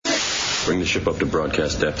Bring the ship up to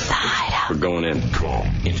broadcast depth. The Hideout. We're going in. Come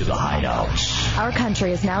into the Hideout. Our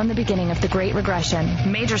country is now in the beginning of the Great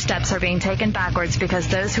Regression. Major steps are being taken backwards because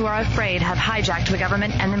those who are afraid have hijacked the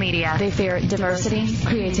government and the media. They fear diversity,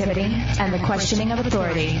 creativity, and the questioning of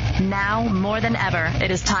authority. Now, more than ever,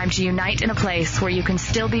 it is time to unite in a place where you can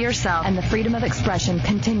still be yourself and the freedom of expression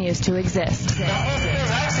continues to exist. The whole thing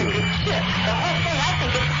I think it's sick. The whole thing I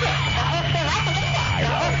think it's sick. The whole thing I think it's sick. The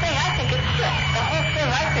whole thing I think it's sick. The whole thing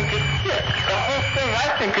I think it's sick. The whole thing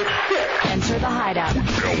I think it's sick. Enter the Hideout.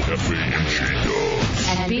 LFA and J-Dubs.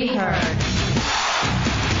 And be heard.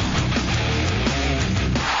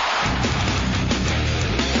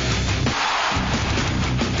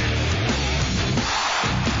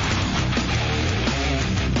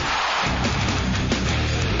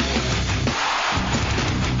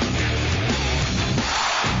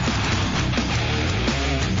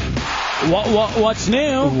 What's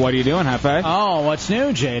new? What are you doing, Hefe? Oh, what's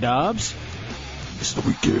new, J-Dubs? It's the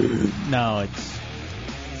weekend. No, it's...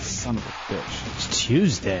 Son of a bitch. It's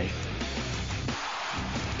Tuesday.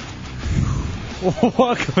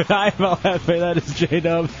 Welcome to Hefe, that is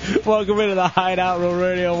J-Dubs. Welcome into the Hideout, Real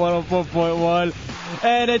Radio 104.1.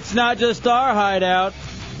 And it's not just our Hideout.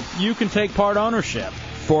 You can take part ownership.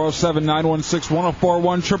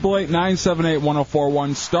 407-916-1041,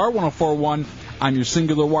 888-978-1041, star 1041 on your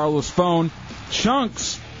singular wireless phone.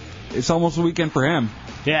 Chunks, it's almost a weekend for him.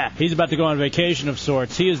 Yeah, he's about to go on vacation of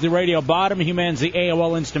sorts. He is the radio bottom. He mans the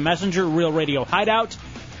AOL Instant Messenger, Real Radio Hideout.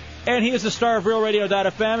 And he is the star of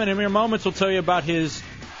RealRadio.fm. And in mere moments, we'll tell you about his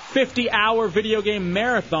 50-hour video game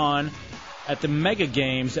marathon at the Mega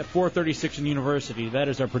Games at 436 University. That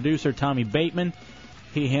is our producer, Tommy Bateman.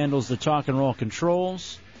 He handles the talk and roll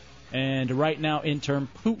controls. And right now, intern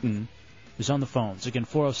Putin is on the phones. Again,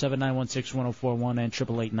 407-916-1041 and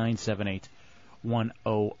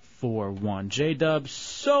 888-978-1041. J-Dubs,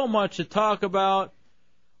 so much to talk about.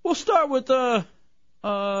 We'll start with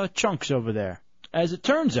Chunks over there. As it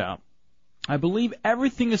turns out, I believe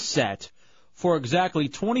everything is set for exactly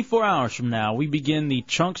 24 hours from now. We begin the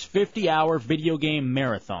Chunks 50-hour video game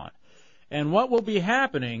marathon. And what will be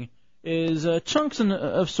happening is Chunks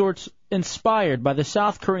of sorts inspired by the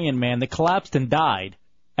South Korean man that collapsed and died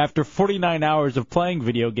after 49 hours of playing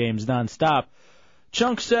video games nonstop.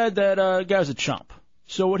 Chunks said that guy's a chump.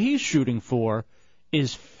 So what he's shooting for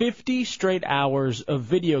is 50 straight hours of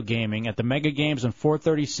video gaming at the Mega Games on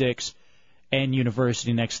 436 and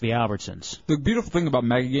University next to the Albertsons. The beautiful thing about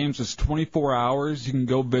Mega Games is 24 hours. You can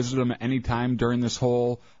go visit them at any time during this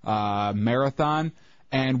whole marathon.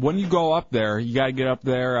 And when you go up there, you got to get up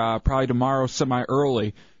there probably tomorrow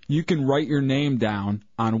semi-early. You can write your name down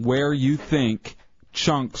on where you think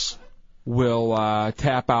Chunks will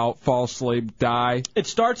tap out, fall asleep, die. It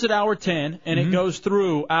starts at hour 10, and it goes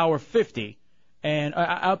through hour 50, and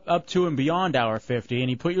up to and beyond hour 50. And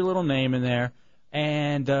you put your little name in there,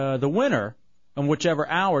 and the winner, on whichever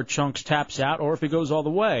hour Chunks taps out, or if it goes all the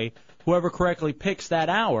way, whoever correctly picks that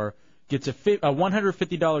hour gets a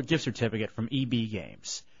 $150 gift certificate from EB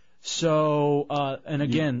Games. So, and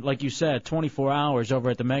again, like you said, 24 hours over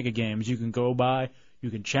at the Mega Games. You can go by, you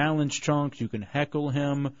can challenge Chunks, you can heckle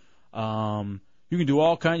him, you can do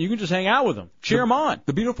all kinds. You can just hang out with him, cheer him on.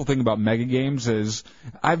 The beautiful thing about Mega Games is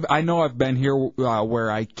I know I've been here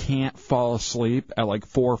where I can't fall asleep at like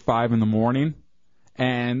 4 or 5 in the morning,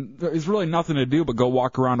 and there's really nothing to do but go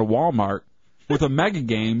walk around a Walmart. With a Mega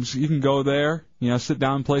Games, you can go there, sit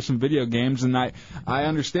down and play some video games, and I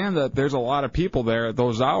understand that there's a lot of people there at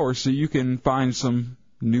those hours, so you can find some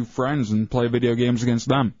new friends and play video games against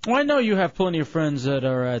them. Well, I know you have plenty of friends that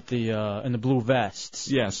are at the in the blue vests.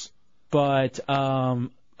 Yes. But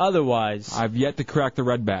otherwise, I've yet to crack the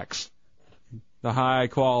redbacks, the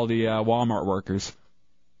high-quality Walmart workers.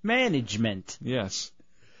 Management. Yes.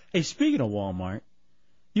 Hey, speaking of Walmart,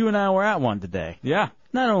 you and I were at one today. Yeah.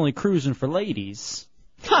 Not only cruising for ladies,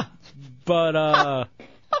 but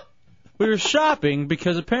we were shopping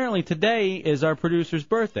because apparently today is our producer's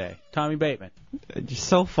birthday, Tommy Bateman. You're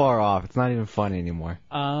so far off. It's not even funny anymore.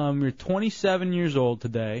 You're 27 years old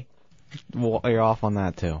today. Well, you're off on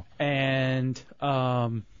that, too. And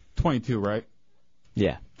 22, right?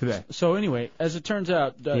 Yeah. Today. So anyway, as it turns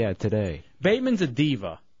out... yeah, today. Bateman's a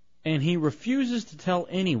diva, and he refuses to tell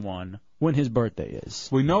anyone when his birthday is.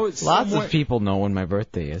 We know it's Lots of people know when my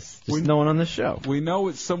birthday is. Just no one on the show. We know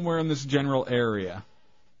it's somewhere in this general area.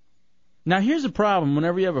 Now, here's the problem.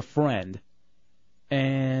 Whenever you have a friend,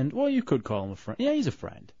 and, well, you could call him a friend. Yeah, he's a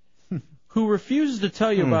friend. Who refuses to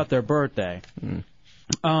tell you about their birthday.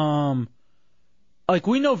 Like,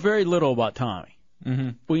 we know very little about Tommy. Mm-hmm.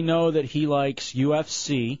 We know that he likes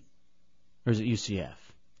UFC, or is it UCF?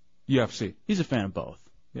 UFC. He's a fan of both.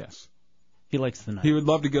 Yes. He likes the night. He would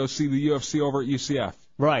love to go see the UFC over at UCF.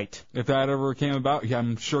 Right. If that ever came about, yeah,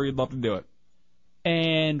 I'm sure he'd love to do it.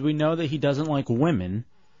 And we know that he doesn't like women.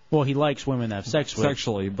 Well, he likes women to have sex with.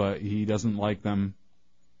 Sexually, but he doesn't like them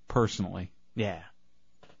personally. Yeah.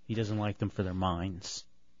 He doesn't like them for their minds.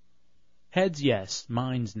 Heads, yes.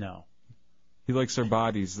 Minds, no. He likes their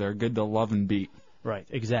bodies. They're good to love and beat. Right,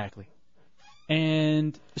 exactly.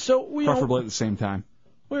 And so we preferably at the same time.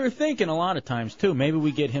 We were thinking a lot of times too. Maybe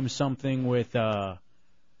we get him something with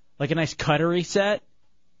like a nice cutlery set.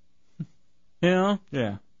 You know?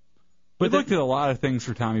 Yeah. But we looked at a lot of things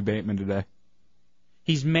for Tommy Bateman today.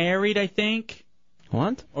 He's married, I think.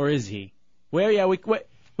 What? Or is he? Where? Yeah, we.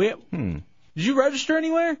 Did you register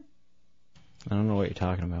anywhere? I don't know what you're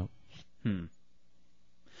talking about.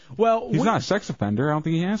 Well, he's not a sex offender. I don't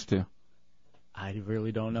think he has to. I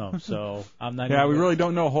really don't know. So I'm not. Yeah, we really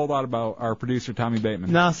don't know a whole lot about our producer Tommy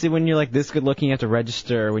Bateman. No, see, when you're like this good looking, you have to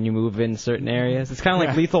register when you move in certain areas. It's kind of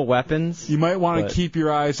like Lethal Weapons. You might want to keep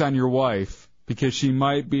your eyes on your wife because she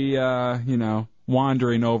might be,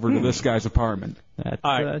 wandering over to this guy's apartment.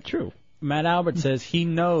 That's true. Matt Albert says he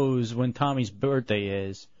knows when Tommy's birthday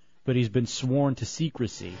is, but he's been sworn to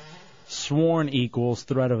secrecy. Sworn equals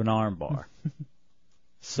threat of an armbar.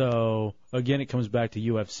 So, again, it comes back to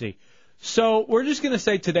UFC. So, we're just going to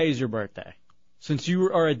say today's your birthday, since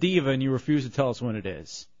you are a diva and you refuse to tell us when it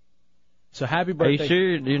is. So, happy birthday. Are you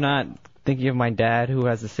sure you're not thinking of my dad, who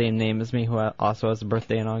has the same name as me, who also has a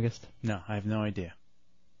birthday in August? No, I have no idea.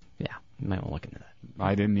 Yeah, you might want to look into that.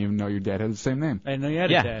 I didn't even know your dad had the same name. I didn't know you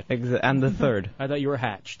had a dad. I'm the third. I thought you were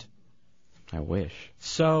hatched. I wish.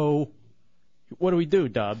 So, what do,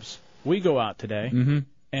 Dubs? We go out today,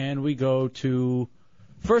 and we go to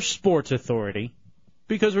First Sports Authority,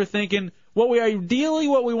 because we're thinking what we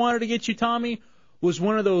wanted to get you, Tommy, was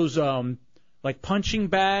one of those like punching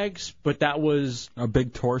bags, but that was a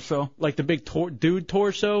big torso, like the big dude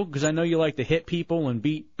torso, because I know you like to hit people and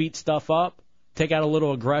beat stuff up, take out a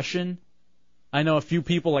little aggression. I know a few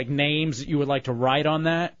people like names that you would like to write on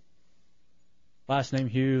that. Last name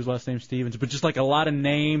Hughes, last name Stevens, but just like a lot of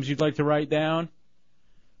names you'd like to write down.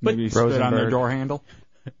 Maybe spit on their door handle.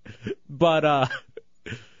 But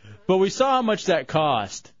we saw how much that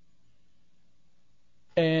cost,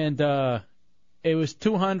 and it was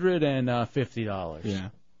 $250. Yeah,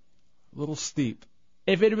 a little steep.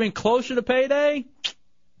 If it had been closer to payday,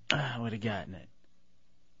 I would have gotten it.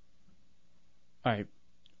 All right.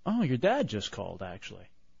 Oh, your dad just called, actually.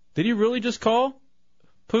 Did he really just call?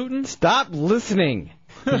 Putin? Stop listening.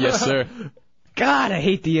 Yes, sir. God, I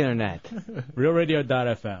hate the internet.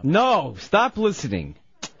 RealRadio.fm. No, stop listening.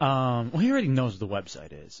 Well, he already knows what the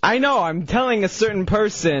website is. I know. I'm telling a certain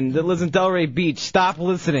person that lives in Delray Beach, stop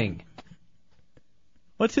listening.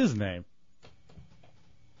 What's his name?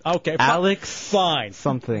 Okay. Alex. Fine.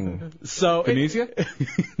 Something. So. Tunisia?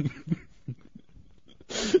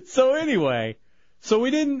 So anyway,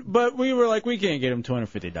 but we were like, we can't get him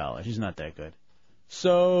 $250. He's not that good.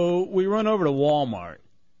 So we run over to Walmart.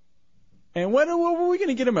 And what were we going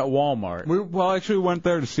to get him at Walmart? We went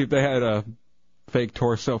there to see if they had a fake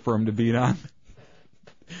torso for him to beat on.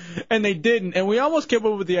 And they didn't. And we almost came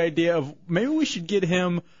up with the idea of maybe we should get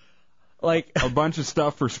him, like... a bunch of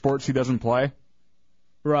stuff for sports he doesn't play.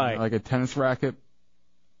 Right. Like a tennis racket.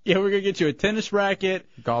 Yeah, we're going to get you a tennis racket.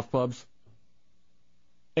 Golf clubs.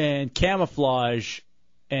 And camouflage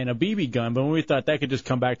and a BB gun. But we thought that could just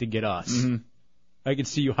come back to get us. Mm-hmm. I could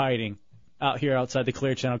see you hiding out here outside the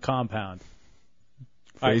Clear Channel compound.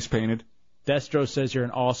 Face painted. Destro says you're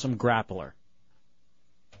an awesome grappler.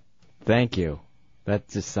 Thank you. That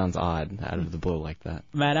just sounds odd out of the blue like that.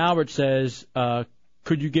 Matt Albert says,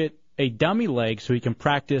 could you get a dummy leg so he can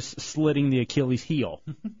practice slitting the Achilles heel?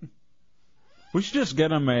 We should just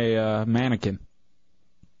get him a mannequin.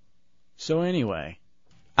 So anyway.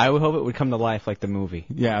 I would hope it would come to life like the movie.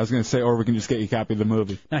 Yeah, I was going to say, or we can just get you a copy of the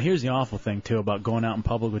movie. Now, here's the awful thing, too, about going out in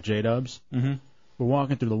public with J-Dubs. Mm-hmm. We're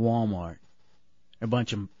walking through the Walmart. A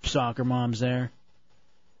bunch of soccer moms there.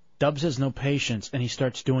 Dubs has no patience, and he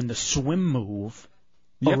starts doing the swim move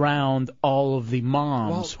around all of the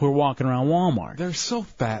moms who are walking around Walmart. They're so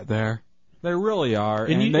fat there. They really are.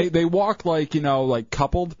 And they walk like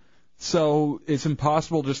coupled, so it's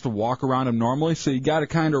impossible just to walk around them normally, so you got to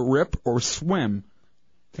kind of rip or swim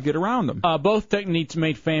to get around them. Both techniques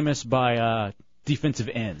made famous by defensive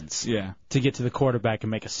ends. Yeah. To get to the quarterback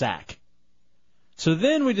and make a sack. So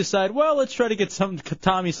then we decide, well, let's try to get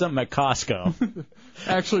Tommy something at Costco.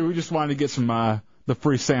 Actually, we just wanted to get some the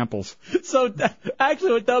free samples. So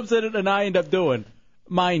actually what Dubs and I end up doing,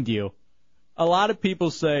 mind you, a lot of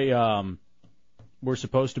people say we're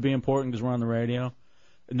supposed to be important because we're on the radio.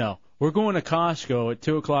 No, We're going to Costco at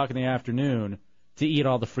 2 o'clock in the afternoon to eat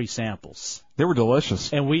all the free samples. They were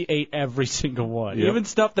delicious. And we ate every single one. Yep. Even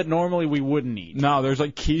stuff that normally we wouldn't eat. No, there's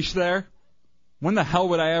like quiche there. When the hell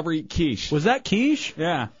would I ever eat quiche? Was that quiche?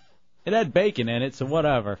 Yeah. It had bacon in it, so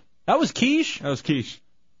whatever. That was quiche? That was quiche.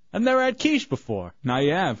 I've never had quiche before. Now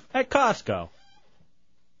you have. At Costco.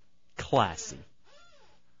 Classy.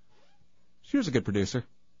 She was a good producer.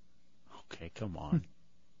 Okay, come on.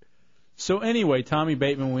 So anyway, Tommy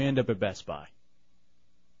Bateman, we end up at Best Buy.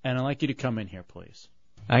 And I'd like you to come in here, please.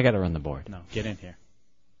 I got to run the board. No, get in here.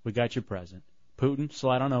 We got your present. Putin,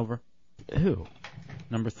 slide on over. Who?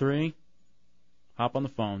 Number 3, hop on the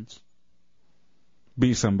phones.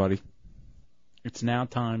 Be somebody. It's now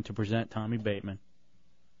time to present Tommy Bateman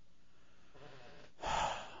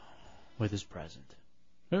with his present. Do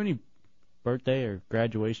you have any birthday or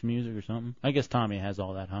graduation music or something? I guess Tommy has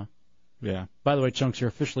all that, huh? Yeah. By the way, Chunks, you're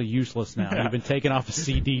officially useless now. Yeah. You've been taken off of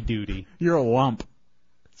CD duty. You're a lump.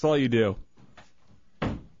 That's all you do.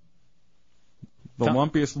 The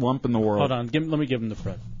lumpiest lump in the world. Hold on. Let me give him the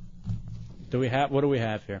present. What do we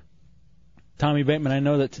have here? Tommy Bateman, I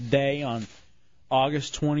know that today on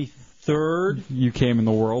August 23rd. You came in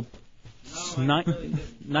the world.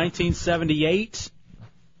 1978.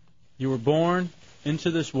 You were born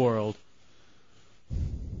into this world.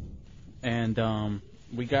 And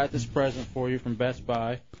we got this present for you from Best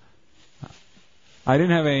Buy. I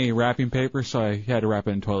didn't have any wrapping paper, so I had to wrap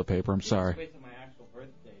it in toilet paper. I'm sorry.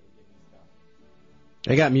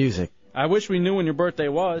 I got music. I wish we knew when your birthday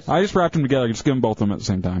was. I just wrapped them together. Just give them both of them at the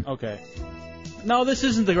same time. Okay. No, this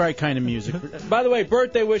isn't the right kind of music. By the way,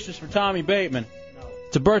 birthday wishes for Tommy Bateman.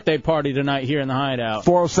 It's a birthday party tonight here in the Hideout.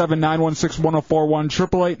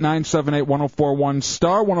 407-916-1041, 888-978-1041,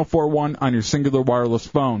 star 1041 on your singular wireless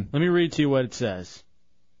phone. Let me read to you what it says.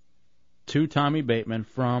 To Tommy Bateman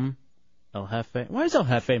from El Jefe. Why is El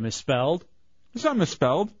Jefe misspelled? It's not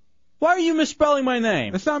misspelled. Why are you misspelling my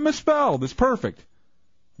name? It's not misspelled. It's perfect.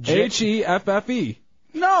 H-E-F-F-E.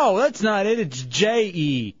 No, that's not it. It's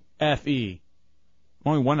J-E-F-E.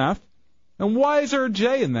 Only one F? And why is there a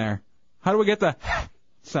J in there? How do we get the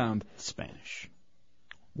sound? Spanish.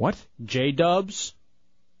 What? J-Dubs?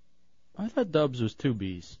 I thought Dubs was 2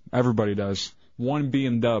 B's. Everybody does. 1 B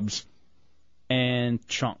in Dubs. And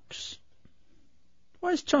Chunks.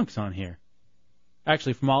 Why is Chunks on here?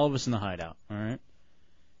 Actually, from all of us in the Hideout, all right?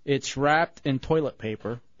 It's wrapped in toilet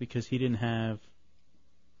paper because he didn't have...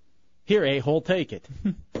 Here, A-hole, take it.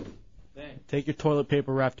 Take your toilet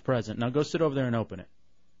paper wrapped present. Now go sit over there and open it.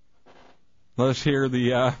 Let us hear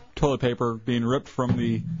the toilet paper being ripped from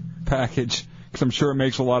the package, because I'm sure it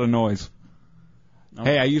makes a lot of noise.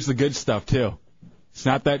 Okay. Hey, I use the good stuff, too. It's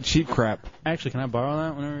not that cheap crap. Actually, can I borrow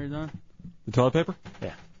that whenever you're done? The toilet paper?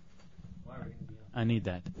 Yeah. I need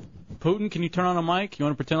that. Putin, can you turn on a mic? You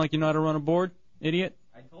want to pretend like you know how to run a board, idiot?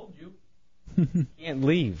 I told you. Can't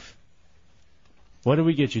leave. What did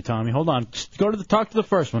we get you, Tommy? Hold on. Just talk to the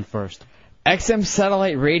first one first. XM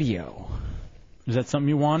satellite radio. Is that something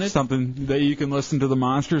you wanted? Something that you can listen to the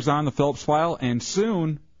monsters on, the Phillips File, and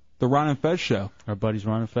soon the Ron and Fez show. Our buddies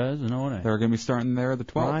Ron and Fez and O&A. They're going to be starting there the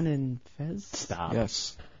 12th. Ron and Fez? Stop.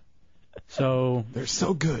 Yes. So they're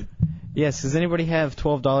so good. Yes, does anybody have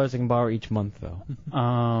 $12 I can borrow each month, though?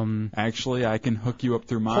 Actually, I can hook you up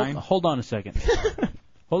through mine. Hold on a second.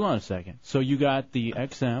 Hold on a second. So you got the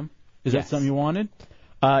XM. Is that something you wanted?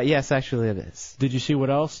 Yes, actually it is. Did you see what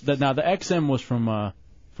else? Now, the XM was from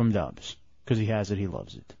Dubs, because he has it, he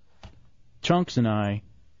loves it. Chunks and I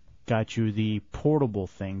got you the portable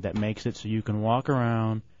thing that makes it so you can walk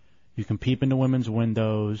around, you can peep into women's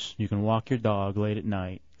windows, you can walk your dog late at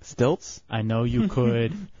night. Stilts? I know you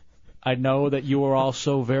could. I know that you were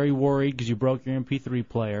also very worried because you broke your MP3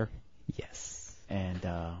 player. Yes. And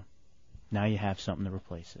now you have something to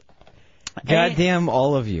replace it. Goddamn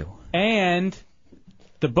all of you. And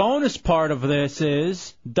the bonus part of this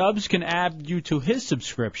is Dubs can add you to his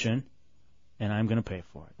subscription, and I'm going to pay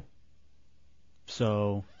for it.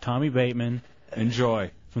 So, Tommy Bateman, enjoy.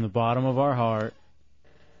 From the bottom of our heart,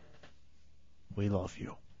 we love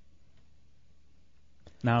you.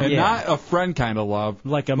 Now, and not a friend kind of love.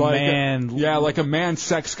 Like a man. Like a man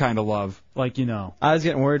sex kind of love. Like, you know. I was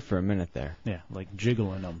getting worried for a minute there. Yeah, like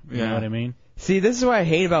jiggling them. You know what I mean? See, this is what I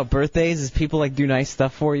hate about birthdays is people like do nice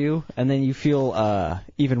stuff for you, and then you feel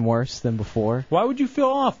even worse than before. Why would you feel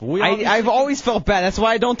awful? I've always felt bad. That's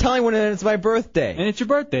why I don't tell anyone that it's my birthday. And it's your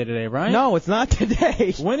birthday today, right? No, it's not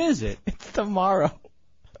today. When is it? It's tomorrow.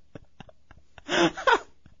 All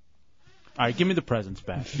right, give me the presents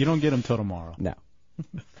back. You don't get them till tomorrow. No.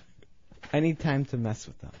 I need time to mess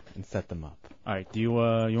with them and set them up. All right, do you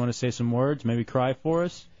want to say some words? Maybe cry for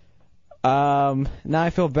us? Now I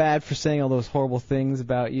feel bad for saying all those horrible things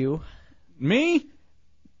about you. Me?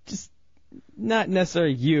 Just not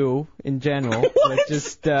necessarily you in general, but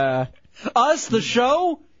just us, the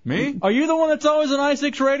show. Me? Are you the one that's always on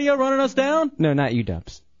I6 Radio running us down? No, not you,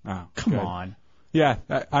 Dubs. Oh, come good. on. Yeah,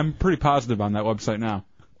 I'm pretty positive on that website now.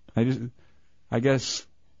 I guess.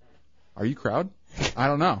 Are you crowd? I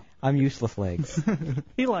don't know. I'm useless legs.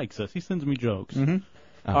 He likes us. He sends me jokes. Mm-hmm.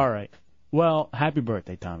 Oh. All right. Well, happy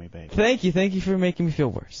birthday, Tommy baby. Thank you for making me feel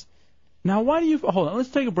worse. Now, why do you... Hold on, let's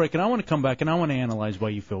take a break, and I want to come back, and I want to analyze why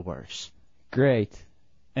you feel worse. Great.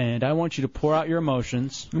 And I want you to pour out your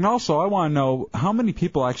emotions. And also, I want to know how many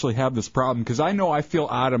people actually have this problem, because I know I feel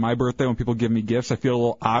odd on my birthday when people give me gifts. I feel a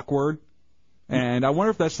little awkward. And I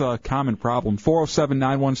wonder if that's a common problem.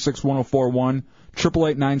 407-916-1041,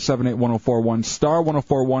 888-978-1041, star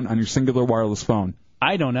 1041 on your singular wireless phone.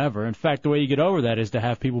 I don't ever. In fact, the way you get over that is to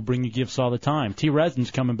have people bring you gifts all the time. T.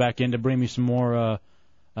 Resin's coming back in to bring me some more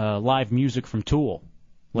live music from Tool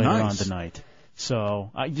later on tonight.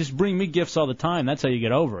 So just bring me gifts all the time. That's how you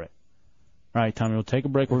get over it. All right, Tommy, we'll take a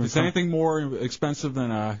break. If it's anything more expensive than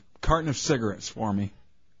a carton of cigarettes for me,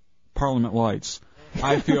 Parliament Lights,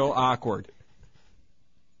 I feel awkward.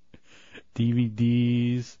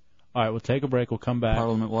 DVDs. All right, we'll take a break. We'll come back.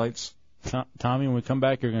 Parliament Lights. Tommy, when we come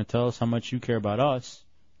back, you're going to tell us how much you care about us,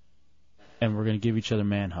 and we're going to give each other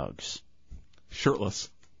man hugs. Shirtless.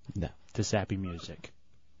 No. To sappy music.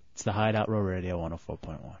 It's the Hideout Row Radio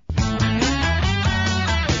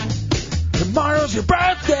 104.1. Tomorrow's your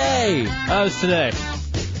birthday! That was today.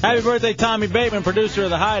 Happy birthday, Tommy Bateman, producer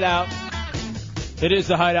of the Hideout. It is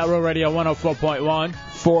the Hideout Row Radio 104.1.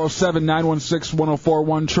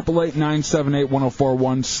 407-916-1041,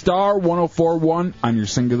 888-978-1041, star 1041 on your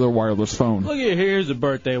singular wireless phone. Look at here's a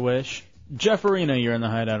birthday wish. Jeff Arena, you're in the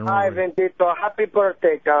Hideout Row. Hi, Ventito. Happy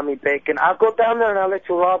birthday, Tommy Bacon. I'll go down there and I'll let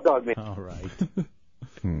you raw dog me. All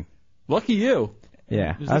right. Lucky you.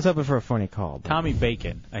 Yeah, I was hoping for a funny call. But... Tommy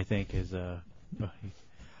Bacon, I think, is so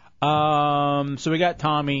we got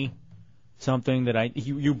Tommy, something that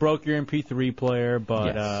you broke your MP3 player,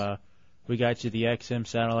 but yes. We got you the XM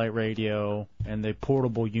satellite radio and the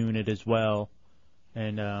portable unit as well,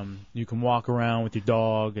 and you can walk around with your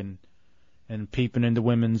dog and peeping into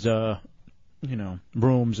women's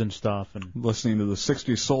rooms and stuff and listening to the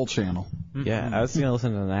 60s Soul Channel. Mm-hmm. Yeah, I was gonna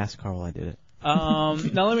listen to NASCAR while I did it.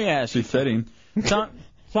 Now let me ask you, fitting.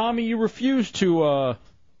 Tommy, you refused to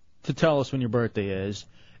tell us when your birthday is,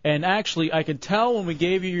 and actually I could tell when we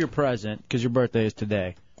gave you your present, because your birthday is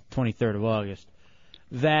today, 23rd of August,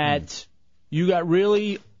 that you got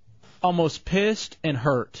really almost pissed and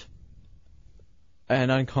hurt.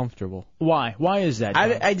 And uncomfortable. Why? Why is that?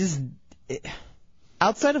 I just...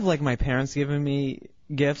 outside of, my parents giving me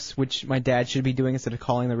gifts, which my dad should be doing instead of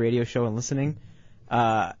calling the radio show and listening,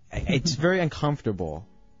 it's very uncomfortable.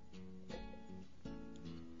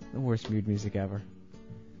 The worst mood music ever.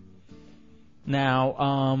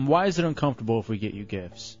 Now, why is it uncomfortable if we get you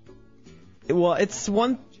gifts? Well, it's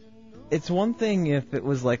one thing if it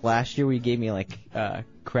was like last year where you gave me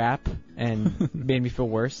crap and made me feel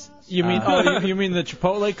worse. You mean you mean the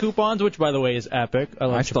Chipotle coupons, which by the way is epic.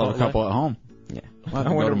 I still have a couple at home. Yeah. I'll have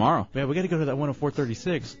to go tomorrow. Yeah, we got to go to that one at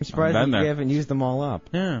 436. I'm surprised that you haven't used them all up.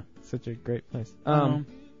 Yeah. Such a great place.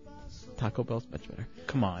 Taco Bell's much better.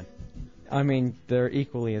 Come on. I mean, they're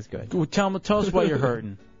equally as good. Well, tell us why you're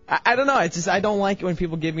hurting. I don't know. It's just I don't like it when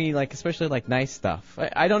people give me especially nice stuff.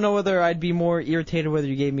 I don't know whether I'd be more irritated whether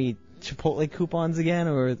you gave me Chipotle coupons again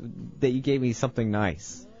or that you gave me something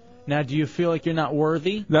nice. Now, do you feel like you're not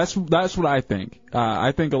worthy? That's what I think.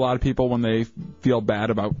 I think a lot of people, when they feel bad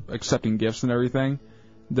about accepting gifts and everything,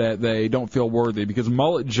 that they don't feel worthy. Because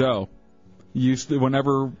Mullet Joe used to,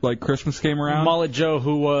 whenever Christmas came around. Mullet Joe,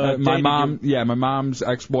 who my mom's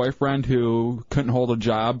ex-boyfriend who couldn't hold a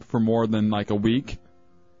job for more than a week.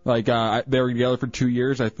 They were together for 2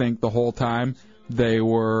 years. I think the whole time they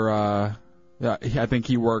were. I think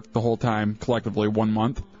he worked the whole time collectively 1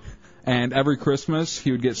 month. And every Christmas,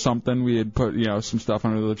 he would get something. We had put, some stuff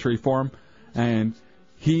under the tree for him. And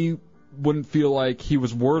he wouldn't feel like he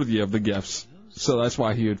was worthy of the gifts. So that's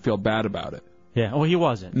why he would feel bad about it. Yeah, well, he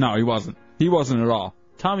wasn't. No, he wasn't. He wasn't at all.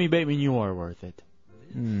 Tommy Bateman, you are worth it.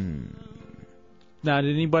 Now,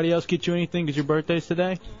 did anybody else get you anything because your birthday's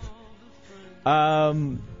today?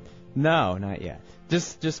 No, not yet.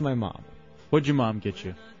 Just my mom. What'd your mom get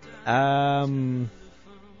you?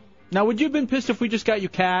 Now, would you have been pissed if we just got you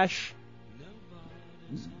cash?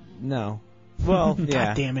 No. Well, yeah.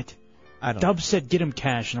 God damn it. I don't Dub said get him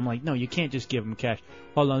cash, and I'm like, no, you can't just give him cash.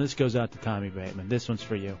 Hold on, this goes out to Tommy Bateman. This one's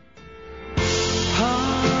for you.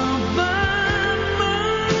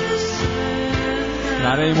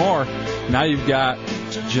 Not anymore. Now you've got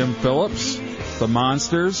Jim Phillips, the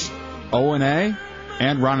Monsters, O&A,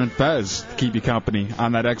 and Ron and Fez to keep you company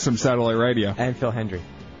on that XM satellite radio. And Phil Hendry.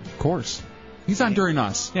 Of course. He's on during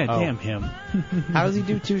us. Yeah, damn him. How does he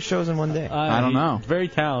do 2 shows in one day? I don't know. Very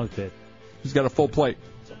talented. He's got a full plate.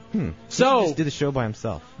 So he just did the show by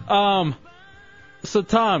himself. So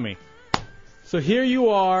Tommy, so here you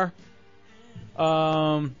are.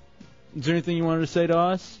 Is there anything you wanted to say to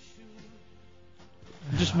us?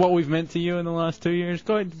 Just what we've meant to you in the last 2 years?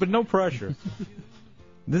 Go ahead, but no pressure.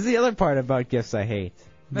 This is the other part about gifts I hate.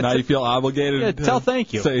 Now you feel obligated to tell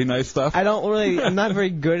thank you. Say nice stuff? I'm not very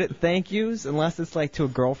good at thank yous unless it's like to a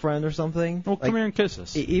girlfriend or something. Well, come here and kiss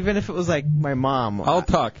us. Even if it was like my mom. I'll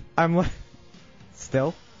tuck. I'm like,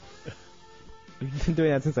 still? You've been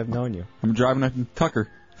doing that since I've known you. I'm driving a Tucker.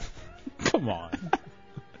 Come on.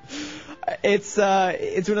 It's one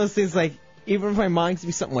of those things like, even if my mom gives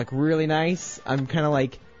me something like really nice, I'm kind of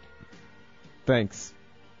like, thanks.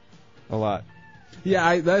 A lot.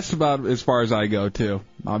 Yeah, that's about as far as I go, too.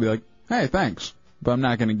 I'll be like, hey, thanks. But I'm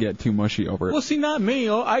not going to get too mushy over it. Well, see, not me.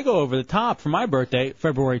 I go over the top for my birthday,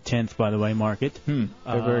 February 10th, by the way, mark it.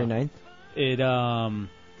 February 9th?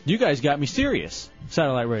 You guys got me serious,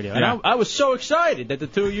 satellite radio. Yeah. And I was so excited that the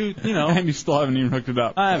two of you, And you still haven't even hooked it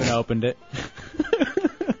up. I haven't opened it.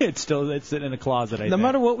 It's sitting in a closet, I think. No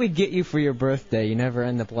matter what we get you for your birthday, you never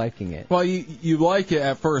end up liking it. Well, you like it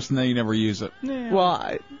at first, and then you never use it. Yeah.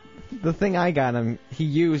 Well, the thing I got him, he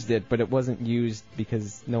used it, but it wasn't used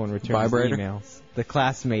because no one returned Vibrator? his emails. The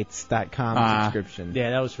Classmates.com subscription. Yeah,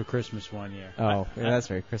 that was for Christmas one year. Oh, yeah, that's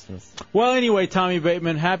right, Christmas. Well, anyway, Tommy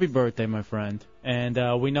Bateman, happy birthday, my friend.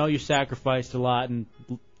 And we know you sacrificed a lot and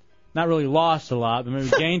not really lost a lot, but maybe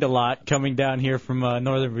gained a lot coming down here from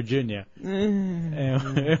Northern Virginia.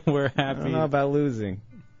 And we're happy. I don't know about losing.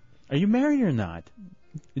 Are you married or not?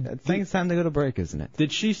 I think it's time to go to break, isn't it?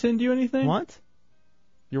 Did she send you anything? What?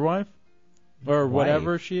 Your wife? Or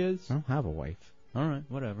whatever she is? I don't have a wife. All right,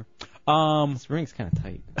 whatever. This ring's kind of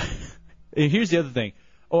tight. Here's the other thing.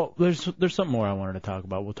 Oh, there's something more I wanted to talk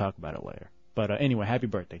about. We'll talk about it later. But anyway, happy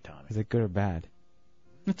birthday, Tommy. Is it good or bad?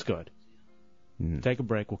 It's good. Take a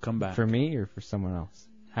break. We'll come back. For me or for someone else?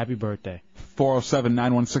 Happy birthday.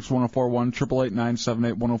 407-916-1041,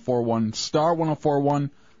 888-978-1041, star 1041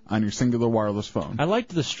 on your singular wireless phone. I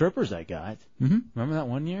liked the strippers I got. Mm-hmm. Remember that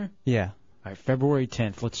one year? Yeah. All right, February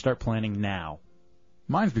 10th. Let's start planning now.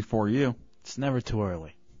 Mine's before you. It's never too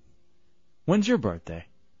early. When's your birthday?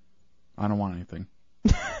 I don't want anything.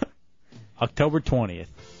 October 20th.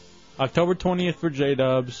 October 20th for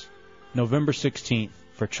J-Dubs. November 16th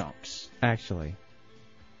for Chunks. Actually.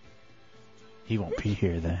 He won't be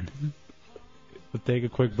here then. We'll take a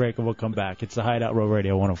quick break and we'll come back. It's the Hideout Row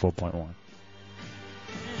Radio 104.1.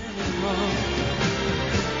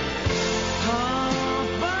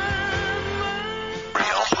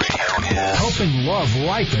 Helping love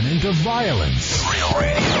ripen into violence. Real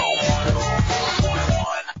Radio.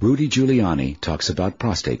 Rudy Giuliani talks about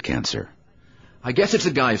prostate cancer. I guess it's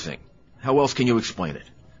a guy thing. How else can you explain it?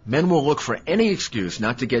 Men will look for any excuse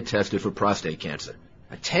not to get tested for prostate cancer.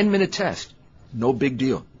 A 10-minute test. No big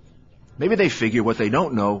deal. Maybe they figure what they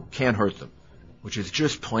don't know can't hurt them, which is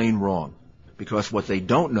just plain wrong, because what they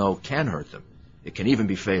don't know can hurt them. It can even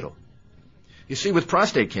be fatal. You see, with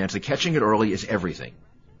prostate cancer, catching it early is everything.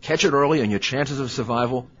 Catch it early and your chances of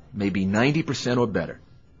survival may be 90% or better.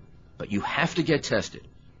 But you have to get tested.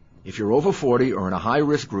 If you're over 40 or in a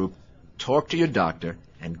high-risk group, talk to your doctor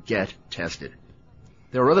and get tested.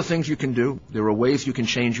 There are other things you can do. There are ways you can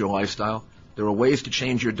change your lifestyle. There are ways to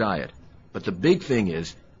change your diet. But the big thing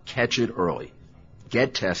is, catch it early.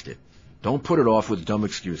 Get tested. Don't put it off with dumb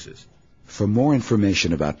excuses. For more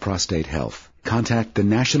information about prostate health, contact the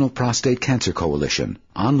National Prostate Cancer Coalition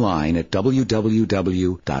online at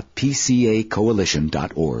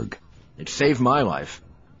www.pcacoalition.org. It saved my life.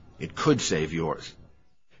 It could save yours.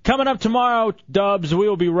 Coming up tomorrow, Dubs, we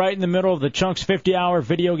will be right in the middle of the Chunks 50-hour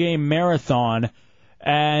video game marathon,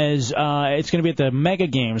 as it's going to be at the Mega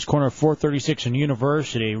Games, corner of 436 and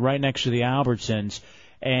University, right next to the Albertsons.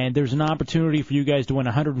 And there's an opportunity for you guys to win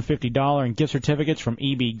 $150 in gift certificates from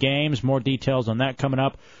EB Games. More details on that coming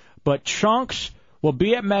up. But Chunks will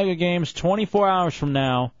be at Mega Games 24 hours from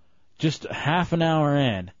now, just half an hour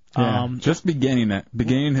in. Yeah, just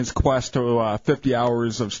beginning his quest to 50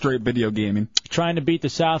 hours of straight video gaming. Trying to beat the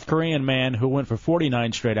South Korean man who went for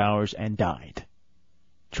 49 straight hours and died.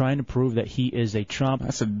 Trying to prove that he is a Trump.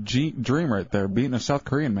 That's a dream right there, beating a South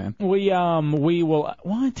Korean man. We will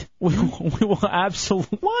in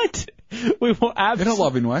a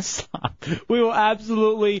loving way. We will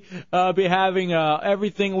absolutely be having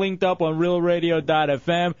everything linked up on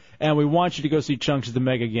RealRadio.fm, and we want you to go see Chunks at the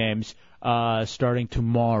Mega Games starting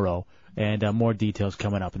tomorrow. And more details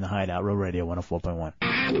coming up in the Hideout, Real Radio 104.1.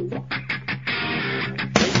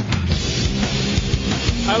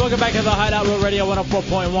 All right, welcome back to the Hideout, Real Radio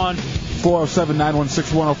 104.1.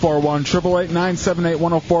 407-916-1041,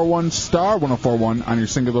 888-978-1041, star 1041 on your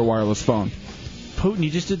singular wireless phone. Putin,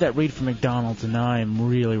 you just did that read for McDonald's, and now I am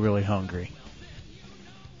really, really hungry.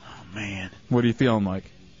 Oh, man. What are you feeling like?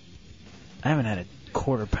 I haven't had a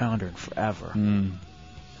quarter pounder in forever.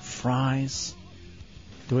 Fries.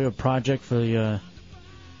 Do we have a project for the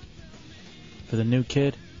new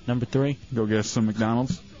kid, number 3? Go get us some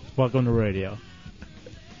McDonald's. Welcome to radio.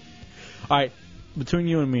 All right, between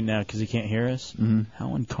you and me now, because he can't hear us,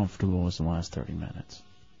 how uncomfortable was the last 30 minutes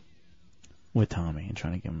with Tommy and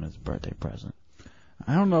trying to give him his birthday present?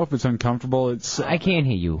 I don't know if it's uncomfortable. It's I can't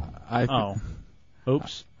hear you.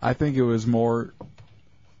 Oops. I think it was more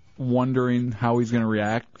wondering how he's going to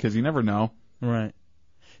react, because you never know. Right.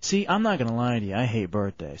 See, I'm not going to lie to you. I hate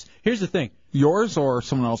birthdays. Here's the thing. Yours or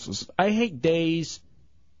someone else's? I hate days,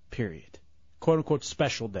 period. Quote-unquote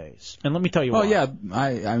special days. And let me tell you why. Well, yeah,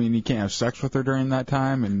 I mean, you can't have sex with her during that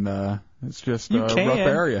time, and it's just a rough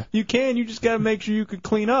area. You can. You just got to make sure you can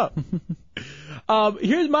clean up.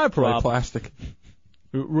 Here's my problem. Like plastic.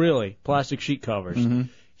 Really, plastic sheet covers.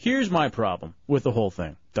 Here's my problem with the whole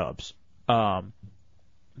thing, Dubs. My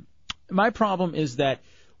problem is that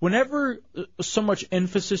whenever so much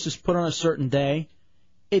emphasis is put on a certain day,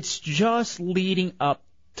 it's just leading up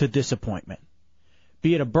to disappointment.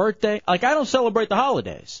 Be it a birthday. Like, I don't celebrate the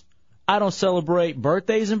holidays. I don't celebrate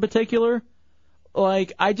birthdays in particular.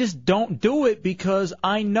 Like, I just don't do it because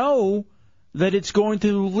I know that it's going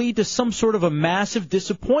to lead to some sort of a massive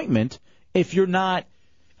disappointment if you're not,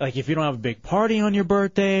 like, if you don't have a big party on your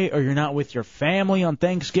birthday or you're not with your family on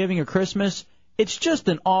Thanksgiving or Christmas. It's just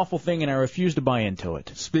an awful thing, and I refuse to buy into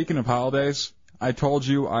it. Speaking of holidays, I told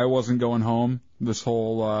you I wasn't going home this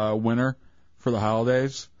whole winter for the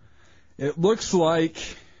holidays. It looks like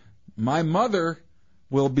my mother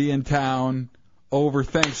will be in town over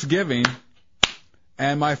Thanksgiving,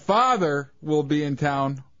 and my father will be in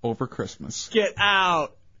town over Christmas. Get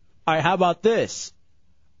out! All right, how about this?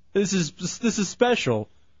 This is special.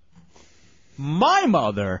 My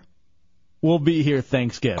mother will be here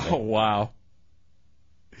Thanksgiving. Oh, wow.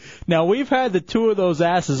 Now, we've had the two of those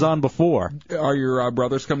asses on before. Are your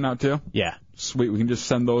brothers coming out, too? Yeah. Sweet. We can just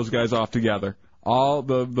send those guys off together. All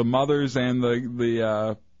the mothers and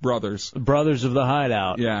the brothers. Brothers of the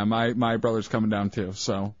Hideout. Yeah, my brother's coming down, too.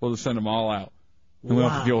 So we'll just send them all out. And we'll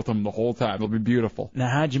have to deal with them the whole time. It'll be beautiful. Now,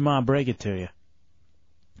 how'd your mom break it to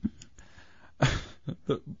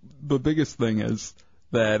you? The biggest thing is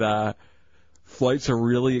that flights are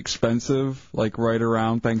really expensive, like right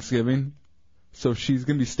around Thanksgiving. So she's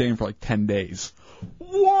going to be staying for like 10 days.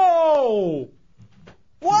 Whoa!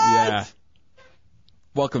 What? Yeah.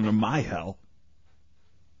 Welcome to my hell.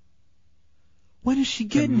 When is she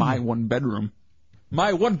getting my one bedroom?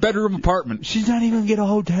 My one bedroom apartment. She's not even going to get a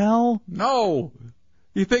hotel? No.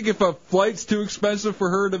 You think if a flight's too expensive for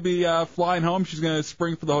her to be flying home, she's going to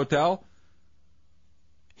spring for the hotel?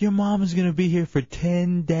 Your mom is going to be here for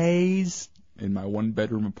 10 days? In my one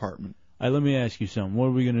bedroom apartment. All right, let me ask you something. What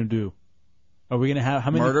are we going to do? Are we going to have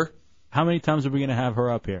murder? How many times are we going to have her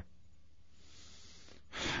up here?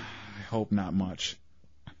 I hope not much.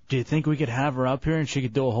 Do you think we could have her up here and she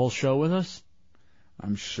could do a whole show with us?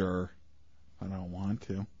 I'm sure. I don't want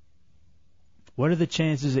to. What are the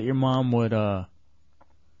chances that your mom would let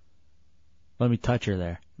me touch her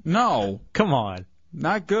there? No. Come on.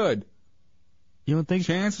 Not good. You don't think?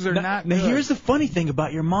 Chances are not now good. Here's the funny thing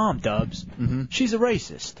about your mom, Dubs. Mm-hmm. She's a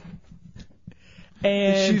racist.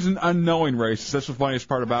 And she's an unknowing racist. That's the funniest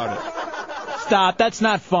part about it. Stop. That's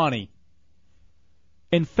not funny.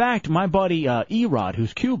 In fact, my buddy Erod,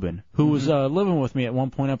 who's Cuban, who was living with me at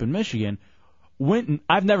one point up in Michigan,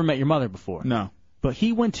 I've never met your mother before. No. But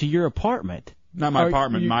he went to your apartment. Not my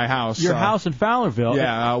apartment, my house. Your house in Fowlerville.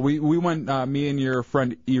 Yeah, we went, me and your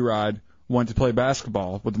friend Erod went to play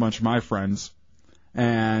basketball with a bunch of my friends.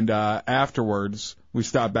 And afterwards, we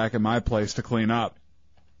stopped back at my place to clean up.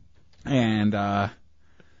 And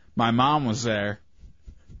my mom was there.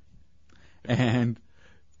 And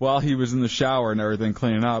while he was in the shower and everything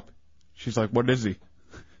cleaning up, she's like, "What is he?"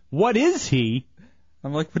 What is he?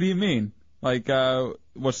 I'm like, "What do you mean? Like,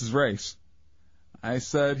 what's his race?" I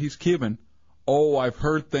said, "He's Cuban." "Oh, I've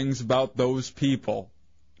heard things about those people,"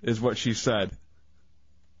 is what she said.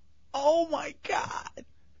 Oh, my God.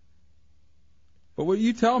 But what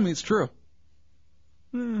you tell me is true.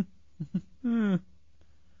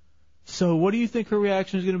 So what do you think her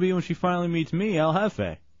reaction is going to be when she finally meets me, El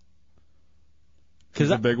Jefe? He's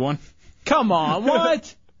a big one. Come on,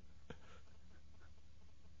 what?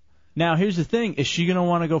 Now, here's the thing. Is she going to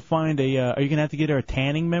want to go find a... are you going to have to get her a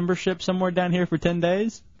tanning membership somewhere down here for 10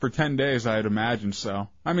 days? For 10 days, I'd imagine so.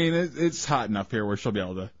 I mean, it's hot enough here where she'll be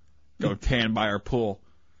able to go tan by our pool.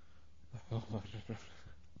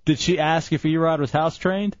 Did she ask if Erod was house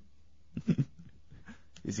trained?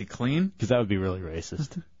 Is he clean? Because that would be really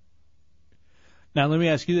racist. Now, let me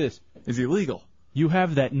ask you this. Is he legal? You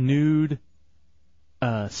have that nude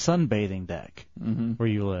sunbathing deck where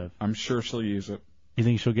you live. I'm sure she'll use it. You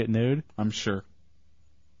think she'll get nude? I'm sure.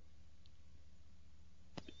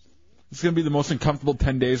 It's going to be the most uncomfortable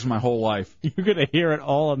 10 days of my whole life. You're going to hear it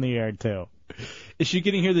all on the air, too. Is she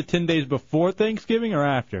getting here the 10 days before Thanksgiving or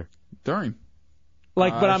after? During.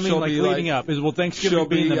 But I mean, like, leading up. Will Thanksgiving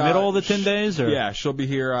be in the middle of the 10 days? Or? Yeah, she'll be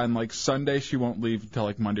here on, like, Sunday. She won't leave until,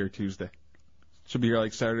 like, Monday or Tuesday. She'll be here,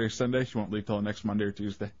 like, Saturday or Sunday. She won't leave till next Monday or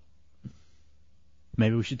Tuesday.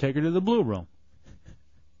 Maybe we should take her to the Blue Room.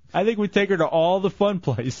 I think we'd take her to all the fun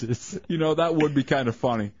places. You know, that would be kind of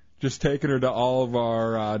funny. Just taking her to all of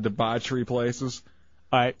our debauchery places.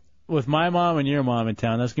 All right. With my mom and your mom in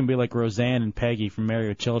town, that's going to be like Roseanne and Peggy from Married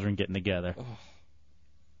with Children getting together. Oh.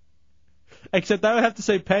 Except I would have to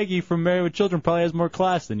say Peggy from Married with Children probably has more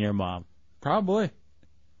class than your mom. Probably.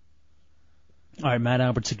 All right, Matt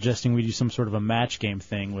Albert's suggesting we do some sort of a match game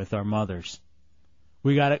thing with our mothers.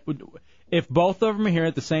 We got it. If both of them are here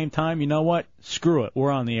at the same time, you know what? Screw it.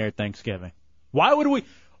 We're on the air at Thanksgiving. Why would we?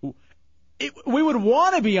 We would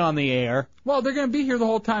want to be on the air. Well, they're going to be here the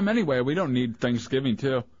whole time anyway. We don't need Thanksgiving,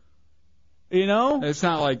 too. You know? It's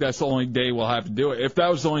not like that's the only day we'll have to do it. If that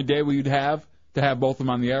was the only day we'd have to have both of them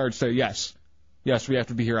on the air, I'd say yes. Yes, we have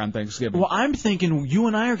to be here on Thanksgiving. Well, I'm thinking you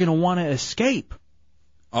and I are going to want to escape.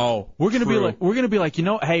 Oh, we're going to be like, you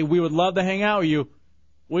know, hey, we would love to hang out with you.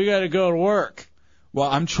 We got to go to work. Well,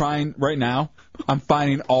 I'm trying right now. I'm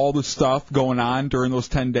finding all the stuff going on during those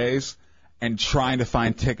 10 days and trying to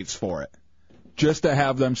find tickets for it. Just to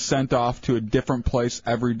have them sent off to a different place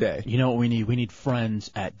every day. You know what we need? We need friends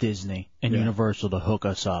at Disney and Universal to hook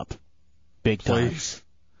us up. Big time. Please.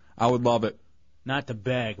 I would love it. Not to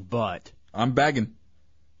beg, but... I'm begging.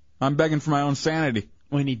 I'm begging for my own sanity.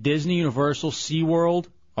 We need Disney, Universal, SeaWorld.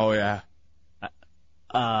 Oh, yeah.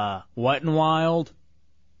 Wet n Wild.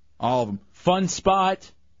 All of them. Fun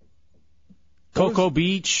Spot. Cocoa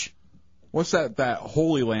Beach. What's that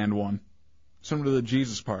Holy Land one? Similar to the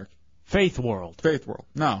Jesus Park. Faith World. Faith World.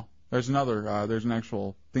 No. There's another, there's an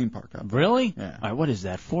actual theme park out there. Really? Yeah. All right, what is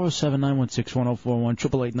that?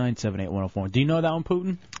 407-916-1041, 888-978-1041. Do you know that one,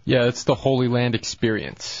 Putin? Yeah, it's the Holy Land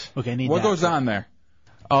Experience. Okay, I need What that. goes on there?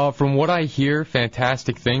 From what I hear,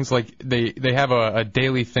 fantastic things. Like, they have a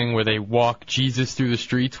daily thing where they walk Jesus through the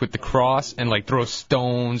streets with the cross and, like, throw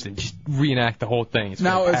stones and just reenact the whole thing. It's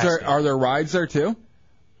now, fantastic. are there rides there, too?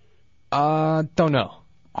 Don't know.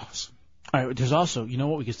 Awesome. All right, there's also, you know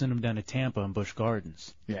what? We could send them down to Tampa and Busch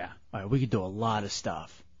Gardens. Yeah. All right, we could do a lot of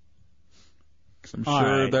stuff. 'Cause I'm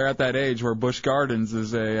sure they're at that age where Busch Gardens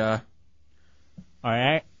is a... All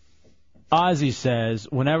right. Ozzy says,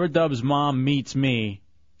 whenever Dub's mom meets me,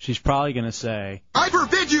 she's probably going to say, I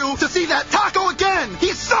forbid you to see that taco again!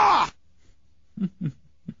 He's soft!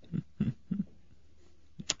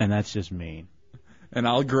 And that's just mean. And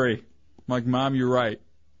I'll agree. I'm like, Mom, you're right.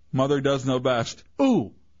 Mother does know best.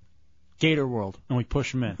 Ooh. Gator World. And we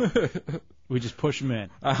push them in. We just push them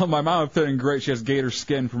in. My mom would fit in great. She has gator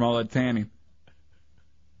skin from all that tanning.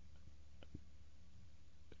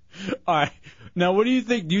 All right. Now, what do you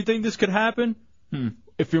think? Do you think this could happen?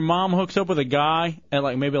 If your mom hooks up with a guy at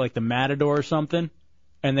maybe the Matador or something,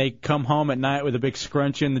 and they come home at night with a big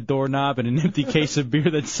scrunchie in the doorknob and an empty case of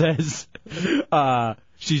beer that says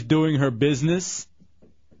she's doing her business,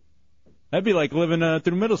 that'd be like living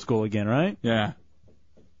through middle school again, right? Yeah.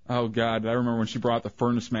 Oh, God. I remember when she brought the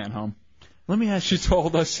furnace man home. Let me ask you. She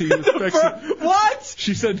told us he was fixing... What?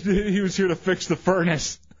 She said he was here to fix the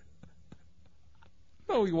furnace.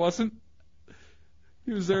 No, he wasn't.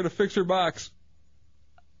 He was there to fix her box.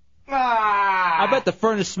 I bet the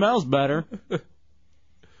furnace smells better. It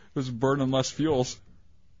was burning less fuels.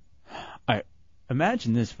 All right,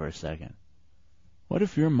 imagine this for a second. What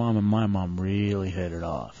if your mom and my mom really hit it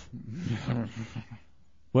off?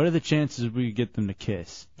 What are the chances we could get them to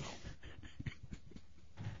kiss?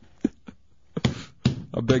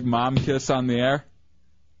 A big mom kiss on the air?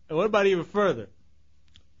 And what about even further?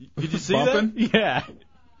 Did you see Bumping? that? Yeah.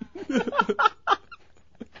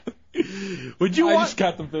 Would you? I just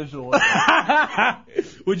got the visual.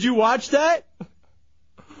 Would you watch that?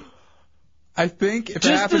 I think if it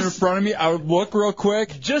happened in front of me, I would look real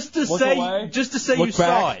quick. Just to look say, away, you back.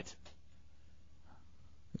 saw it.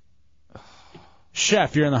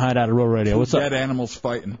 Chef, you're in the Hideout of Real Radio. What's up? Dead animals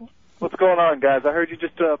fighting. What's going on, guys? I heard you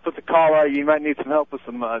just put the call out. You might need some help with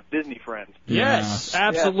some Disney friends. Yes,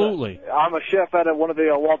 absolutely. Yes, I'm a chef at one of the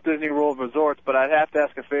Walt Disney World resorts, but I'd have to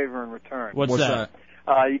ask a favor in return. What's that?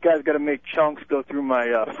 You guys got to make Chunks go through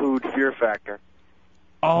my food fear factor.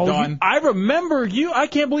 Oh, I remember you. I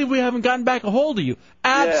can't believe we haven't gotten back a hold of you.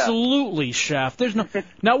 Absolutely, Chef. There's no.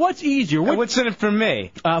 Now, what's easier? What's in it for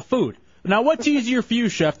me? Food. Now, what's easier for you,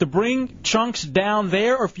 Chef, to bring Chunks down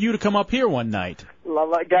there or for you to come up here one night?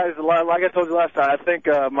 Guys, like I told you last time, I think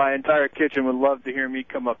my entire kitchen would love to hear me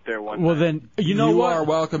come up there one Well, night. then, you know what? You are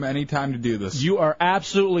welcome anytime to do this. You are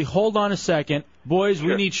absolutely. Hold on a second. Boys,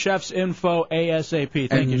 we need Chef's info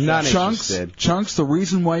ASAP. Thank you, Chef. Chunks, the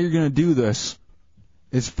reason why you're going to do this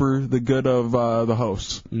is for the good of the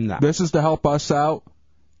hosts. No. This is to help us out.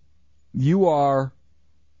 You are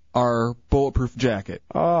our bulletproof jacket.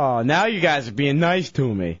 Oh, now you guys are being nice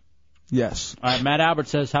to me. Yes. All right, Matt Albert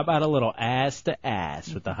says, how about a little ass to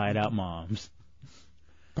ass with the Hideout moms?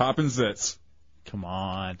 Poppin' zits. Come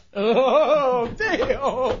on. Oh,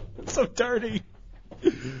 damn. It's so dirty.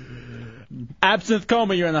 Absinthe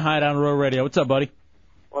Coma, you're in the Hideout on Rural Radio. What's up, buddy?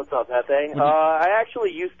 What's up, Hefe? I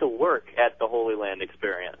actually used to work at the Holy Land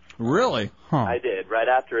Experience. Really? I did, right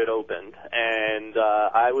after it opened. And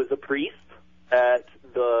I was a priest at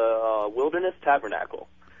the Wilderness Tabernacle.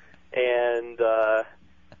 And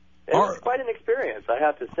it was quite an experience, I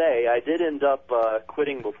have to say. I did end up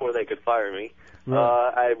quitting before they could fire me.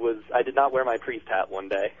 Right. I did not wear my priest hat one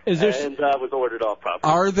day, and was ordered off property.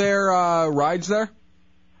 Are there rides there?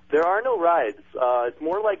 There are no rides. It's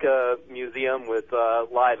more like a museum with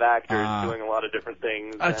live actors doing a lot of different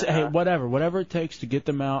things. Hey, whatever it takes to get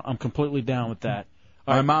them out, I'm completely down with that.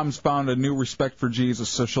 My mom's found a new respect for Jesus,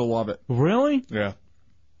 so she'll love it. Really? Yeah.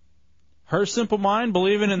 Her simple mind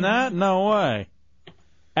believing in that? No way.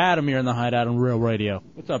 Adam, you're in the Hideout on Real Radio.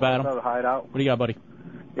 What's up, Adam? Another Hideout. What do you got, buddy?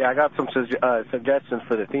 Yeah, I got some suggestions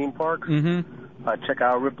for the theme park. Mm-hmm. Check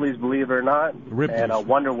out Ripley's Believe It or Not and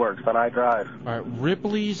Wonderworks on iDrive. All right,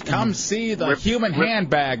 Ripley's. Come see the human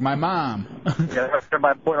handbag, my mom. Yeah, they're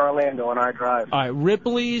by Port Orlando on iDrive. All right,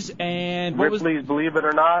 Ripley's and Ripley's Believe It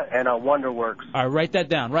or Not and Wonderworks. All right, write that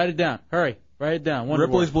down. Write it down. Hurry, write it down.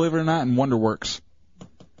 Ripley's Believe It or Not and Wonderworks.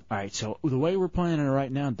 All right, so the way we're playing it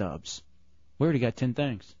right now, Dubs, we already got 10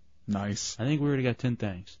 things. Nice. I think we already got 10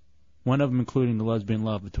 things. One of them including the lesbian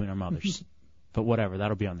love between our mothers. But whatever,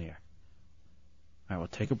 that'll be on the air. All right, we'll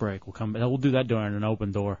take a break. We'll come. We'll do that during an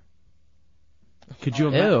open door. Could you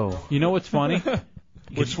imagine? Ew. You know what's funny?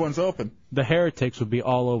 Which one's open? The heretics would be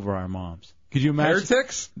all over our moms. Could you imagine?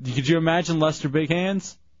 Heretics? Could you imagine Lester Big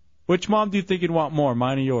Hands? Which mom do you think you'd want more,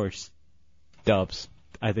 mine or yours? Dubs.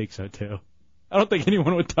 I think so too. I don't think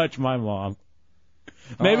anyone would touch my mom.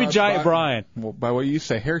 Maybe Giant Brian. Well, by what you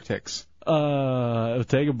say, heretics. We'll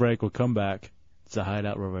take a break. We'll come back. It's a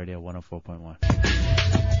Hideout Road Radio 104.1.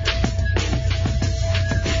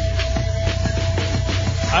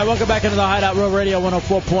 All right, welcome back into the Hideout Road Radio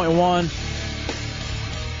 104.1.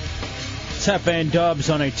 It's Hefe and Dubs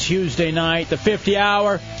on a Tuesday night, the 50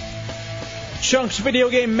 hour. Chunks Video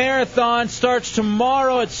Game Marathon starts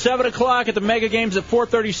tomorrow at 7 o'clock at the Mega Games at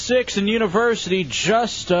 436 in University,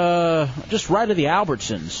 just right of the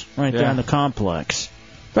Albertsons, right there in the complex.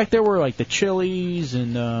 In fact, there were like the Chili's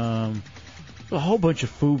and a whole bunch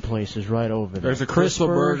of food places right over there. There's a Crystal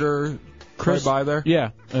Burger right by there.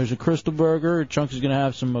 Yeah, there's a Crystal Burger. Chunks is going to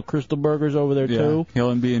have some Crystal Burgers over there, too.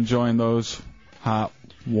 He'll be enjoying those hot,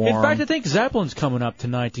 warm. In fact, I think Zeppelin's coming up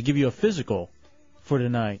tonight to give you a physical for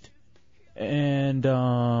tonight. And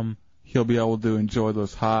he'll be able to enjoy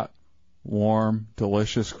those hot, warm,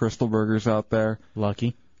 delicious Crystal Burgers out there.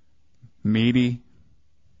 Lucky. Meaty.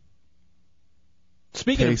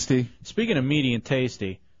 Tasty. Speaking of meaty and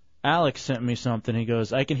tasty, Alex sent me something. He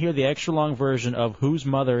goes, I can hear the extra long version of Whose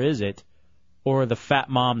Mother Is It? Or the Fat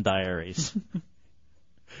Mom Diaries.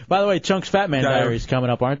 By the way, Chunk's Fat Man Diaries coming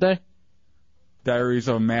up, aren't they? Diaries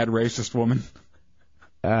of a Mad Racist Woman.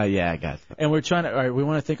 Yeah, I got that. And we're trying to, all right, we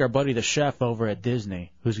want to thank our buddy the chef over at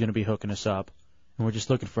Disney who's going to be hooking us up. And we're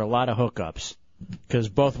just looking for a lot of hookups because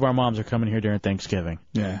both of our moms are coming here during Thanksgiving.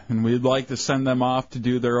 Yeah, and we'd like to send them off to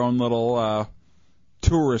do their own little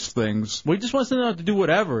tourist things. We just want them out to do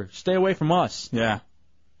whatever. Stay away from us. Yeah.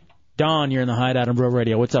 Don, you're in the Hideout on Bro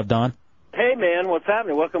Radio. What's up, Don? Hey, man, what's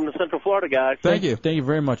happening? Welcome to Central Florida, guys. Thank you. Thank you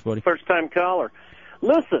very much, buddy. First-time caller.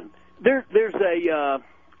 Listen, there's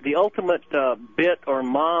the ultimate bit or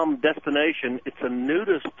mom destination. It's a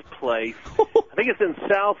nudist place. I think it's in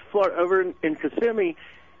South Florida, over in Kissimmee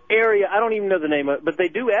area. I don't even know the name of it, but they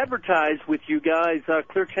do advertise with you guys,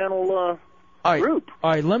 Clear Channel group. All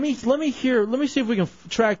right, let me see if we can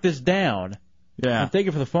track this down. Yeah. Thank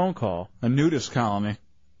you for the phone call. A nudist colony.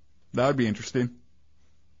 That would be interesting.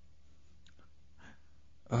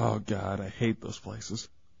 Oh, God, I hate those places.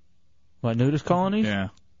 What, nudist colonies? Yeah.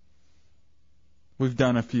 We've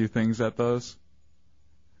done a few things at those.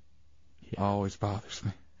 Yeah. Always bothers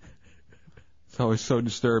me. It's always so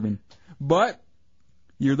disturbing. But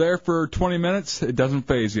you're there for 20 minutes, it doesn't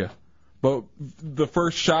faze you. But the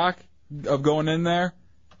first shock of going in there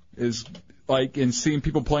is like in seeing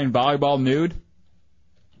people playing volleyball nude.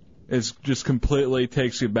 It just completely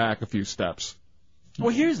takes you back a few steps.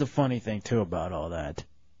 Well, here's the funny thing, too, about all that.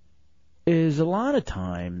 Is a lot of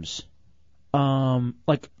times,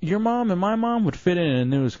 like your mom and my mom would fit in a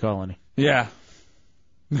nudist colony. Yeah.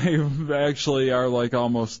 They actually are like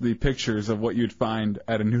almost the pictures of what you'd find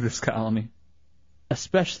at a nudist colony.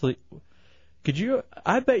 Especially,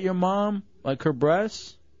 I bet your mom, like her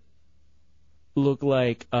breasts, look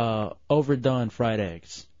like overdone fried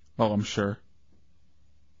eggs. Oh, I'm sure.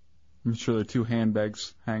 I'm sure there are 2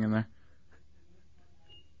 handbags hanging there.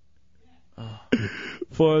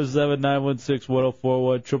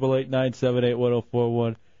 407-916-1041,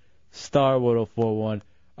 888-978-1041, star 1041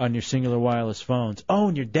 on your singular wireless phones. Oh,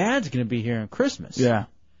 and your dad's going to be here on Christmas. Yeah.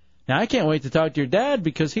 Now, I can't wait to talk to your dad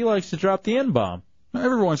because he likes to drop the N-bomb.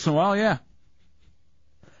 Every once in a while, yeah.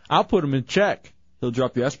 I'll put him in check. He'll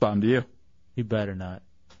drop the S-bomb to you. He better not.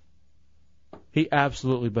 He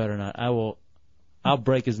absolutely better not. I'll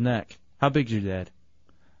break his neck. How big's your dad?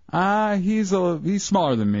 He's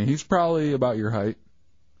smaller than me. He's probably about your height.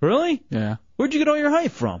 Really? Yeah. Where'd you get all your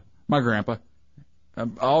height from? My grandpa.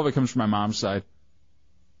 All of it comes from my mom's side.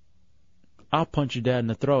 I'll punch your dad in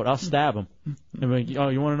the throat. I'll stab him. Oh,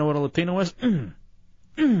 you want to know what a Latino is?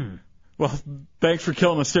 Well, thanks for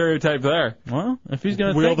killing the stereotype there. Well, if he's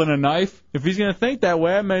gonna wielding a knife, if he's gonna think that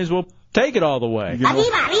way, I may as well take it all the way.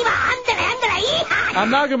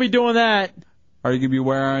 I'm not gonna be doing that. Are you gonna be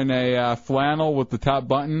wearing a flannel with the top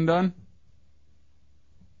button done?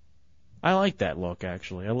 I like that look,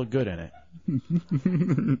 actually. I look good in it.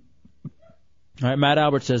 All right, Matt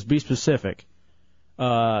Albert says, be specific.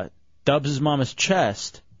 Dubs' mama's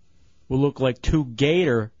chest will look like 2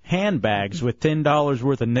 Gator handbags with $10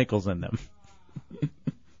 worth of nickels in them.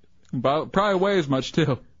 Probably weigh as much,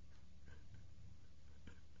 too.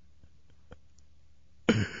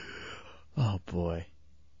 Oh, boy.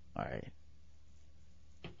 All right.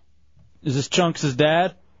 Is this Chunks'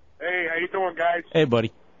 dad? Hey, how you doing, guys? Hey,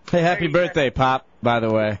 buddy. Hey, happy birthday, Pop, by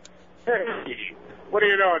the way. Hey, what do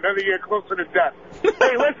you know? Another year closer to death.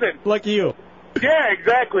 Hey, listen. Lucky you. Yeah,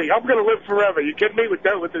 exactly. I'm going to live forever. You kidding me with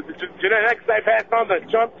that? With the genetics I passed on the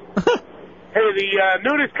chunks? Hey, the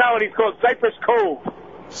nudist colony is called Cypress Cove.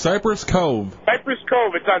 Cypress Cove. Cypress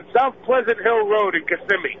Cove. It's on South Pleasant Hill Road in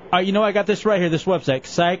Kissimmee. You know, I got this right here, this website,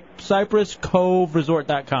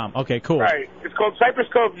 CypressCoveResort.com. Okay, cool. Right. It's called Cypress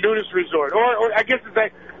Cove Nudist Resort. Or I guess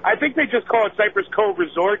I think they just call it Cypress Cove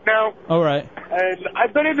Resort now. All right. And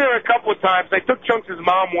I've been in there a couple of times. I took Chunks'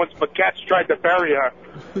 mom once, but cats tried to bury her.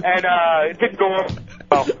 And it didn't go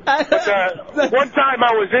well. But one time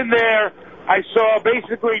I was in there, I saw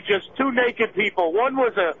basically just 2 naked people. One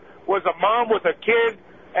was a mom with a kid,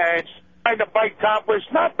 and she's trying to bite topless,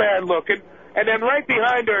 not bad looking. And then right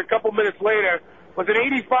behind her, a couple minutes later, was an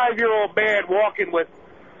 85-year-old man walking with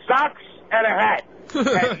socks and a hat.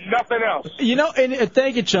 And nothing else. You know, and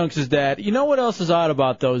thank you, Chunks' dad. You know what else is odd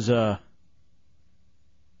about those,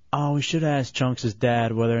 we should ask Chunks'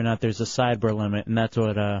 dad whether or not there's a sideburn limit, and that's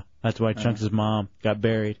why Chunks' mom got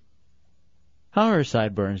buried. How are her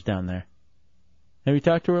sideburns down there? Have you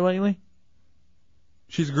talked to her lately?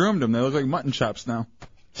 She's groomed them. They look like mutton chops now.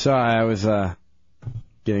 Sorry, I was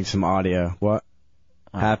getting some audio. What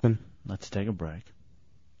happened? Let's take a break.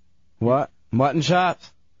 What? Mutton chops?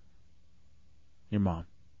 Your mom.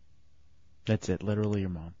 That's it, literally your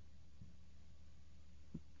mom.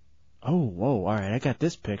 Oh, whoa, all right, I got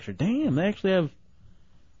this picture. Damn, they actually have...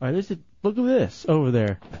 All right, look at this over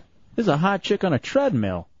there. This is a hot chick on a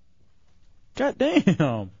treadmill. God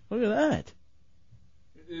damn, look at that.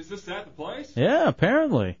 Is this at the place? Yeah,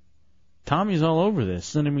 apparently. Tommy's all over this,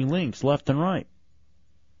 sending me links left and right.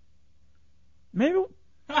 Maybe...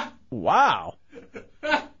 Wow.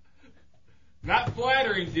 Not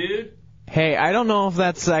flattering, dude. Hey, I don't know if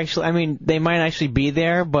that's actually... I mean, they might actually be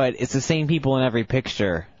there, but it's the same people in every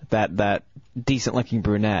picture, that decent-looking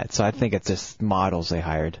brunette, so I think it's just models they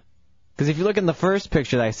hired. Because if you look in the first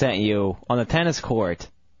picture that I sent you on the tennis court,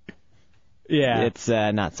 yeah, it's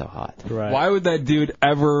not so hot. Right. Why would that dude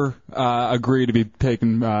ever agree to be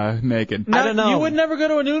taken naked? I don't know. You would never go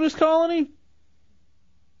to a nudist colony?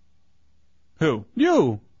 Who?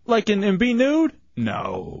 You. Like, and be nude?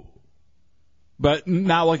 No. But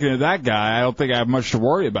not looking at that guy, I don't think I have much to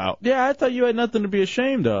worry about. Yeah, I thought you had nothing to be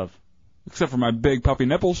ashamed of. Except for my big puppy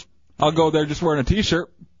nipples. I'll go there just wearing a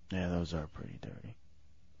T-shirt. Yeah, those are pretty dirty.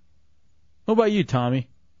 What about you, Tommy?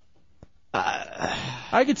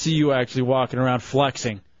 I could see you actually walking around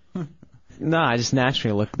flexing. No, I just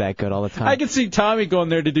naturally look that good all the time. I could see Tommy going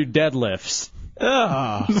there to do deadlifts.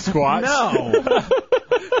 Squats? No.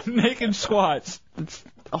 Naked squats.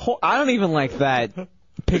 I don't even like that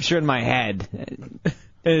picture in my head.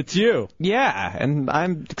 It's you. Yeah, and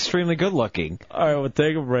I'm extremely good looking. All right, we'll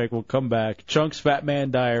take a break. We'll come back. Chunk's Fat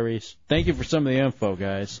Man Diaries. Thank you for some of the info,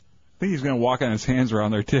 guys. I think he's going to walk on his hands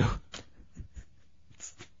around there, too.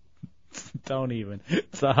 Don't even.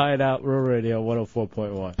 It's the Hideout Real Radio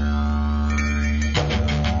 104.1.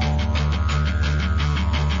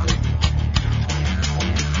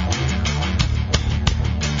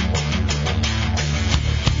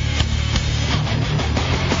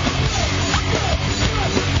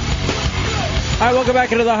 All right, welcome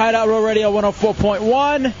back into the Hideout Real Radio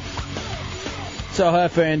 104.1. It's El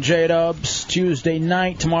Jefe and J-Dubs. Tuesday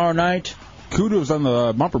night, tomorrow night. Kudos on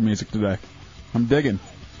the bumper music today. I'm digging.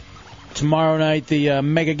 Tomorrow night, the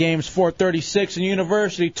Mega Games 436 in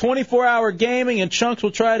University. 24-hour gaming, and Chunks will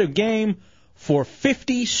try to game for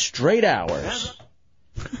 50 straight hours.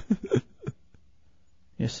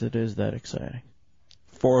 Yes, it is that exciting.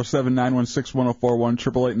 407-916-1041,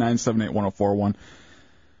 888-978-1041.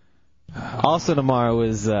 Also tomorrow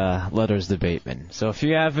is Letters to Bateman. So if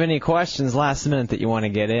you have any questions last minute that you want to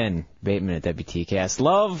get in, Bateman at WTCast.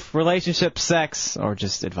 Love, relationship, sex, or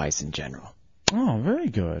just advice in general. Oh, very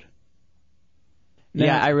good. Now,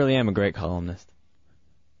 yeah, I really am a great columnist.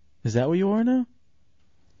 Is that what you are now?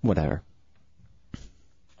 Whatever.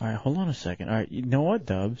 All right, hold on a second. All right, you know what,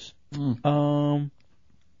 Dubs?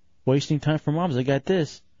 Wasting time for moms. I got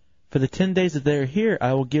this. For the 10 days that they're here,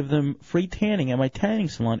 I will give them free tanning at my tanning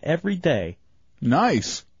salon every day.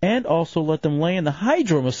 Nice. And also let them lay in the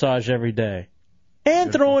hydro massage every day.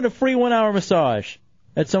 And throw in a free 1-hour massage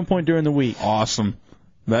at some point during the week. Awesome.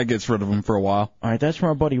 That gets rid of them for a while. All right, that's from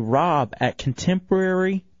our buddy Rob at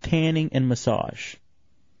Contemporary Tanning and Massage.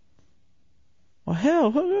 Well,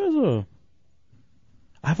 hell,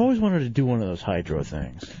 I've always wanted to do one of those hydro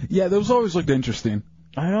things. Yeah, those always looked interesting.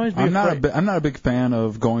 I'm not a big fan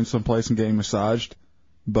of going someplace and getting massaged,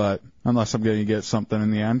 but unless I'm going to get something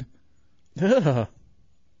in the end. Ugh.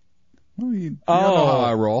 Well, you don't know how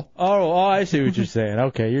I roll. Oh, I see what you're saying.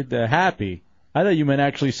 Okay, you're happy. I thought you meant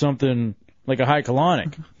actually something like a high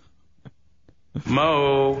colonic.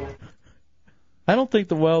 Mo. I don't think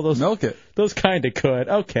those milk it. Those kind of could.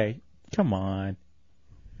 Okay, come on.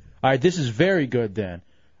 All right, this is very good then.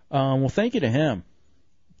 Well, thank you to him.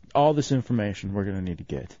 All this information we're going to need to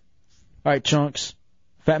get. All right, Chunks.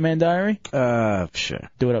 Fat Man Diary? Sure.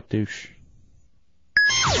 Do it up, douche.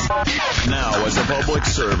 Now, as a public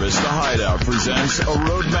service, the Hideout presents a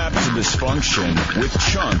roadmap to dysfunction with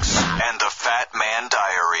Chunks and the Fat Man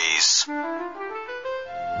Diaries.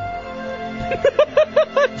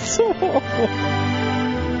 That's so awful.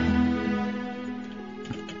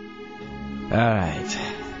 All right.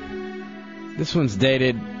 This one's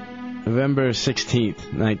dated November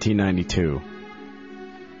 16th, 1992.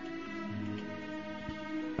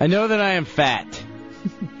 I know that I am fat.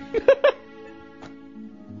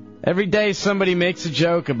 Every day somebody makes a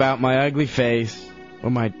joke about my ugly face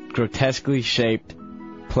or my grotesquely shaped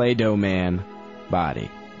Play-Doh man body.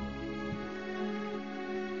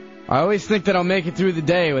 I always think that I'll make it through the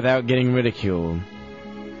day without getting ridiculed.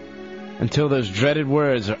 Until those dreaded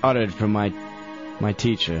words are uttered from my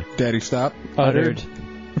teacher. Daddy, stop. Uttered.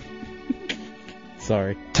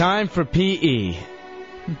 Sorry. Time for PE.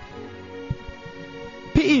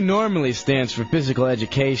 PE normally stands for physical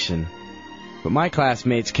education, but my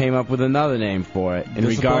classmates came up with another name for it in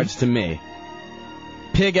regards to me.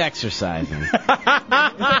 Pig exercising.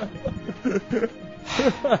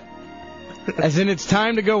 As in, it's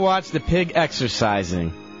time to go watch the pig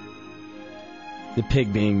exercising. The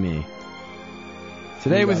pig being me.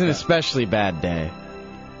 Today was an especially bad day.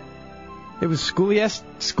 It was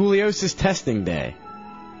scoliosis testing day.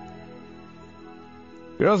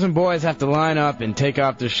 Girls and boys have to line up and take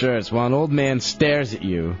off their shirts while an old man stares at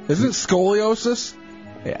you. Isn't it scoliosis?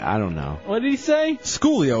 Yeah, I don't know. What did he say?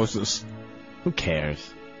 Scoliosis. Who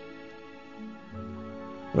cares?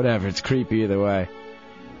 Whatever, it's creepy either way.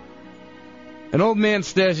 An old man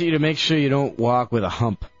stares at you to make sure you don't walk with a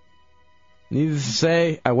hump. Needless to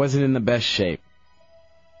say, I wasn't in the best shape.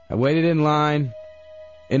 I waited in line.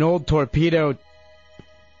 An old torpedo,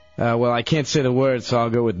 well, I can't say the word, so I'll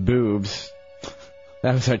go with boobs.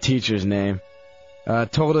 That was our teacher's name.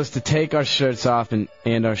 Told us to take our shirts off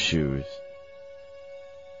and our shoes.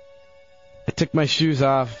 I took my shoes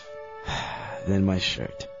off, then my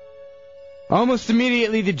shirt. Almost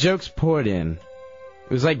immediately, the jokes poured in.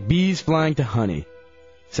 It was like bees flying to honey.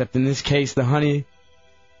 Except in this case, the honey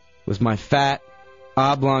was my fat,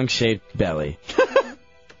 oblong-shaped belly.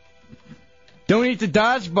 Don't eat the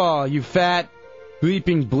dodgeball, you fat,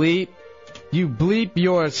 bleeping bleep. You bleep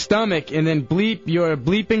your stomach and then bleep your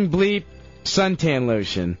bleeping bleep suntan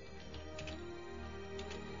lotion.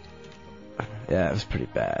 Yeah, it was pretty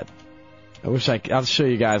bad. I'll show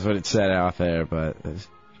you guys what it said out there, but it was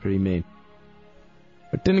pretty mean.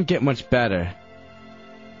 It didn't get much better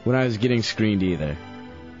when I was getting screened either.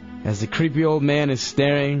 As the creepy old man is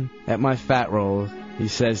staring at my fat rolls, he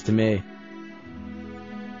says to me,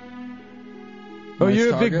 "Oh, Nice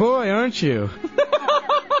you're target. a big boy, aren't you?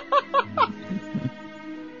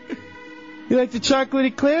 You like the chocolate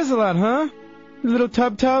eclairs a lot, huh? Little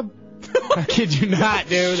tub? I kid you not,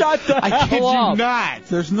 dude. Shut the I kid hell up. you not.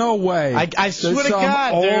 There's no way. I swear There's to some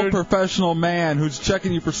God, old dude. professional man who's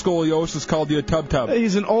checking you for scoliosis called you a tub.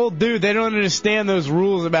 He's an old dude. They don't understand those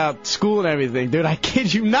rules about school and everything, dude. I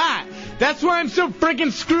kid you not. That's why I'm so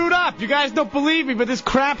freaking screwed up. You guys don't believe me, but this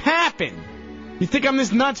crap happened. You think I'm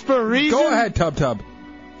this nuts for a reason? Go ahead, tub.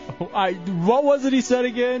 What was it he said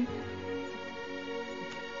again?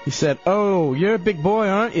 He said, "Oh, you're a big boy,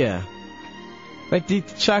 aren't you? Like to eat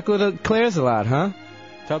the chocolate eclairs a lot, huh?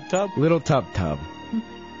 Tub? Little tub.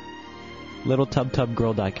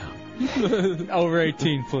 LittleTubTubGirl.com. Over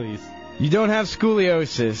 18, please. You don't have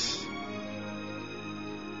scoliosis,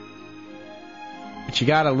 but you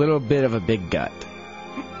got a little bit of a big gut.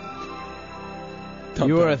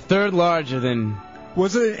 You are a third larger than..."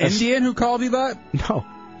 Was it an Indian who called you that? No.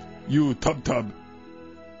 You tub.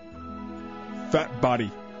 Fat body.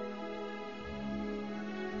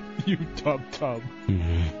 You tub.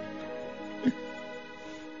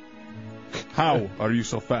 How are you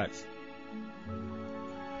so fat?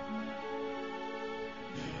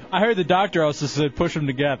 I heard the doctor also said push them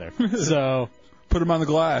together. So put them on the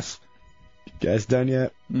glass. You guys done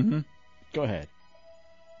yet? Mm-hmm. Go ahead.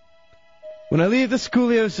 When I leave the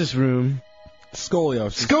scoliosis room,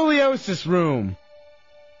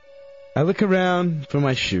 I look around for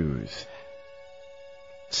my shoes.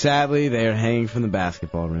 Sadly, they are hanging from the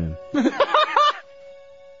basketball rim.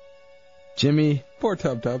 Jimmy. Poor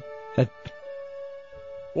Tub.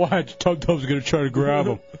 Why? Tub's gonna try to grab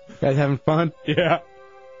him. Guys having fun? Yeah.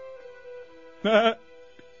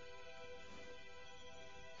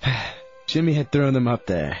 Jimmy had thrown them up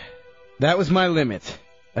there. That was my limit.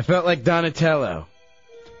 I felt like Donatello.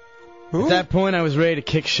 Who? At that point, I was ready to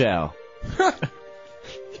kick shell. You're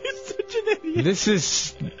such an idiot. This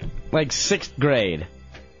is like 6th grade.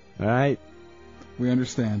 Alright? We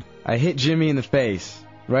understand. I hit Jimmy in the face.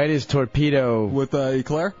 Right as torpedo... With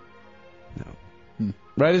eclair? No.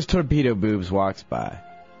 Right as torpedo boobs walks by.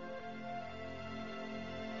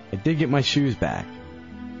 I did get my shoes back.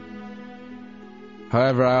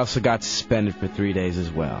 However, I also got suspended for 3 days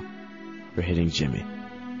as well. For hitting Jimmy.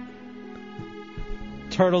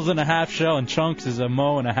 Turtles in a half shell and Chunks is a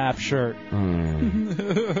mo and a half shirt.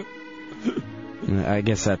 I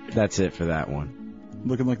guess that's it for that one.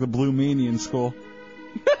 Looking like the Blue Meanie in school.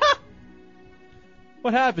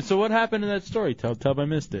 What happened? So what happened in that story, Tub? I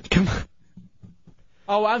missed it. Come on.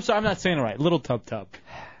 Oh, I'm sorry. I'm not saying it right. Little Tub.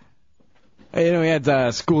 You know, we had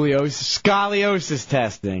scoliosis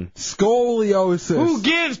testing. Scoliosis. Who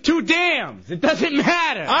gives two damns? It doesn't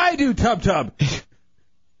matter. I do, Tub.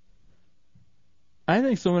 I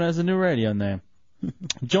think someone has a new radio name.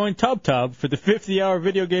 Join Tub for the 50-hour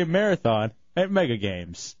video game marathon at Mega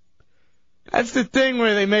Games. That's the thing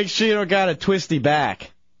where they make sure you don't got a twisty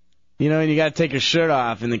back. You know, and you got to take your shirt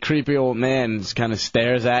off, and the creepy old man just kind of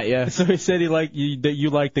stares at you. So he said that you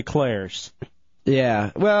like the Clairs.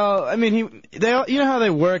 Yeah. Well, I mean, you know how they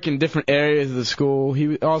work in different areas of the school?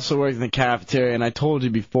 He also worked in the cafeteria, and I told you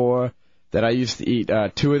before that I used to eat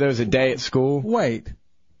 2 of those a day at school. Wait.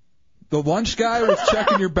 The lunch guy was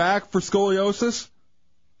checking your back for scoliosis?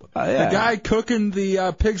 Yeah. The guy cooking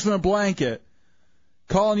the pigs in a blanket,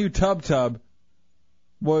 calling you Tub,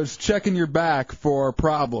 was checking your back for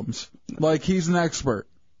problems. Like he's an expert.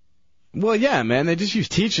 Well, yeah, man. They just use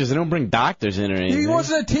teachers. They don't bring doctors in or anything. He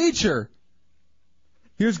wasn't a teacher.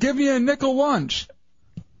 He was giving you a nickel lunch.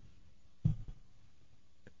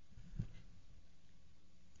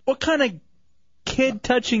 What kind of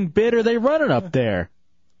kid-touching bit are they running up there?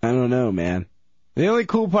 I don't know, man. The only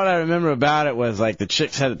cool part I remember about it was, like, the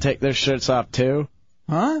chicks had to take their shirts off, too.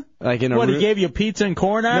 Huh? Like in a What, he gave you pizza and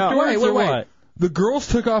corn afterwards, or what? The girls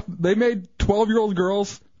took off, they made 12-year-old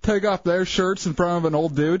girls take off their shirts in front of an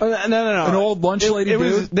old dude? No. An old lunch lady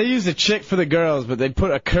dude? They used a chick for the girls, but they put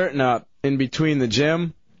a curtain up in between the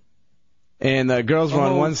gym. and the girls were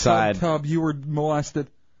on one side. Tub, you were molested.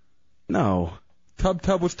 No.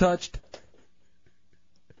 Tub was touched.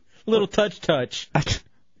 Little touch.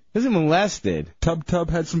 Wasn't molested. Tub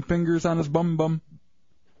had some fingers on his bum.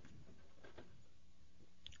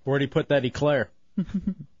 Where'd he put that eclair?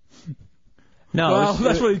 No. Well,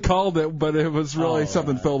 that's what he called it, but it was really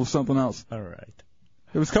something filled with something else. All right.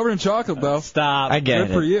 It was covered in chocolate, though. Stop. I get it.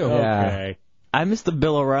 Good for you. Yeah. I missed the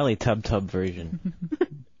Bill O'Reilly Tub version.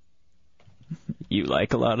 You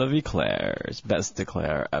like a lot of eclairs. Best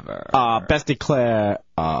eclair ever. Best eclair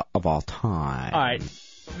of all time. All right.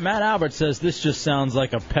 Matt Albert says this just sounds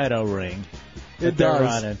like a pedo ring. It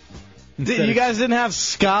does. You guys didn't have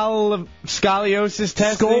scoliosis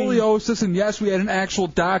testing? Scoliosis, and yes, we had an actual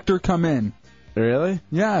doctor come in. Really?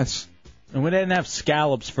 Yes. And we didn't have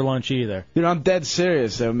scallops for lunch either. Dude, I'm dead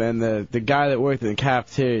serious, though, man. The guy that worked in the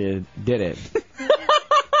cafeteria did it.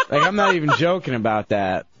 Like, I'm not even joking about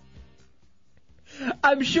that.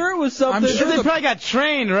 I'm sure it was something. I'm sure they probably got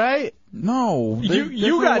trained, right? No.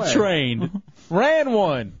 You got trained. Ran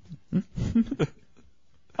one.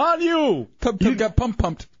 On you. Tub got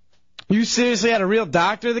pumped. You seriously had a real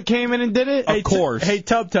doctor that came in and did it? Of course. Hey,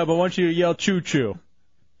 Tub, I want you to yell choo-choo.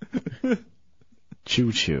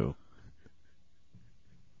 Choo-choo.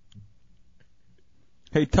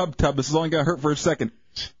 Hey, Tub, this is only going to hurt for a second.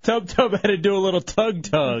 Tub had to do a little tug.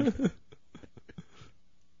 Tub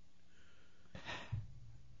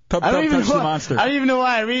touched the monster. I don't even know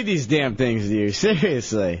why I read these damn things to you.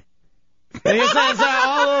 Seriously. And it's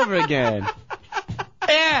all over again.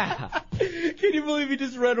 Yeah. Can you believe he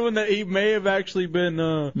just read one that he may have actually been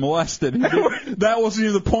molested? That wasn't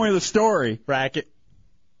even the point of the story. Racket.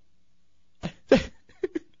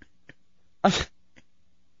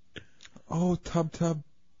 Oh, Tub.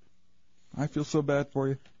 I feel so bad for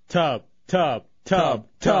you. Tub.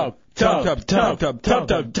 Seriously,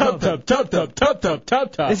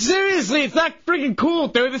 it's not freaking cool,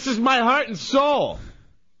 dude. This is my heart and soul.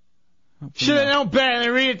 Should have known better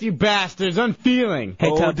than read it to you bastards. Unfeeling.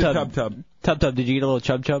 Hey, Tub. Tub, did you get a little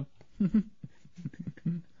chub?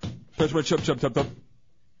 Touch my chub.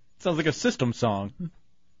 Sounds like a system song.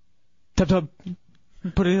 Tub.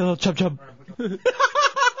 Put it in a little chub. Put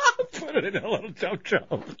it in a little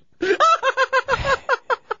chub.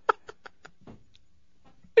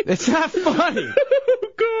 It's not funny.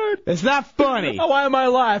 Good. It's not funny. Why am I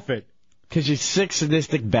laughing? Because you sick,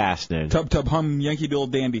 sadistic bastard. Tub, hum, Yankee Doodle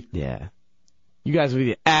Dandy. Yeah. You guys with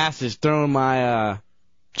your asses throwing my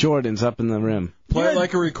Jordans up in the rim. Play it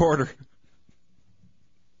like a recorder.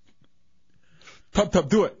 Tub,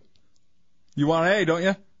 do it. You want A, don't you?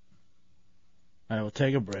 All right, we'll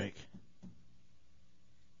take a break.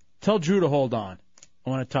 Tell Drew to hold on. I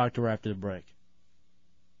want to talk to her after the break.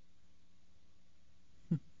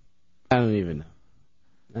 I don't even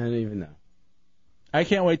know. I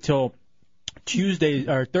can't wait till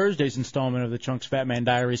Thursday's installment of the Chunks Fat Man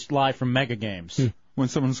Diaries live from Mega Games. When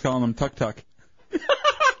someone's calling them Tuck.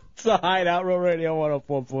 It's the Hideout Row Radio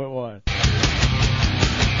 104.1.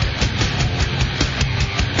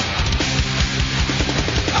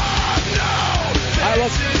 All right,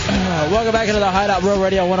 welcome back into the Hideout Row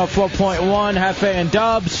Radio 104.1. Hefe and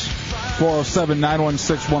Dubs.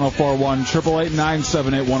 407-916-1041,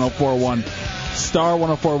 888-978-1041, star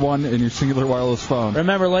 1041 in your singular wireless phone.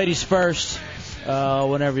 Remember, ladies first,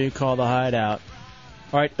 whenever you call the Hideout.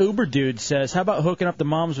 All right, Uber Dude says, how about hooking up the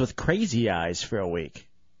moms with crazy eyes for a week?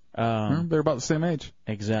 They're about the same age.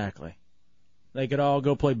 Exactly. They could all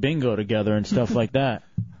go play bingo together and stuff like that.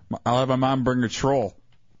 I'll have my mom bring a troll.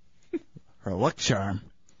 Her luck charm.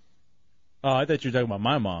 Oh, I thought you were talking about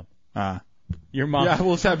my mom. Your mom. Yeah,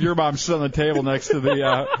 we'll just have your mom sit on the table next to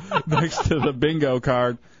the bingo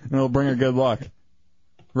card, and it'll bring her good luck.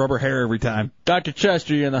 Rub her hair every time. Dr.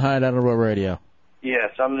 Chester, you're in the Hideout on Row Radio.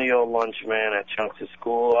 Yes, I'm the old lunch man at Chunks'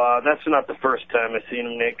 school. That's not the first time I've seen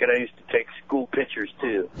him naked. I used to take school pictures,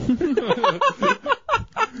 too.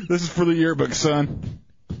 This is for the yearbook, son.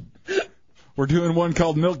 We're doing one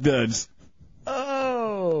called Milk Duds.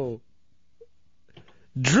 Oh.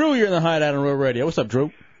 Drew, you're in the Hideout on Row Radio. What's up,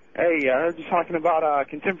 Drew? Hey, I was just talking about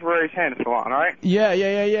Contemporary's Hand Salon, all right? Yeah.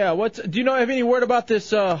 Do you have any word about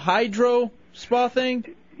this hydro spa thing?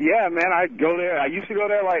 Yeah, man, I go there. I used to go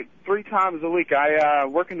there like 3 times a week. I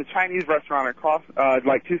work in the Chinese restaurant across,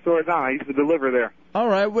 like 2 stores down. I used to deliver there. All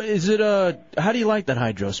right. Is it how do you like that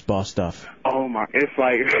hydro spa stuff? Oh my, it's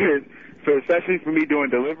like, so especially for me doing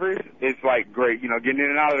deliveries, it's like great. You know, getting in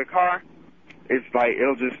and out of the car. It's like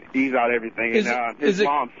it'll just ease out everything. His mom,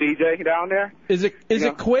 CJ, down there. Is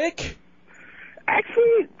it quick?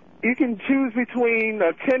 Actually, you can choose between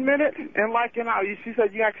a 10-minute and like an hour. She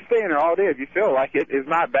said you have to stay in there all day if you feel like it. It's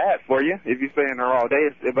not bad for you if you stay in there all day.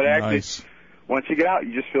 But actually, once you get out,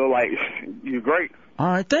 you just feel like you're great. All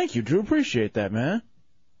right, thank you, Drew. Appreciate that, man.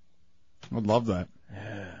 I'd love that.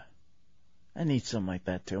 Yeah. I need something like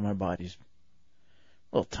that, too. My body's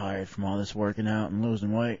a little tired from all this working out and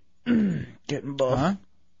losing weight. Getting buff.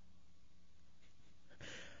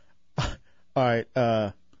 All right,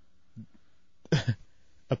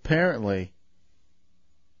 apparently,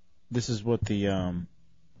 this is what the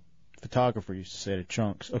photographer used to say to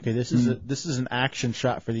Chunks. Okay, this is an action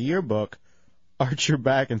shot for the yearbook. Arch your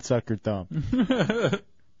back and suck your thumb.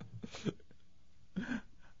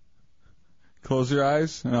 Close your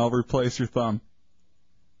eyes, and I'll replace your thumb.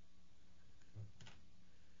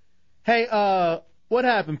 Hey, what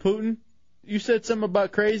happened, Putin? You said something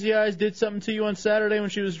about Crazy Eyes did something to you on Saturday when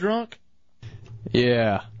she was drunk?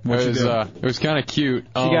 Yeah, it was kind of cute.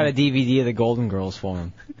 She got a DVD of the Golden Girls for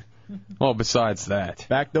him. Well, besides that.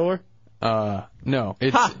 Back door? No.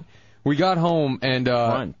 We got home, and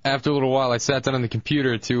after a little while, I sat down on the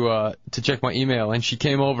computer to check my email, and she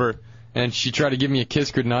came over, and she tried to give me a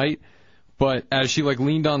kiss goodnight, but as she,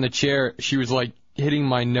 leaned on the chair, she was, hitting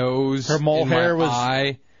my nose. Her mole and hair my was...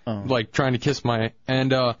 eye, trying to kiss my...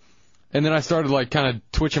 And then I started, kind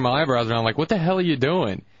of twitching my eyebrows around, what the hell are you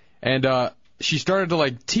doing? And she started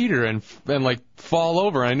to, teeter and fall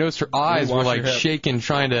over, and I noticed her eyes were, shaking,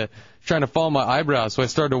 trying to follow my eyebrows, so I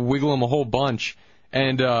started to wiggle them a whole bunch.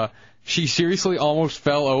 And she seriously almost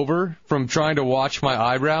fell over from trying to watch my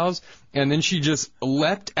eyebrows, and then she just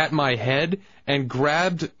leapt at my head and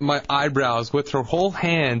grabbed my eyebrows with her whole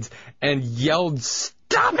hand and yelled,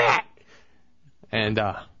 "Stop it!" And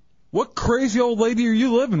what crazy old lady are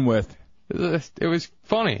you living with? It was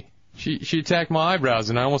funny. She attacked my eyebrows,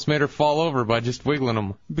 and I almost made her fall over by just wiggling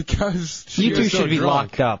them. Because you two should be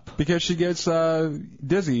locked up. Because she gets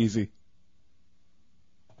dizzy easy.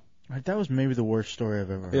 Right, that was maybe the worst story I've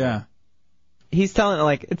ever heard. Yeah. He's telling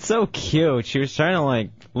her, it's so cute. She was trying to,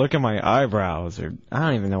 look at my eyebrows, or I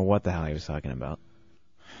don't even know what the hell he was talking about.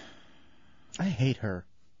 I hate her.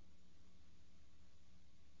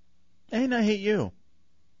 And I hate you.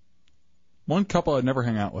 One couple I'd never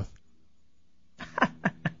hang out with.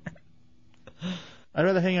 I'd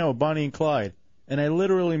rather hang out with Bonnie and Clyde. And I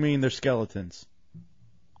literally mean they're skeletons.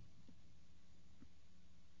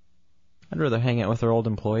 I'd rather hang out with her old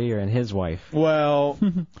employee and his wife. Well,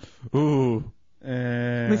 ooh.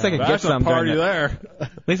 At least I could get That's some. a party there.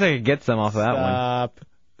 At least I could get some off of that one. Stop.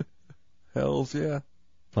 Hells yeah.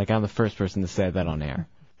 I'm the first person to say that on air.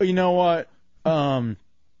 You know what?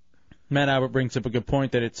 Matt Albert brings up a good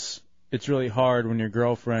point that it's really hard when your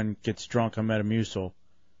girlfriend gets drunk on Metamucil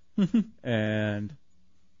and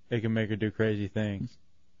it can make her do crazy things.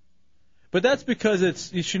 But that's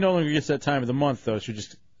because she no longer gets that time of the month, though. She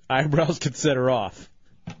just eyebrows could set her off.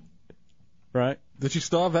 Right? Did she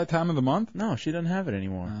still have that time of the month? No, she doesn't have it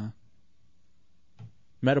anymore.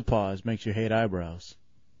 Metapause makes you hate eyebrows.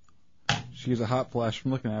 She gets a hot flash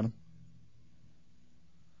from looking at them.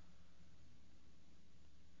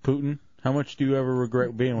 Putin, how much do you ever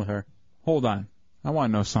regret being with her? Hold on. I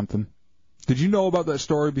want to know something. Did you know about that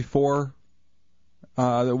story before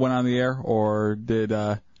that went on the air, or did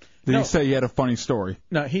he say you had a funny story?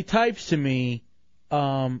 No, he types to me,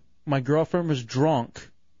 my girlfriend was drunk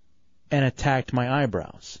and attacked my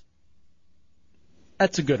eyebrows.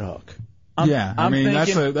 That's a good hook. I'm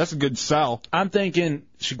thinking, that's a good sell. I'm thinking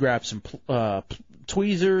she grabbed some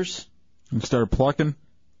tweezers and started plucking.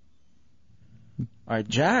 All right,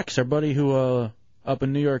 Jax, our buddy who up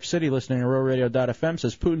in New York City listening to RowRadio.fm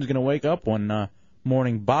says Putin's going to wake up one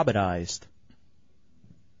morning bobbit-eyed.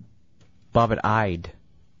 Bobbit-eyed.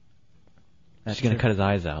 She's going to cut his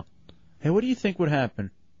eyes out. Hey, what do you think would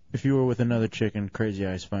happen if you were with another chick and Crazy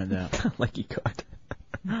Eyes find out? Like you could.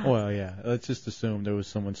 Well, yeah. Let's just assume there was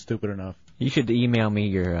someone stupid enough. You should email me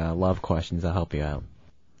your love questions. I'll help you out.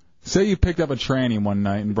 Say you picked up a tranny one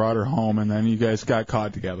night and brought her home, and then you guys got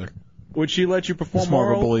caught together. Would she let you perform It's more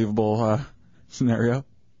oral? of a believable scenario.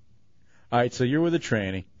 All right, so you're with a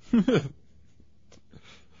tranny.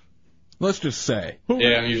 Let's just say.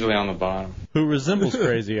 Yeah, I'm usually on the bottom. Who resembles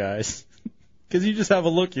Crazy Eyes. Because you just have a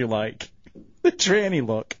look you like. The tranny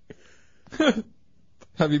look.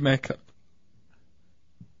 Heavy makeup.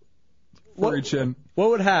 Furry chin.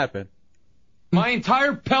 What would happen? My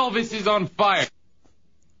entire pelvis is on fire.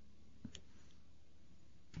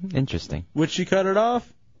 Interesting. Would she cut it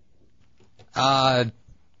off?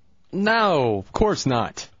 No, of course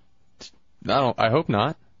not. I hope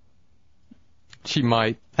not. She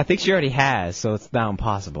might. I think she already has, so it's now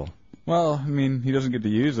impossible. Well, I mean, he doesn't get to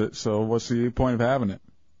use it, so what's the point of having it?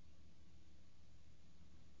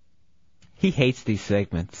 He hates these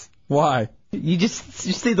segments. Why? You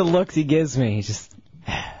see the looks he gives me. He's just.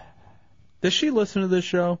 Does she listen to this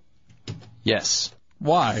show? Yes.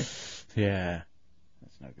 Why? Yeah.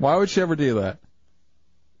 Why would she ever do that?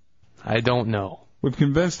 I don't know. We've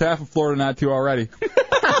convinced half of Florida not to already.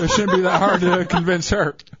 It shouldn't be that hard to convince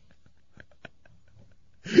her.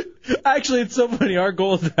 Actually, it's so funny. Our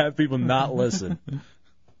goal is to have people not listen.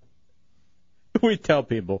 We tell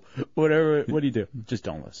people, what do you do? Just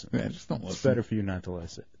don't listen. Yeah, just don't listen. It's better for you not to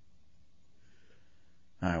listen.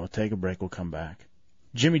 All right, we'll take a break. We'll come back.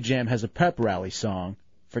 Jimmy Jam has a pep rally song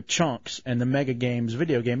for Chunks and the Mega Games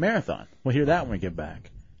video game marathon. We'll hear that when we get back.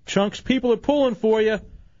 Chunks, people are pulling for you.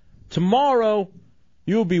 Tomorrow,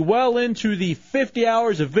 you'll be well into the 50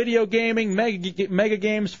 hours of video gaming, Mega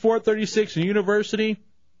Games 436 and University.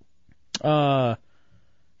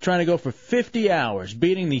 Trying to go for 50 hours,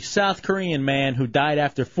 beating the South Korean man who died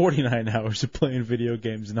after 49 hours of playing video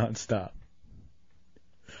games nonstop.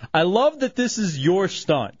 I love that this is your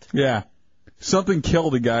stunt. Yeah. Something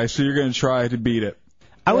killed a guy, so you're going to try to beat it.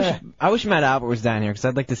 I wish Matt Albert was down here because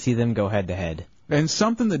I'd like to see them go head to head. And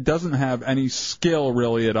something that doesn't have any skill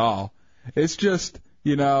really at all. It's just,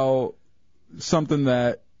 something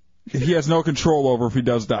that he has no control over if he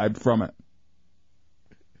does die from it.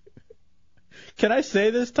 Can I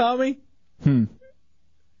say this, Tommy?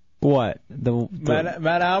 What?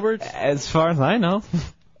 Matt Alberts? As far as I know.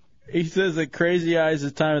 He says that Crazy Eyes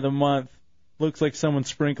this time of the month looks like someone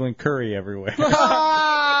sprinkling curry everywhere.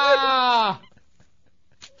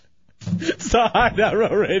 It's the Hideout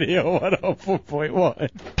Row Radio 104.1.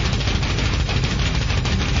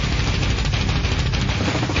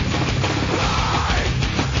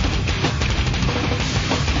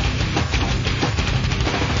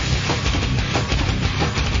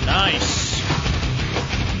 Nice.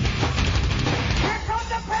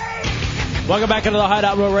 Welcome back into the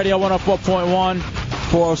Hideout Row Radio 104.1.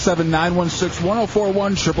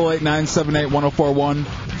 407-916-1041,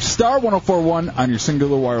 888-978-1041, star 1041 on your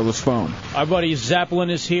singular wireless phone. Our buddy Zeppelin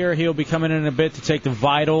is here. He'll be coming in a bit to take the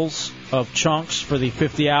vitals of Chunks for the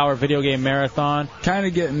 50-hour video game marathon. Kind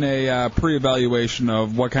of getting a pre-evaluation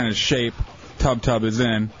of what kind of shape Tub is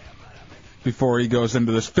in before he goes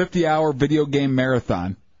into this 50-hour video game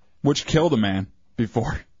marathon, which killed a man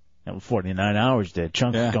before. That was 49 hours did.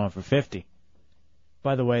 Chunks is going for 50.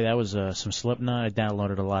 By the way, that was some Slipknot. I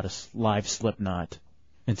downloaded a lot of live Slipknot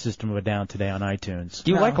and System of a Down today on iTunes. Do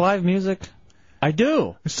you like live music? I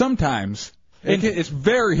do. Sometimes. It's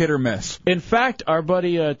very hit or miss. In fact, our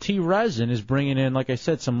buddy T. Resin is bringing in, like I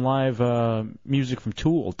said, some live music from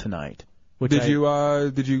Tool tonight. Did you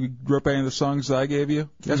rip any of the songs that I gave you?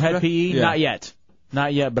 From Head PE? Yeah.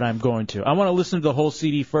 Not yet, but I'm going to. I want to listen to the whole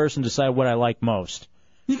CD first and decide what I like most.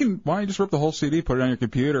 Why don't you just rip the whole CD, put it on your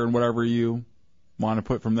computer, and whatever you want to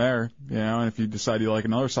put from there, and if you decide you like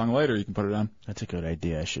another song later, you can put it on. That's a good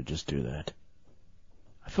idea. I should just do that.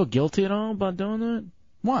 I feel guilty at all about doing that.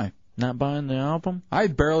 Why? Not buying the album? I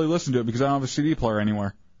barely listen to it because I don't have a CD player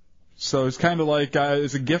anywhere. So it's kind of like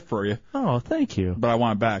it's a gift for you. Oh, thank you. But I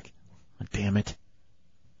want it back. Oh, damn it.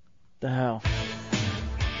 The hell?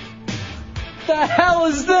 The hell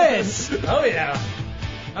is this? Oh, yeah.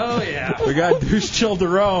 Oh, yeah. We got Deuce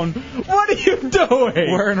Childerone. What are you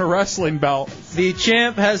doing? Wearing a wrestling belt. The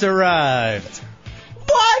champ has arrived.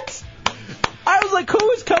 What? I was like,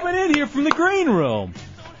 who is coming in here from the green room?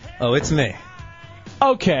 Oh, it's me.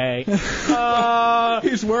 Okay.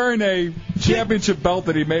 He's wearing a championship belt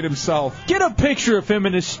that he made himself. Get a picture of him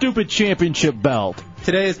in his stupid championship belt.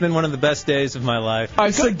 Today has been one of the best days of my life.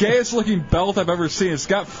 It's the gayest looking belt I've ever seen. It's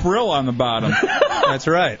got frill on the bottom. That's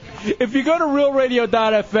right. If you go to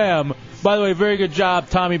realradio.fm, by the way, very good job,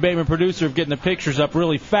 Tommy Bateman, producer, of getting the pictures up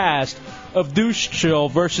really fast of Douche Chill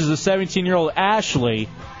versus the 17-year-old Ashley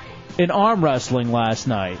in arm wrestling last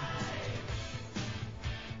night.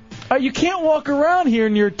 You can't walk around here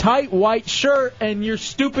in your tight white shirt and your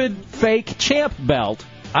stupid fake champ belt.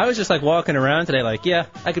 I was just like walking around today like, yeah,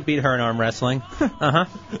 I could beat her in arm wrestling. Uh-huh.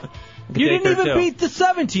 You didn't even beat the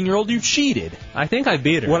 17-year-old. You cheated. I think I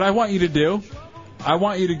beat her. What I want you to do, I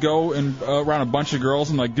want you to go and around a bunch of girls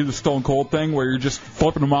and like do the Stone Cold thing where you're just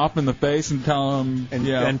flipping them off in the face and telling them,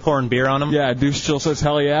 and pouring beer on them. Yeah, Deuce Chill says,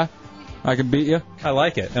 hell yeah, I can beat you. I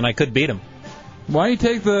like it, and I could beat him. Why don't you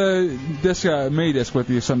take the mini disc with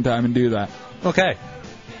you sometime and do that? Okay.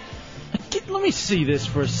 Let me see this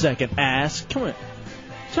for a second, ass. Come on.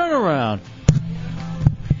 Turn around.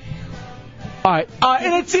 All right.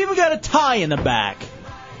 And it's even got a tie in the back.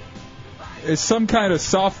 It's some kind of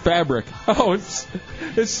soft fabric. Oh, it's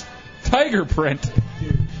tiger print.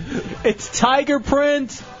 It's tiger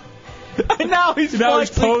print? And now he's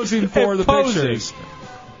posing for the pictures.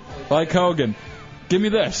 Like Hogan. Give me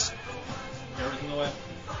this. Everything away.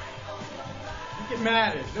 Look at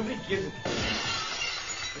Matters. Nobody gives it.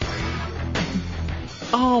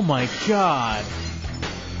 Oh my God.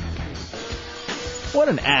 What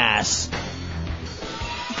an ass.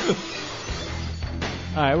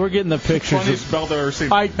 All right, we're getting the pictures. Funniest belt I've ever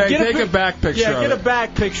seen. All right, Hey, take a back picture. Yeah, of get it. a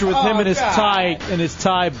back picture with him and his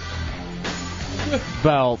tie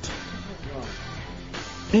belt.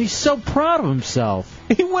 And he's so proud of himself.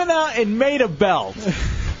 He went out and made a belt.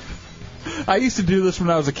 I used to do this when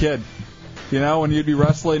I was a kid. You know, when you'd be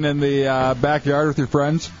wrestling in the backyard with your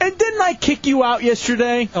friends. And didn't I kick you out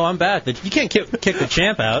yesterday? Oh, I'm bad. You can't kick the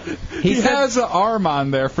champ out. He has an arm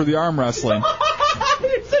on there for the arm wrestling.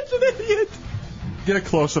 You're such an idiot. Get a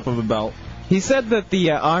close-up of the belt. He said that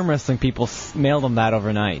the arm wrestling people mailed him that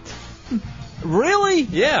overnight. Really?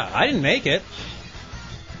 Yeah, I didn't make it.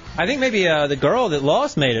 I think maybe the girl that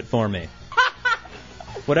lost made it for me.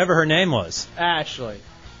 Whatever her name was. Ashley.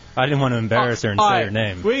 I didn't want to embarrass her and say her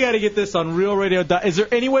name. We got to get this on Real Radio. Is there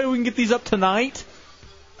any way we can get these up tonight?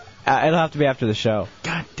 It'll have to be after the show.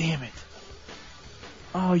 God damn it.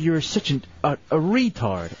 Oh, you're such a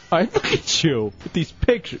retard. All right, look at you with these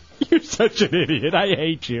pictures. You're such an idiot. I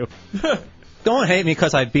hate you. Don't hate me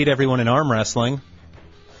because I beat everyone in arm wrestling.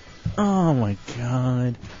 Oh, my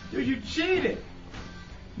God. Dude, you cheated.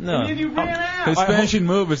 No. And then you ran out. His finishing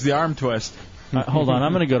move is the arm twist. Hold on.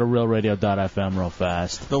 I'm going to go to realradio.fm real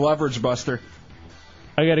fast. The leverage buster.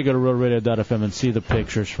 I got to go to realradio.fm and see the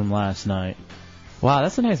pictures from last night. Wow,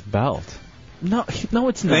 that's a nice belt. No, it's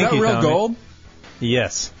not. Is that real Tommy. gold?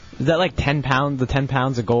 Yes. Is that like 10 pounds, the 10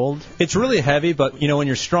 pounds of gold? It's really heavy, but, you know, when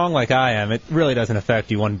you're strong like I am, it really doesn't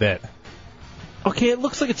affect you one bit. Okay, it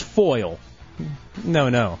looks like it's foil.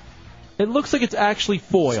 No. It looks like it's actually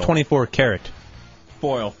foil. It's 24 karat.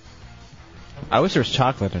 Foil. I wish there was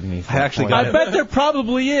chocolate underneath. I actually got I bet there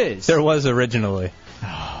probably is. There was originally.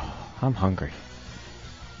 I'm hungry.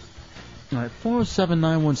 All right,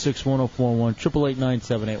 407-916-1041,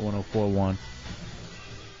 888-978-1041.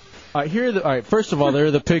 All right, first of all, there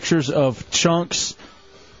are the pictures of Chunks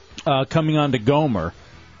coming on to Gomer.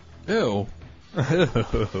 Ew.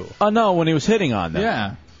 Oh, no, when he was hitting on them.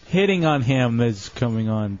 Yeah. Hitting on him is coming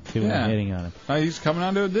on to Yeah. him, hitting on him. He's coming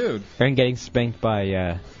on to a dude. And getting spanked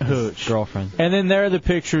by his girlfriend. And then there are the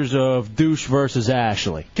pictures of Douche versus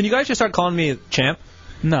Ashley. Can you guys just start calling me champ?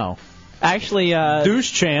 No. Actually,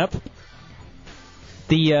 Douche champ.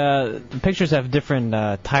 The pictures have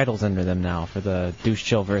different titles under them now for the Douche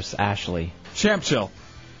Chill versus Ashley. Champ Chill.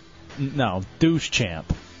 No, Douche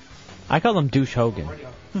champ. I call him Douche Hogan.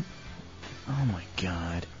 Oh, my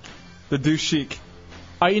God. The Douche Chic.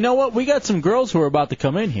 You know what? We got some girls who are about to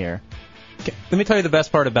come in here. Let me tell you the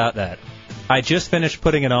best part about that. I just finished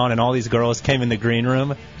putting it on, and all these girls came in the green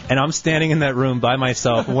room, and I'm standing in that room by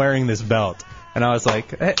myself wearing this belt. And I was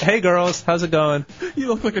like, hey girls, how's it going? You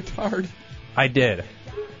look like a tard. I did.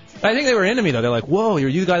 I think they were into me, though. They're like, whoa, you're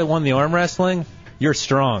you the guy that won the arm wrestling? You're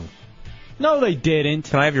strong. No, they didn't.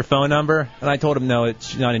 Can I have your phone number? And I told them, no,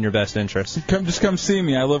 it's not in your best interest. Just come see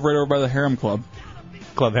me. I live right over by the Harem Club.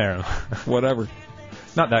 Club Harem. Whatever.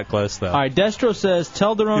 Not that close, though. All right, Destro says,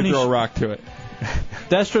 tell Derone... You throw a rock to it.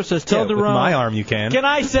 Destro says, tell with Derone... my arm you can. Can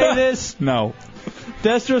I say this? No.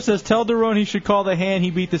 Destro says, tell Derone he should call the hand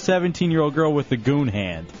he beat the 17-year-old girl with the goon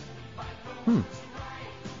hand.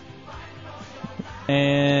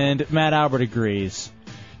 And Matt Albert agrees.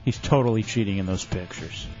 He's totally cheating in those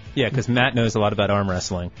pictures. Yeah, because Matt knows a lot about arm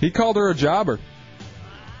wrestling. He called her a jobber.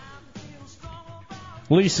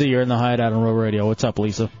 Lisa, you're in the Hideout on Real Radio. What's up,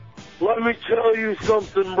 Lisa? Let me tell you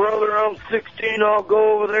something, brother. I'm 16. I'll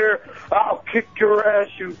go over there. I'll kick your ass,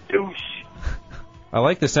 you douche. I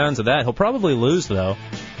like the sounds of that. He'll probably lose, though.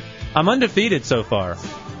 I'm undefeated so far.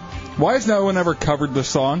 Why has no one ever covered this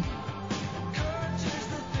song?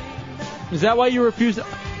 Is that why you refused?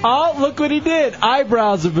 Oh, look what he did.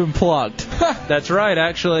 Eyebrows have been plucked. That's right.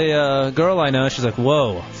 Actually, a girl I know, she's like,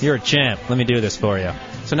 whoa, you're a champ. Let me do this for you.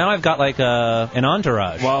 So now I've got like an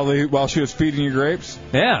entourage. While she was feeding you grapes?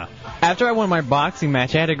 Yeah. After I won my boxing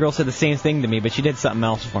match, I had a girl say the same thing to me, but she did something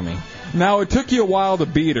else for me. Now, it took you a while to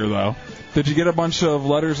beat her, though. Did you get a bunch of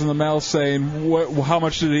letters in the mail saying, how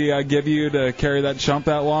much did he give you to carry that chump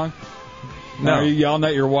that long? No. Are you yelling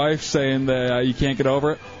at your wife saying that you can't get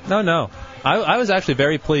over it? No. I was actually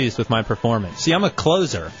very pleased with my performance. See, I'm a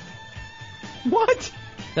closer. What?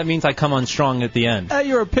 That means I come on strong at the end.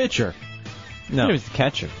 You're a pitcher. No. He was the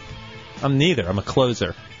catcher. I'm neither. I'm a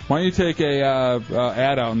closer. Why don't you take a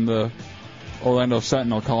ad out in the Orlando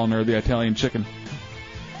Sentinel calling her the Italian chicken?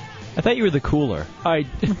 I thought you were the cooler. All right.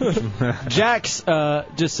 Jax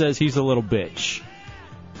just says he's a little bitch.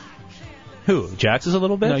 Who? Jax is a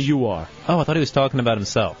little bitch? No, you are. Oh, I thought he was talking about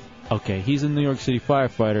himself. Okay, he's a New York City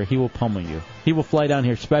firefighter. He will pummel you. He will fly down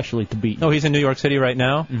here specially to beat you. Oh, he's in New York City right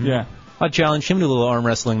now? Yeah. I'll challenge him to a little arm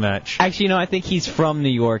wrestling match. Actually, I think he's from New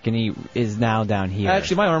York and he is now down here.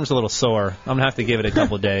 Actually, my arm's a little sore. I'm going to have to give it a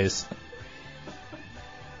couple days.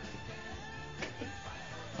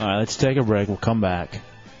 All right, let's take a break. We'll come back.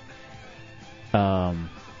 And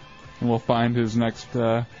we'll find his next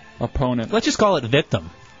opponent. Let's just call it victim.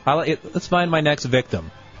 Let's find my next victim.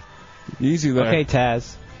 Easy there. Okay,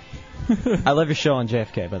 Taz. I love your show on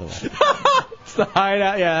JFK, by the way. It's the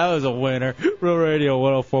Hideout. Yeah, that was a winner. Real Radio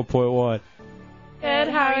 104.1. Good,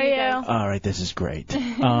 how are you? All right, this is great.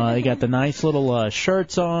 They got the nice little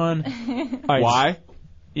shirts on. Right, why?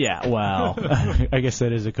 Yeah, well, I guess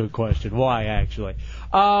that is a good question. Why, actually?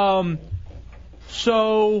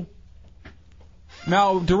 So...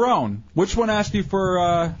 Now, Daron, which one asked you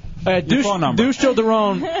for your phone number? Deuce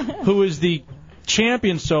Daron, who is the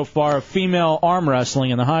champion so far of female arm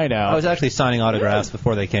wrestling in the Hideout. I was actually signing autographs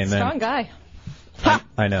before they came Strong guy.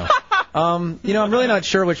 I know. I'm really not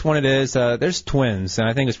sure which one it is. There's twins, and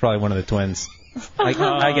I think it's probably one of the twins.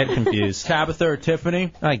 I get confused. Tabitha or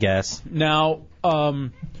Tiffany? I guess. Now,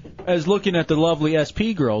 as looking at the lovely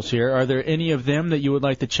SP girls here, are there any of them that you would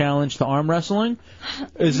like to challenge to arm wrestling?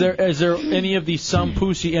 Is there any of these some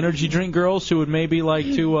pussy energy drink girls who would maybe like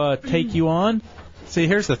to take you on? See,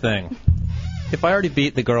 here's the thing. If I already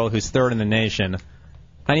beat the girl who's third in the nation,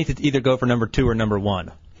 I need to either go for number 2 or number 1.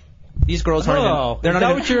 These girls aren't even... They're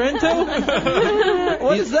not what you're into?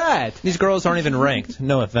 What is that? These girls aren't even ranked.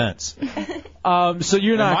 No offense. So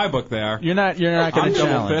you're not... In my book, they are. You're not going to challenge.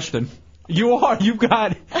 Double-fisting. You are. You've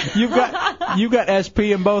got SP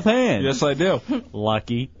in both hands. Yes, I do.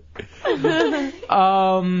 Lucky.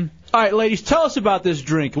 All right, ladies, tell us about this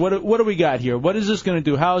drink. What do we got here? What is this going to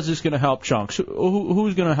do? How is this going to help Chunks?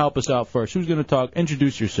 Who's going to help us out first? Who's going to talk?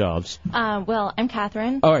 Introduce yourselves. Well, I'm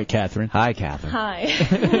Catherine. All right, Catherine. Hi, Catherine.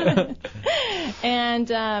 Hi.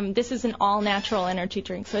 And this is an all-natural energy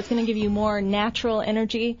drink, so it's going to give you more natural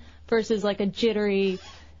energy versus like a jittery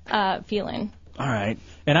feeling. All right.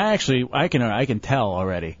 And I can tell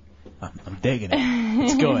already. I'm digging it.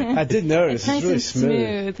 It's good. I did notice. It's nice really and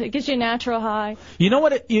smooth. It gives you a natural high. You know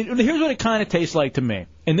what? Here's what it kind of tastes like to me,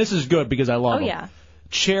 and this is good because I love them. Oh yeah.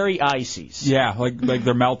 Cherry ices. Yeah, like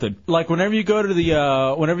they're melted. Like whenever you go to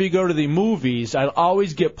the movies, I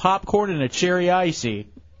always get popcorn and a cherry icy,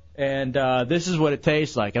 and this is what it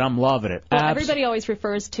tastes like, and I'm loving it. Well, everybody always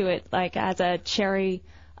refers to it like as a cherry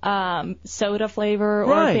soda flavor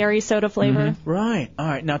or berry soda flavor. Mm-hmm. Right. All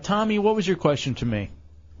right. Now, Tommy, what was your question to me?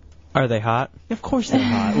 Are they hot? Of course they're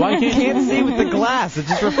hot. Why can't see with the glass? It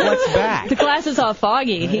just reflects back. The glass is all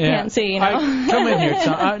foggy. He can't see, you know. Come in here,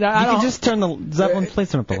 Tom. You can just turn the Zeppelin.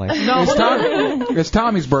 Please turn up the light. No, it's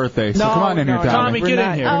Tommy's birthday, so come on in here, Tommy. Tommy, get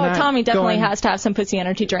in here. Oh, Tommy definitely has to have some pussy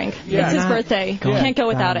energy drink. Yeah. It's his birthday. You can't go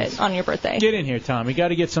without it on your birthday. Get in here, Tommy. Got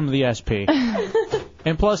to get some of the SP.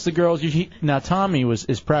 And plus the girls. Now Tommy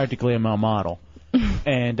is practically a male model,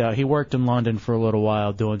 and he worked in London for a little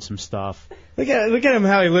while doing some stuff. Look at him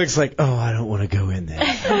how he looks like, oh, I don't want to go in there.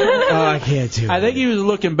 Oh, I can't do it. I think he was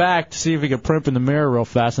looking back to see if he could primp in the mirror real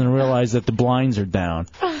fast and realize that the blinds are down.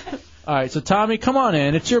 All right, so Tommy, come on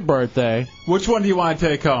in. It's your birthday. Which one do you want to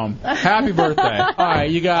take home? Happy birthday. All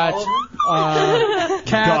right, you got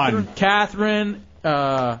Catherine,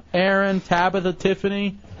 Aaron, Tabitha,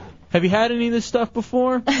 Tiffany. Have you had any of this stuff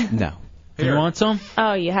before? No. You want some?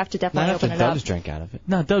 Oh, you have to definitely open it up. Dubs drink out of it.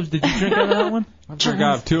 No, Dubs, did you drink out of that one? I drank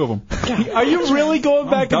out of 2 of them. Are you really going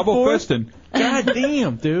back and forth? Double fisting. God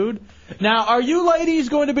damn, dude. Now, are you ladies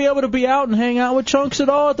going to be able to be out and hang out with Chunks at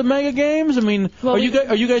all at the Mega Games? I mean, Well, are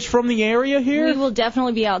you guys from the area here? We will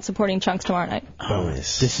definitely be out supporting Chunks tomorrow night.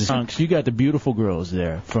 Bonus. This is Chunks. You got the beautiful girls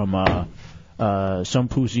there from some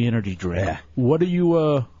Pussy Energy drink. Yeah. What are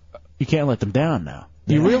you? You can't let them down now.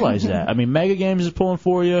 You realize that? I mean, Mega Games is pulling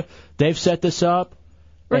for you. They've set this up.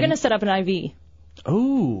 We're going to set up an IV.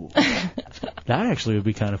 Ooh, that actually would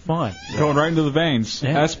be kind of fun. Going right into the veins.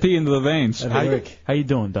 Yeah. SP into the veins. How you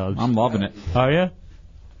doing, Doug? I'm loving it. Are you?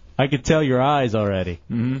 I could tell your eyes already.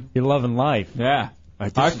 Mm-hmm. You're loving life. Yeah.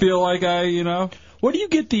 I feel like Where do you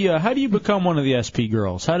get the? How do you become one of the SP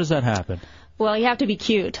girls? How does that happen? Well, you have to be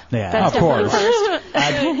cute. Yeah, That's of course.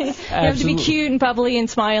 definitely first. You have to be cute and bubbly and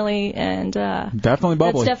smiley, and definitely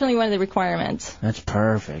bubbly. That's definitely one of the requirements. That's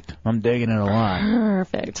perfect. I'm digging it a lot.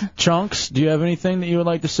 Perfect. Chunks, do you have anything that you would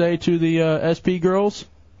like to say to the SP girls?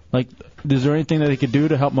 Like, is there anything that they could do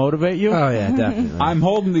to help motivate you? Oh, yeah, definitely. I'm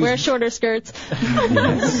holding these. Wear shorter skirts.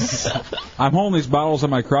 I'm holding these bottles on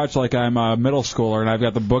my crotch like I'm a middle schooler, and I've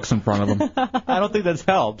got the books in front of them. I don't think that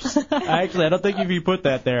helps. Actually, I don't think if you put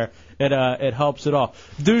that there, it helps at all.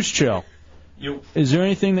 Douche Chill. Is there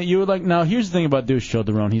anything that you would like? Now, here's the thing about Douche Chill,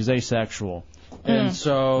 Daron. He's asexual. And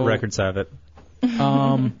so... Records have it.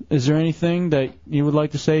 Is there anything that you would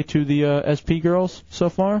like to say to the SP girls so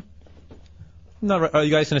far? No, are you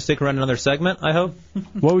guys going to stick around another segment, I hope?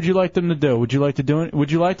 What would you like them to do? Would you like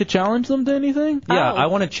to challenge them to anything? Yeah, I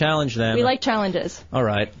want to challenge them. We like challenges. All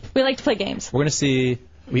right. We like to play games. We're going to see.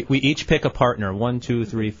 We each pick a partner. 1, 2,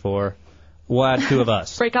 3, 4. We'll add 2 of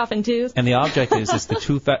us. Break off in twos. And the object is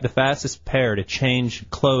the fastest pair to change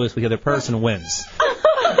clothes with the other person wins.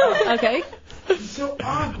 Okay. So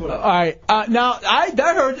awkward. All right. Now I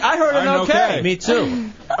heard an okay. Me too.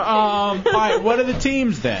 All right. What are the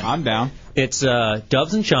teams then? I'm down. It's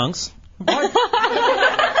Dubs and Chunks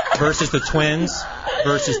versus the Twins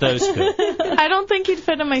versus those 2. I don't think you'd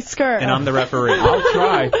fit in my skirt. And I'm the referee. I'll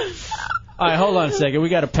try. All right, hold on a second. We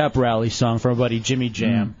got a pep rally song from our buddy Jimmy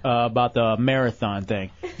Jam about the marathon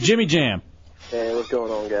thing. Jimmy Jam. Hey, what's going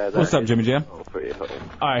on, guys? What's up, Jimmy Jam? Oh, pretty hard.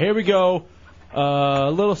 All right, here we go. A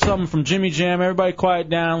little something from Jimmy Jam. Everybody quiet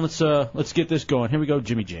down. Let's get this going. Here we go,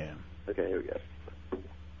 Jimmy Jam. Okay, here we go.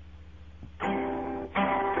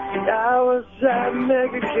 I was at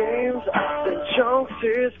Mega Games, I think Chunks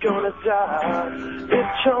is gonna die. If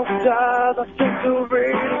Chunks dies, I think the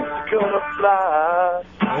ratings gonna fly.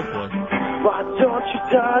 Why don't you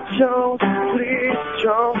die, Chunks? Please,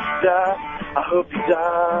 Chunks, die. I hope you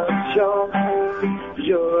die, Chunks.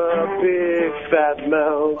 You're a big fat mo.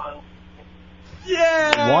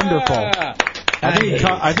 Yeah! Wonderful.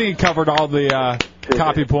 I think he covered all the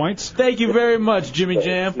copy points. Thank you very much, Jimmy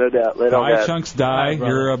Jam. No doubt. Later on, Die, guys. Chunks, die. All right,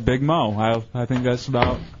 You're a big mo. I think that's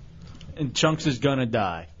about... And Chunks is gonna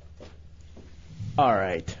die. All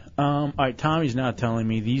right. All right, Tommy's now telling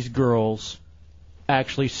me these girls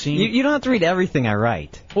actually seem... You don't have to read everything I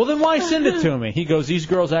write. Well, then why send it to me? He goes, these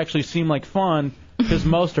girls actually seem like fun because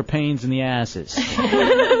most are pains in the asses. All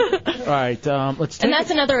right, let's take And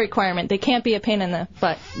that's another requirement. They can't be a pain in the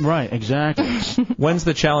butt. Right, exactly. When's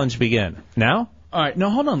the challenge begin? Now? All right, no,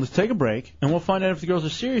 hold on. Let's take a break, and we'll find out if the girls are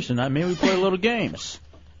serious or not. Maybe we play little games.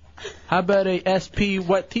 How about a SP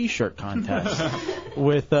wet T-shirt contest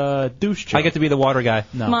with douche chill? I get to be the water guy.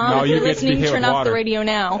 No, Mom, no, if you you're get to be listening, here turn with off water. the radio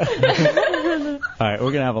now. All right,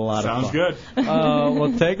 we're gonna have a lot of fun. Sounds good.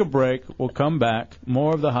 We'll take a break. We'll come back.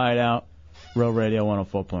 More of the Hideout. Real Radio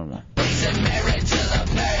 104.1.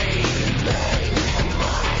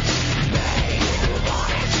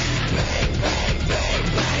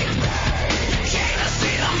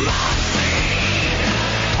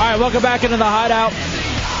 All right, welcome back into the Hideout.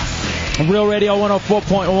 Real Radio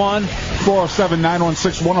 104.1.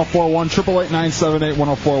 407-916-1041,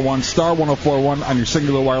 888-978-1041, star 1041 on your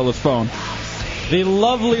singular wireless phone. The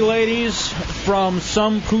lovely ladies from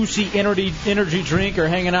Some Pussy Energy Drink are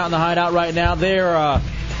hanging out in the Hideout right now. They're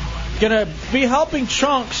going to be helping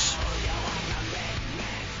Chunks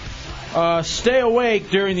stay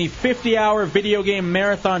awake during the 50-hour video game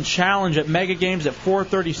marathon challenge at Mega Games at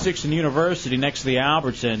 436 and University next to the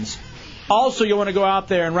Albertsons. Also, you'll want to go out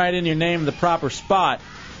there and write in your name in the proper spot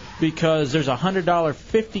because there's a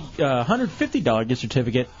 $150 gift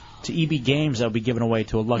certificate to EB Games that will be given away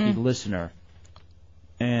to a lucky listener.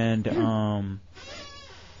 And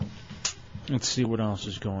let's see what else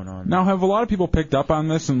is going on. Now, have a lot of people picked up on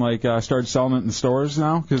this and started selling it in stores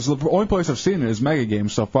now? Because the only place I've seen it is Mega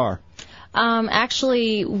Games so far.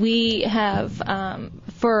 Actually, we have,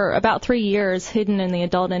 for about 3 years, hidden in the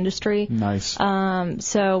adult industry. Nice.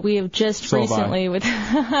 So we have just recently with...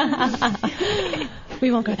 We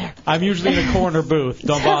won't go there. I'm usually in a corner booth.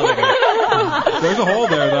 Don't bother me. There's a hole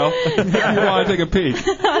there, though. If you want to take a peek.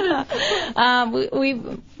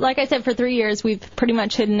 We've, like I said, for 3 years, we've pretty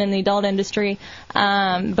much hidden in the adult industry.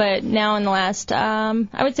 But now in the last,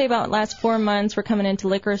 I would say about last 4 months, we're coming into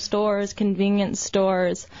liquor stores, convenience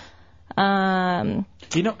stores. You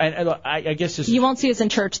know, I guess this... You won't see us in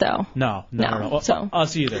church, though. No. Well, so. I'll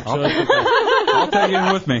see you there. I'll take you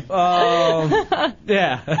in with me.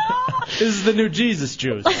 Yeah. This is the new Jesus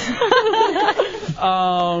juice.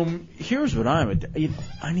 Here's what I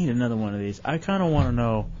need another one of these. I kind of want to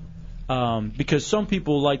know, because some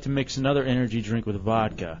people like to mix another energy drink with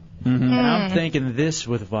vodka. Mm-hmm. And I'm thinking this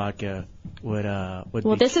with vodka would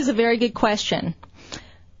Well, this is a very good question.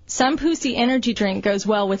 Some Pussy energy drink goes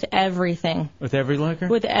well with everything. With every liquor?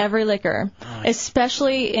 With every liquor. Right.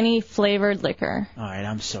 Especially any flavored liquor. All right,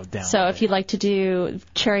 I'm so down. So if you'd like to do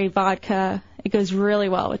cherry vodka It goes really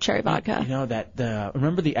well with cherry vodka. You know that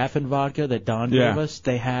remember the effing vodka that Don gave us?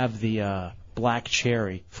 They have the black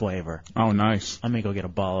cherry flavor. Oh, nice. I'm gonna go get a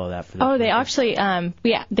bottle of that for the Oh, they actually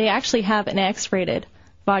they actually have an X-rated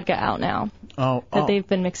vodka out now that they've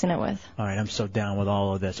been mixing it with. All right, I'm so down with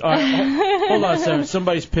all of this. All right, hold on a second.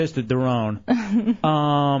 Somebody's pissed at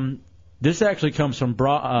Daron. This actually comes from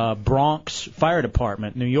Bronx Fire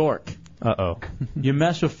Department, New York. Uh-oh. You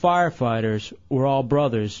mess with firefighters, we're all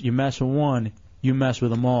brothers. You mess with one, you mess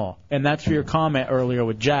with them all. And that's for your comment earlier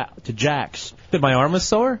with to Jax. That my arm was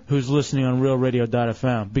sore? Who's listening on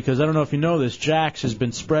RealRadio.fm. Because I don't know if you know this, Jax has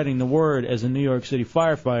been spreading the word as a New York City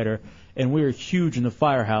firefighter, and we are huge in the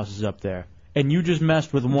firehouses up there. And you just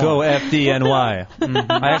messed with one. Go FDNY.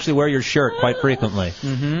 I actually wear your shirt quite frequently.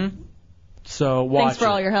 Mm-hmm. So watch Thanks for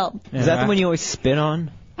all your help. Is that the one you always spit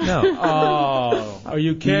on? No. Oh, are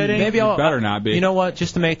you kidding? Maybe I'll better not be. You know what?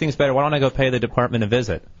 Just to make things better, why don't I go pay the department a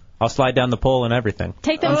visit? I'll slide down the pole and everything.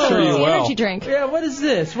 Take them some energy drink. Yeah, what is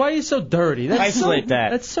this? Why are you so dirty? Isolate that.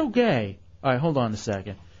 That's so gay. All right, hold on a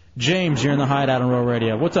second. James, you're in the Hideout on Real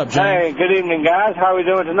Radio. What's up, James? Hey, good evening, guys. How are we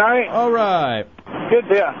doing tonight? All right. Good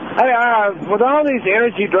deal. Hey, with all these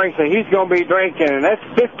energy drinks that he's going to be drinking, and that's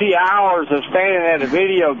 50 hours of standing at a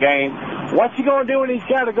video game, what's he going to do when he's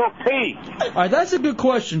got to go pee? All right, that's a good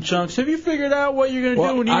question, Chunks. Have you figured out what you're going to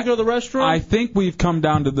do when you go to the restroom? I think we've come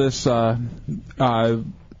down to this kind of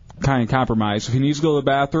compromise. If he needs to go to the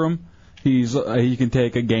bathroom, he can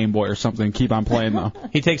take a Game Boy or something and keep on playing, though.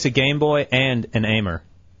 He takes a Game Boy and an aimer.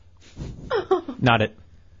 Not it.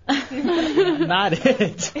 Not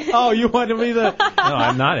it. Oh, you want to be the... No,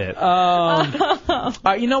 I'm not it.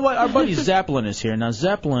 You know what? Our buddy Zeppelin is here. Now,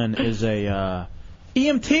 Zeppelin is a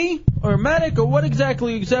EMT or medic or what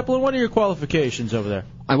exactly? Zeppelin, what are your qualifications over there?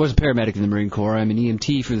 I was a paramedic in the Marine Corps. I'm an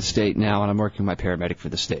EMT for the state now, and I'm working my paramedic for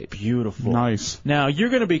the state. Beautiful. Nice. Now, you're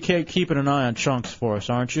going to be keeping an eye on Chunks for us,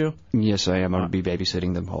 aren't you? Yes, I am. I'm going to be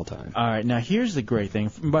babysitting them the whole time. All right. Now, here's the great thing.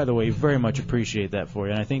 By the way, very much appreciate that for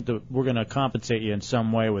you, and I think that we're going to compensate you in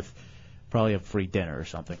some way with probably a free dinner or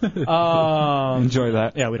something. Enjoy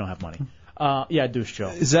that. Yeah, we don't have money. Yeah, douche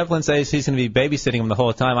Joe. Zeppelin says he's going to be babysitting him the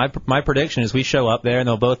whole time. My prediction is we show up there and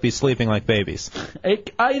they'll both be sleeping like babies.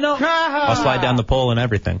 I'll slide down the pole and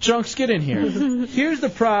everything. Chunks, get in here. Here's the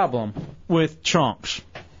problem with Chunks.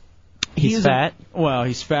 He's fat.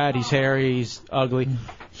 He's fat, he's hairy, he's ugly.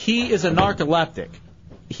 He is a narcoleptic.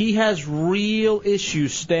 He has real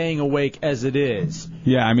issues staying awake as it is.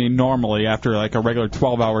 Yeah, I mean, normally after like a regular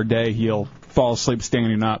 12-hour day, he'll fall asleep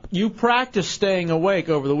standing up. You practiced staying awake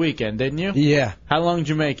over the weekend, didn't you? Yeah. How long did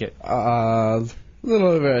you make it? A little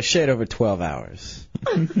over, a shade over 12 hours.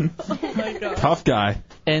 Oh my God. Tough guy.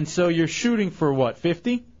 And so you're shooting for what,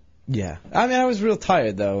 50? Yeah. I mean, I was real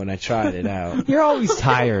tired, though, when I tried it out. You're always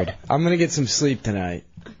tired. I'm going to get some sleep tonight.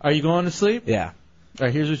 Are you going to sleep? Yeah. All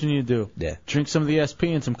right, here's what you need to do. Yeah. Drink some of the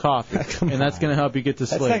SP and some coffee, and that's going to help you get to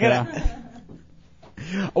sleep. That's not gonna...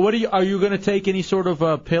 What are you going to take any sort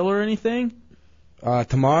of pill or anything?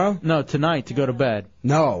 Tomorrow? No, tonight to go to bed.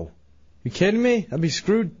 No. You kidding me? I'll be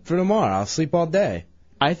screwed for tomorrow. I'll sleep all day.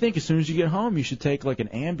 I think as soon as you get home, you should take like an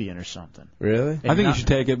Ambien or something. Really? I think you should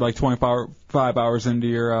take it like 25 hours into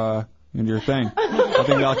your thing. I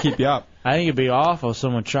think that'll keep you up. I think it'd be awful if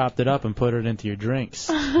someone chopped it up and put it into your drinks.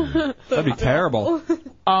 That'd be terrible.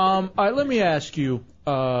 All right, let me ask you,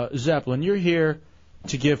 Zeppelin, you're here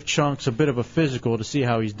to give Chunks a bit of a physical to see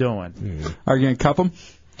how he's doing. Are you going to cup him?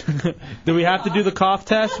 Do we have to do the cough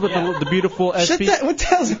test with the beautiful SP? What the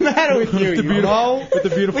hell's the matter with you, With the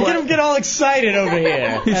beautiful... Look at him get all excited over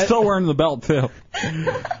here. He's still wearing the belt, too.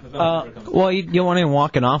 Well, you don't want him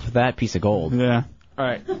walking off with that piece of gold. Yeah. All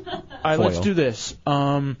right, let's do this.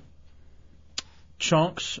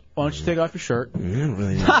 Chunks, why don't you take off your shirt? I don't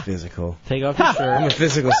really need a physical. Take off your shirt. I'm a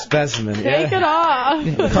physical specimen. Take it off.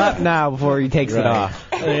 Clap now before he takes it off.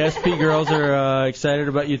 The SP girls are excited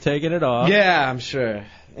about you taking it off. Yeah, I'm sure.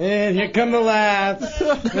 And here come the laughs.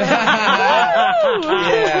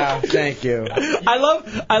 Yeah, thank you.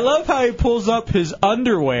 I love how he pulls up his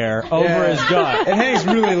underwear over his gut. It hangs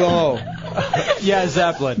really low. Yeah,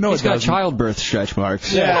 Zeppelin. No, he's got childbirth stretch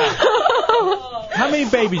marks. Yeah. How many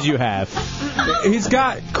babies you have? He's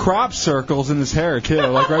got crop circles in his hair, too,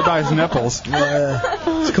 like right by his nipples.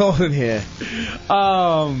 It's cold in here.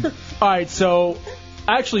 All right, so...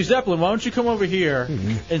 Actually, Zeppelin, why don't you come over here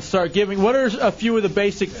and start giving... What are a few of the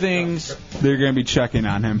basic things... They're going to be checking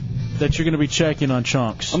on him. that you're going to be checking on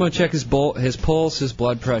Chunks? I'm going to check his pulse, his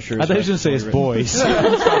blood pressure. I thought you were going to say his boys.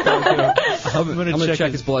 I'm going to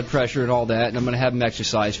check his blood pressure and all that, and I'm going to have him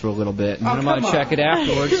exercise for a little bit. And then I'm going to check it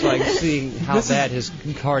afterwards, like seeing how bad his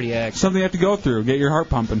cardiac. Something you have to go through. Get your heart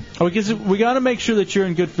pumping. Oh, because we got to make sure that you're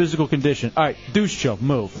in good physical condition. All right, douche chill,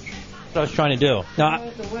 move. That's what I was trying to do.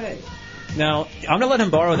 Now, I'm going to let him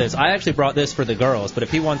borrow this. I actually brought this for the girls, but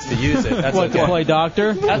if he wants to use it, that's What, okay. to play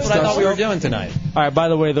doctor? That's what I thought we were doing tonight. All right, by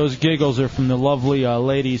the way, those giggles are from the lovely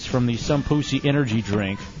ladies from the Some Pussy energy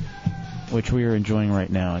drink, which we are enjoying right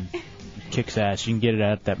now. And kicks ass. You can get it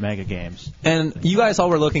at that Mega Games. And you guys all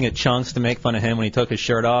were looking at Chunks to make fun of him when he took his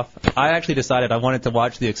shirt off. I actually decided I wanted to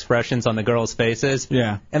watch the expressions on the girls' faces.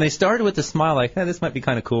 Yeah. And they started with the smile like, hey, this might be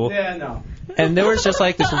kind of cool. Yeah, no. And there was just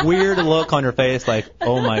like this weird look on her face like,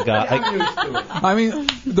 oh my God. I mean,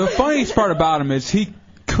 the funniest part about him is he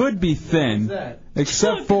could be thin,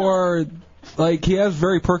 except for, like, he has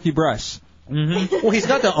very perky breasts. Mm-hmm. Well, he's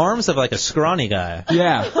got the arms of like a scrawny guy.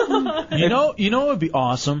 Yeah. You know what would be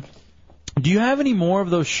awesome? Do you have any more of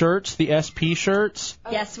those shirts, the SP shirts?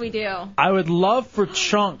 Yes, we do. I would love for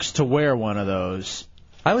Chunks to wear one of those.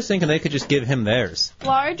 I was thinking they could just give him theirs.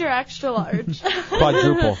 Large or extra large?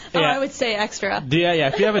 Quadruple. Oh, I would say extra. Yeah,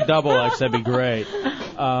 if you have a double X, that'd be great.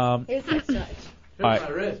 It's a stretch. All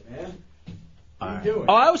right.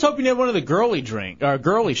 Oh, I was hoping you had one of the girly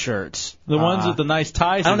girly shirts, the ones with the nice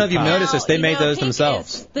ties. I don't know if you've noticed noticed this. They made those pink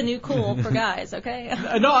themselves. is the new cool for guys, okay?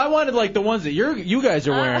 No, I wanted like the ones that you guys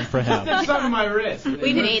are wearing for him. It's on my wrist.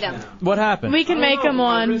 We can eat them. What happened? We can make him My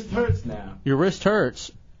one. wrist hurts now. Your wrist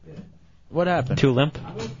hurts. What happened? Too limp?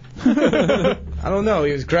 I don't know.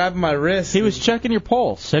 He was grabbing my wrist. He was checking your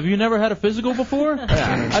pulse. Have you never had a physical before?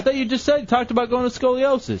 I thought you just said you talked about going to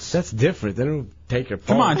scoliosis. That's different. They don't take your pulse.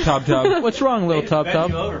 Come on, Tub Tub. What's wrong, little Tub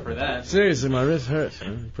Tub? over for that. Seriously, my wrist hurts.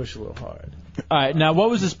 Man. You push a little hard. All right, now what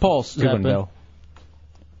was his pulse? Good one, Zeppelin? Bill.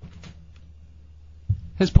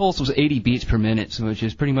 His pulse was 80 beats per minute, so which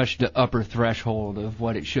is pretty much the upper threshold of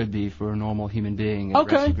what it should be for a normal human being. At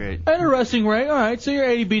Okay. resting rate. At a resting rate. All right, so you're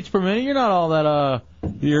 80 beats per minute. You're not all that.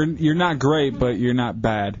 You're not great, but you're not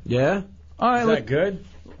bad. Yeah? All right, Is that good?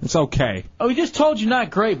 It's okay. Oh, we just told you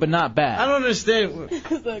not great, but not bad. I don't understand.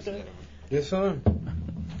 This one?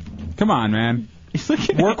 Come on, man.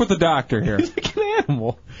 Work with the doctor here. He's like an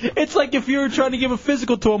animal. It's like if you were trying to give a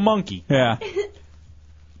physical to a monkey. Yeah.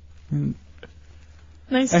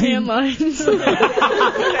 Nice tan lines. And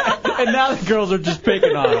now the girls are just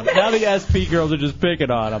picking on him. Now the SP girls are just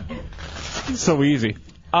picking on him. So easy.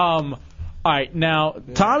 All right, now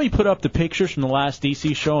Tommy put up the pictures from the last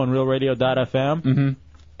DC show on RealRadio.fm,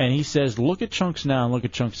 and he says, "Look at Chunks now and look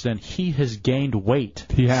at Chunks then. He has gained weight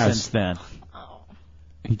He has. since then.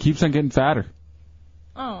 He keeps on getting fatter.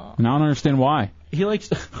 Oh. And I don't understand why. He likes.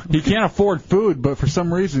 He can't afford food, but for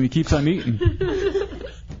some reason he keeps on eating.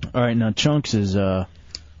 All right, now Chunks is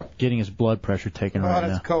getting his blood pressure taken right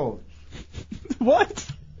now. cold. What?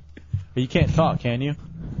 You can't talk, can you?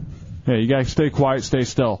 Yeah, you gotta stay quiet, stay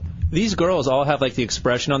still. These girls all have like the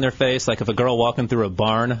expression on their face, like if a girl walking through a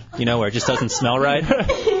barn, you know, where it just doesn't smell right. That's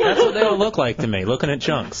what they all look like to me, looking at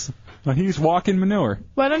Chunks. Well, he's walking manure.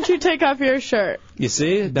 Why don't you take off your shirt? You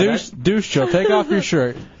see? Douche Joe, take off your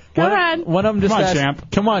shirt. Go ahead. One of them just Come on, asked,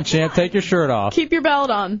 champ. Come on, champ, take your shirt off. Keep your belt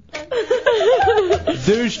on.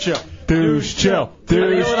 Douche Joe. Douche chill.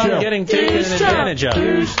 Douche I'm chill. getting taken advantage of.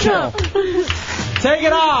 Douche Joe. Take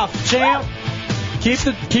it off, champ.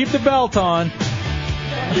 Keep the belt on.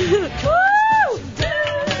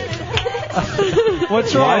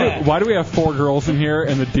 What's wrong? Why do we have 4 girls in here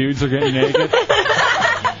and the dudes are getting naked?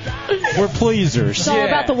 We're pleasers. It's all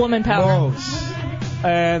about the woman power.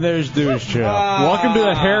 And there's Douche Joe. Welcome to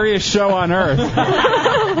the hairiest show on earth. All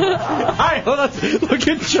right, look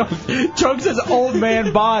at Chunks. Chunks' has old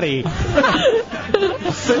man body.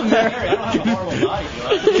 Sitting there.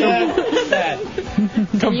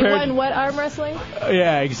 You won what arm wrestling?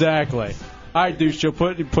 Yeah, exactly. All right, Douche Joe,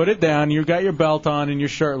 put it down. You got your belt on and you're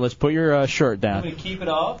shirtless. Put your shirt down. I'm going to keep it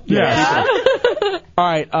off? Yeah. All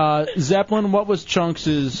right, Zeppelin, what was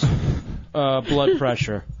Chunks' blood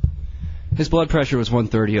pressure? His blood pressure was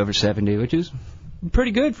 130/70, which is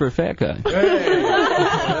pretty good for a fat guy.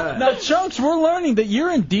 Now, Chunks, we're learning that you're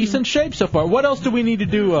in decent shape so far. What else do we need to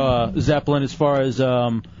do, Zeppelin, as far as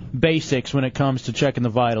basics when it comes to checking the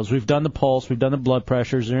vitals? We've done the pulse. We've done the blood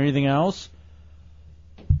pressure. Is there anything else?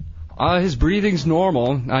 His breathing's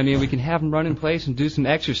normal. I mean, we can have him run in place and do some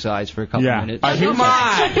exercise for a couple minutes. Come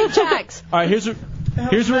on. Checks. All right, here's what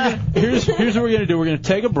we're gonna do. We're gonna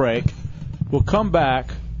take a break. We'll come back.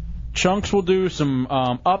 Chunks will do some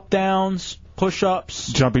up downs,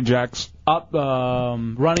 push-ups, jumping jacks, up,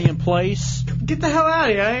 running in place. Get the hell out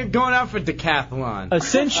of here. I ain't going out for decathlon.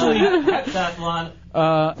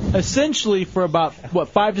 Essentially for about,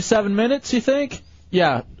 5 to 7 minutes, you think?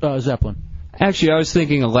 Yeah, Zeppelin. Actually, I was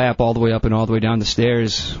thinking a lap all the way up and all the way down the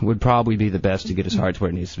stairs would probably be the best to get his heart to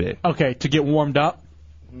where it needs to be. Okay, to get warmed up?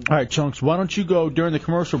 All right, Chunks, why don't you go during the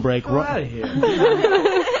commercial break? Get out of here.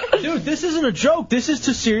 Dude, this isn't a joke. This is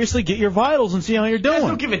to seriously get your vitals and see how you're You guys doing.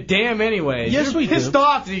 don't give a damn anyway. Yes, You're we do. pissed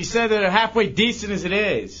off that he said that they're halfway decent as it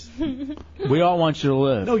is. We all want you to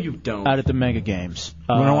live. No, you don't. Out at the Mega Games.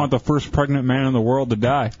 We don't want the first pregnant man in the world to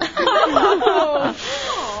die.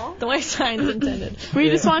 The way signs intended.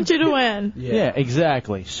 We just want you to win. Yeah,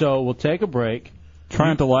 exactly. So we'll take a break. Try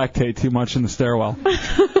not to lactate too much in the stairwell.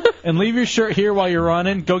 And leave your shirt here while you're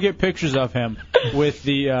running. Go get pictures of him with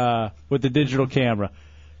the digital camera.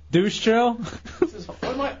 Douche chill?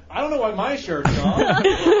 I don't know why my shirt's on. I'm not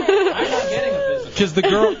getting a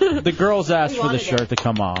physical. Because the girls asked for the shirt to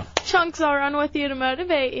come off. Chunks, I'll run with you to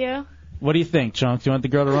motivate you. What do you think, Chunks? Do you want the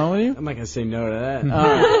girl to run with you? I'm not going to say no to that. All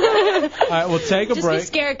right, we'll take a Just break. be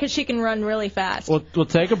scared because she can run really fast. We'll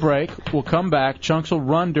take a break. We'll come back. Chunks will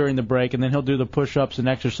run during the break, and then he'll do the push-ups and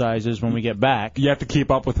exercises when we get back. You have to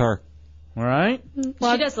keep up with her. All right? She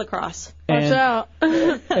does lacrosse. Watch out.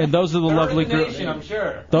 And those are the lovely girls. I'm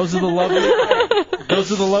sure. Those are the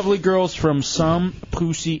lovely girls from Some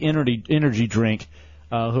Pussy Energy Drink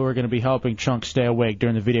who are going to be helping Chunks stay awake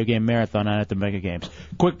during the video game marathon out at the Mega Games.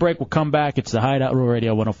 Quick break. We'll come back. It's the Hideout Real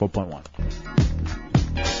Radio 104.1.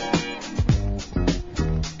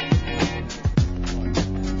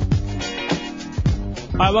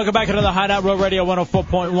 All right, welcome back to the Hideout Real Radio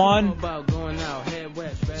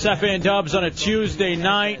 104.1. Seth and Dubs on a Tuesday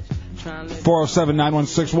night.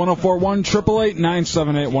 407-916-1041,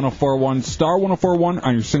 888-978-1041, star 1041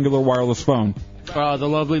 on your singular wireless phone. The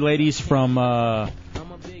lovely ladies from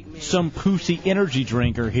Some Pussy Energy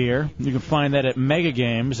Drink are here. You can find that at Mega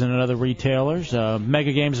Games and at other retailers.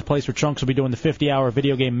 Mega Games is a place where Chunks will be doing the 50-hour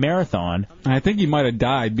video game marathon. And I think he might have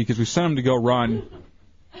died because we sent him to go run.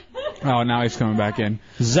 Oh, now he's coming back in.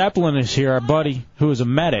 Zeppelin is here, our buddy, who is a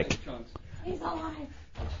medic.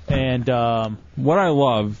 And what I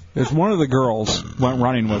love is one of the girls went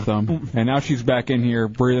running with them, and now she's back in here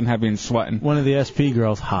breathing heavy and sweating. One of the SP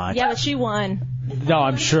girls, hot. Yeah, but she won. No,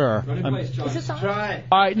 I'm sure. Is this on? Try.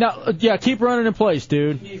 All right, now, yeah, keep running in place,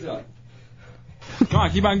 dude. Come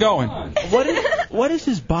on, keep on going. What does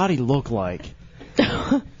his body look like?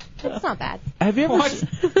 It's not bad. Have you ever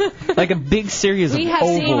like a big series We of have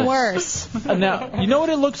ovals. seen worse. Now, you know what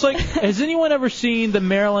it looks like? Has anyone ever seen the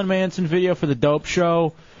Marilyn Manson video for the Dope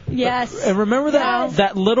Show? Yes. And remember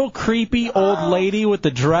that little creepy old lady with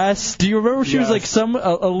the dress? Do you remember she was like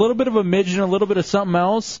a little bit of a midget and a little bit of something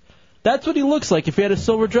else? That's what he looks like if he had a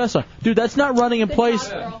silver dress on. Dude, that's not running in place.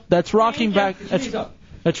 That's rocking back.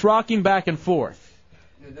 That's rocking back and forth.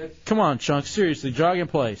 Come on, Chunk. Seriously, jog in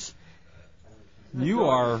place. You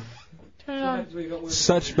are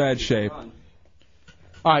such bad shape. All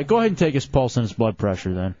right, go ahead and take his pulse and his blood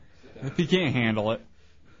pressure then. If he can't handle it.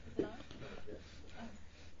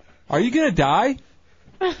 Are you going to die?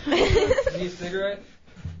 Need a cigarette?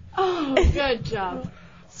 Oh, good job.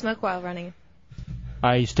 Smoke while running. All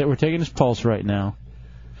right, we're taking his pulse right now.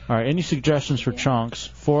 All right, any suggestions for Chunks?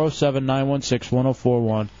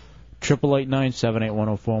 407-916-1041,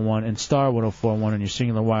 888-978-1041, and star 1041 on your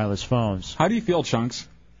singular wireless phones. How do you feel, Chunks?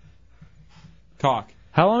 Talk.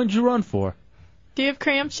 How long did you run for? Do you have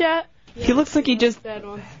cramps yet? He looks like he just Bad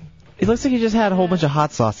one. He looks like he just had a whole bunch of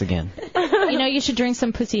hot sauce again. You know, you should drink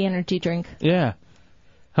some pussy energy drink. Yeah.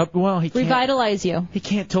 Well, he can't. Revitalize you. He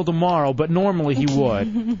can't till tomorrow, but normally he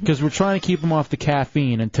would. Because we're trying to keep him off the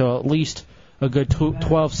caffeine until at least a good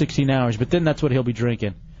 12, 16 hours. But then that's what he'll be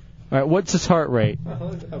drinking. All right, what's his heart rate?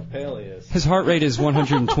 Look how pale he is. His heart rate is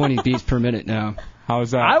 120 beats per minute now. How is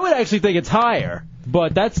that? I would actually think it's higher,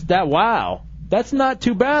 but wow. That's not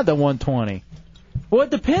too bad, the 120. Well, it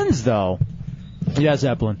depends, though. Yeah,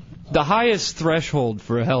 Zeppelin. The highest threshold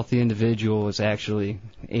for a healthy individual is actually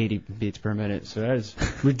 80 beats per minute, so that is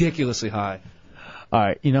ridiculously high. All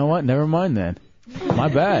right, you know what? Never mind then. My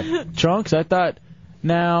bad. Chunks, I thought.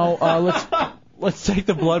 Now, let's take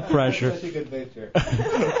the blood pressure. Such a good picture.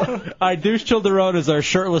 Douche Childerone is our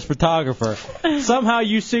shirtless photographer. Somehow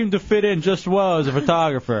you seem to fit in just well as a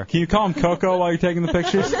photographer. Can you call him Coco while you're taking the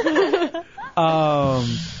pictures?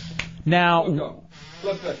 Now,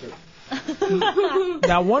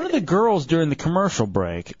 now, one of the girls during the commercial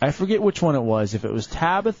break, I forget which one it was, if it was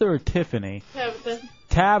Tabitha or Tiffany.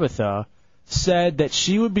 Tabitha said that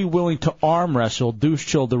she would be willing to arm wrestle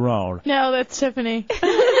Douche Childerone. No, that's Tiffany.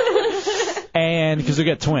 and because they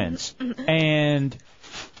get twins. And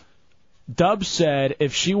Dubs said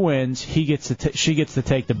if she wins, she gets to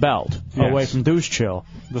take the belt away from Douche Chill.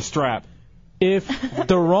 The strap. If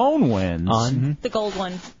Daron wins, The gold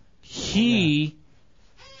one. he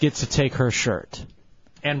gets to take her shirt.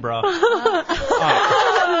 And bra.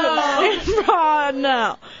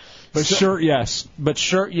 No. But shirt, yes. But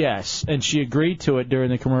shirt, yes. And she agreed to it during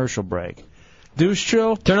the commercial break. Douche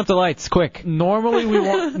Chill, turn up the lights, quick. Normally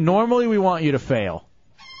we want you to fail.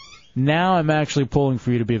 Now I'm actually pulling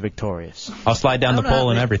for you to be victorious. I'll slide down the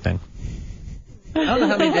pole and everything. I don't know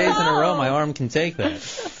how many days in a row my arm can take that.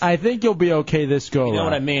 I think you'll be okay this go You know around.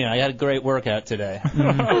 what I mean? I had a great workout today.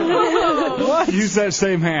 What? Use that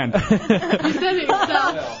same hand.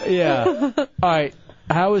 Yeah. All right.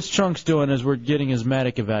 How is Chunks doing as we're getting his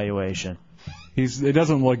medic evaluation? It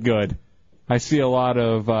doesn't look good. I see a lot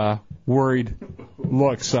of worried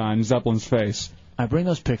looks on Zeppelin's face. I bring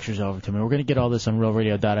those pictures over to me. We're going to get all this on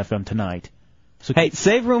RealRadio.fm tonight. So Hey,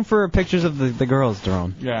 save room for pictures of the girls,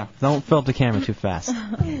 Daron. Yeah. Don't fill up the camera too fast.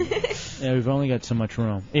 Yeah, we've only got so much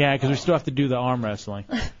room. Yeah, because we still have to do the arm wrestling.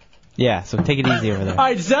 Yeah, so take it easy over there. All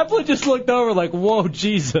right, Zeppelin just looked over like, whoa,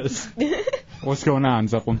 Jesus. What's going on,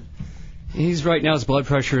 Zeppelin? He's right now, his blood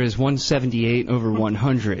pressure is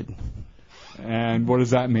 178/100. And what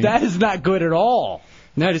does that mean? That is not good at all.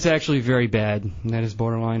 That is actually very bad. That is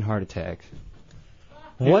borderline heart attack.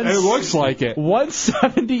 It looks like it.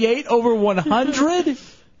 178/100?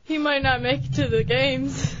 He might not make it to the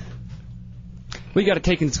games. We got to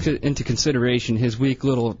take into consideration his weak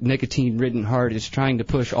little nicotine-ridden heart is trying to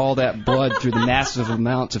push all that blood through the massive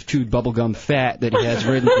amounts of chewed bubblegum fat that he has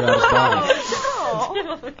ridden throughout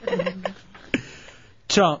his body.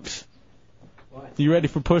 Chunks. You ready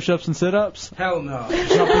for push-ups and sit-ups? Hell no.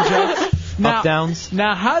 Jumping jacks? Up downs.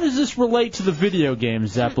 Now, how does this relate to the video game,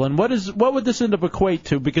 Zeppelin? What would this end up equate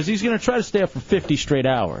to? Because he's going to try to stay up for 50 straight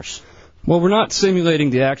hours. Well, we're not simulating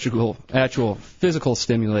the actual physical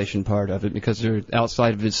stimulation part of it because they're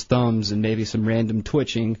outside of his thumbs and maybe some random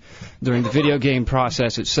twitching during the video game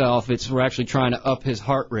process itself. We're actually trying to up his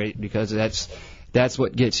heart rate because that's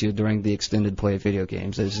what gets you during the extended play of video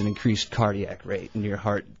games. There's an increased cardiac rate, and your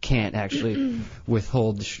heart can't actually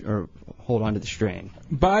withhold or hold on to the strain.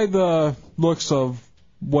 By the looks of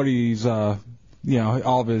what he's, all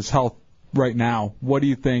of his health right now, what do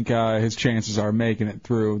you think his chances are making it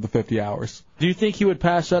through the 50 hours? Do you think he would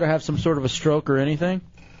pass out or have some sort of a stroke or anything?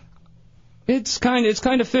 It's kind of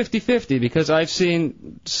 50-50 because I've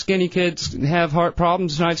seen skinny kids have heart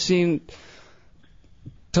problems, and I've seen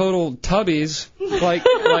total tubbies like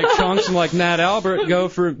Chunks and like Matt Albert go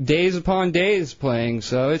for days upon days playing.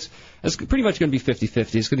 So it's pretty much going to be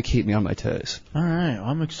 50-50. It's going to keep me on my toes. All right, well,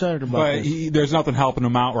 I'm excited about this. There's nothing helping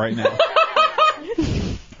him out right now.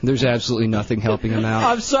 There's absolutely nothing helping him out.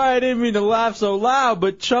 I'm sorry I didn't mean to laugh so loud,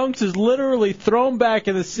 but Chunks is literally thrown back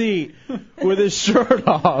in the seat with his shirt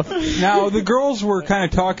off. Now, the girls were kind of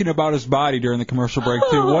talking about his body during the commercial break,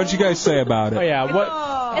 too. What did you guys say about it? Oh, yeah, what?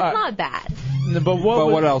 It's not bad. But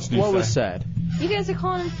what else did you What say? was said? You guys are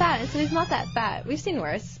calling him fat, so he's not that fat. We've seen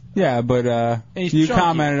worse. Yeah, but you chunky.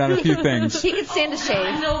 commented on a few things. He could stand a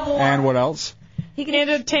shave. And what else? He can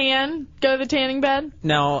a tan, go to the tanning bed.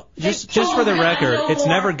 Now, just for the record, it's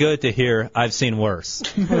never good to hear I've seen worse.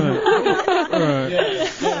 Not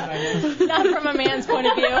from a man's point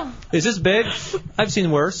of view. Is this big? I've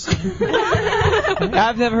seen worse.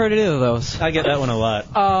 I've never heard any of those. I get that one a lot.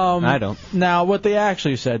 I don't. Now, what they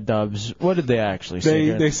actually said, Dubs, what did they actually say?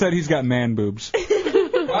 They said he's got man boobs.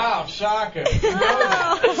 Wow, shocker.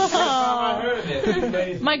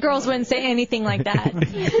 My girls wouldn't say anything like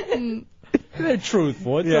that. They're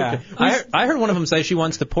truthful. It's Yeah. okay. I heard one of them say she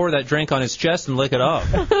wants to pour that drink on his chest and lick it off.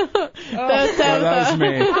 That was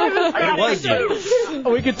me. It was you.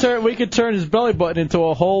 We could turn his belly button into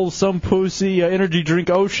a whole some pussy energy drink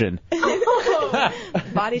ocean.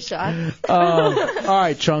 Body shot. All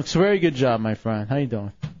right, Chunks. Very good job, my friend. How you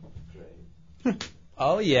doing?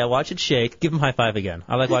 Oh, yeah, watch it shake. Give him high five again.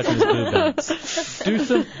 I like watching his boob dance.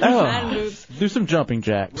 Do some jumping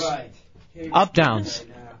jacks. Right. Up downs.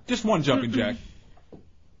 Just one jumping jack.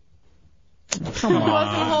 Come Wasn't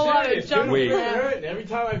a whole lot of jumping. It's hurting. Every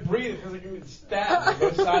time I breathe, it feels like I'm getting stabbed on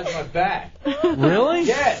both sides of my back. Really?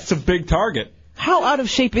 Yes. It's a big target. How out of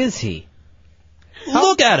shape is he?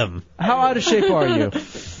 Look at him. How out of shape are you?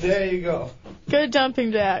 There you go. Good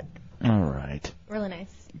jumping jack. All right. Really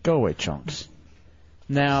nice. Go away, Chunks.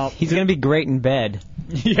 Now He's going to be great in bed.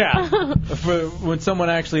 Yeah. For when someone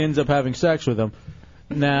actually ends up having sex with him.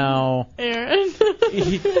 Now, Aaron.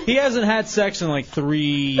 he hasn't had sex in like 3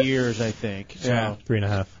 years, I think. So. Yeah,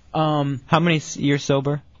 3.5. How many years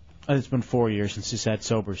sober? It's been 4 years since he's had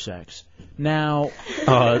sober sex. Now,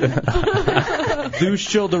 Deuce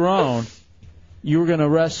Childerone, you were going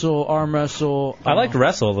to arm wrestle. I like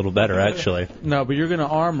wrestle a little better, actually. No, but you're going to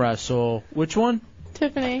arm wrestle. Which one?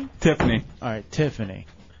 Tiffany. Tiffany. All right, Tiffany.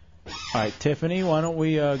 All right, Tiffany, why don't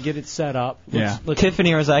we get it set up?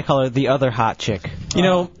 Tiffany, or as I call her, the other hot chick. You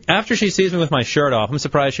know, after she sees me with my shirt off, I'm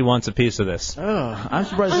surprised she wants a piece of this. Oh, I'm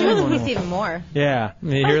surprised She wants a anyone piece even more. Yeah.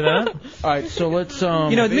 You hear that? All right, so let's...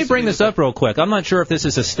 let me bring this up real quick. I'm not sure if this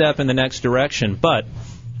is a step in the next direction, but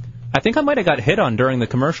I think I might have got hit on during the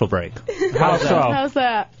commercial break. How so? How's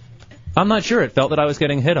that? I'm not sure. It felt that I was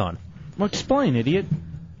getting hit on. Well, explain, idiot.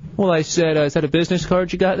 Well, I said, is that a business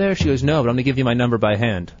card you got there? She goes, no, but I'm going to give you my number by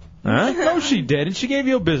hand. Huh? No, she didn't. She gave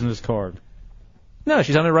you a business card. No,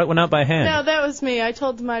 she's going to write one out by hand. No, that was me. I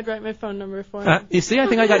told him I'd write my phone number for him. You see, I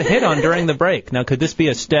think I got hit on during the break. Now, could this be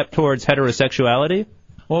a step towards heterosexuality?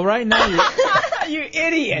 Well, right now You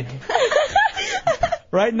idiot.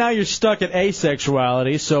 Right now you're stuck at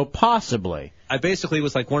asexuality, so possibly. I basically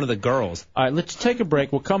was like one of the girls. All right, let's take a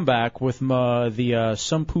break. We'll come back with the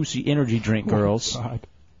Some Pussy energy drink girls.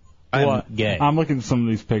 I'm gay. I'm looking at some of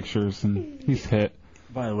these pictures, and he's hit.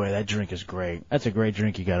 By the way, that drink is great. That's a great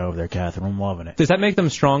drink you got over there, Catherine. I'm loving it. Does that make them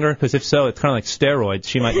stronger? Because if so, it's kind of like steroids.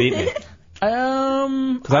 She might beat me.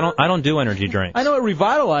 Because I don't do energy drinks. I know it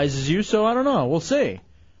revitalizes you, so I don't know. We'll see.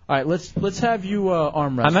 All right, let's have you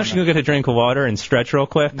arm wrestle. I'm actually going to get a drink of water and stretch real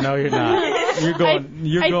quick. No, you're not. You're going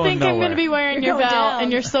I nowhere. think I'm going to be wearing your going belt, down.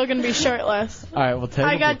 and you're still going to be shirtless. All right, we'll take.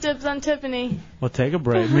 I got dibs on Tiffany. We'll take a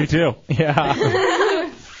break. Me too.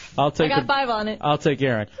 Yeah. I'll I take. got 5 on it. I'll take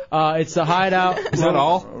Aaron. It's the Hideout. Is that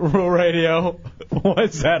all? Rural Radio.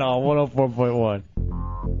 What's that on? 104.1.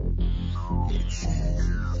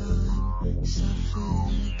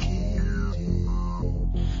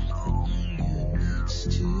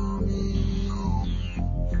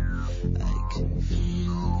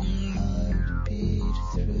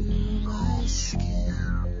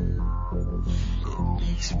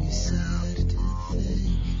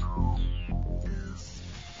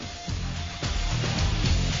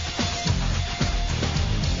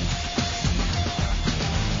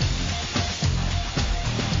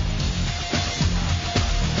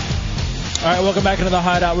 All right, welcome back into the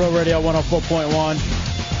Hideout Road Radio 104.1.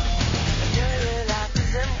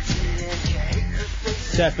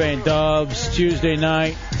 Tefe and Dubs, Tuesday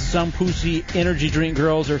night. Some Pussy energy drink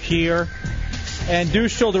girls are here. And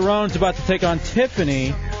Deuce Childerone's about to take on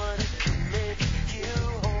Tiffany.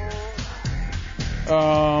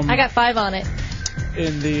 I got 5 on it.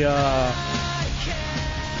 In the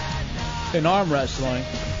in arm wrestling.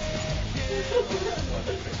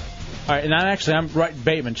 All right, and I'm right.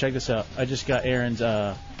 Bateman, check this out. I just got Aaron's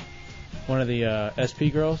one of the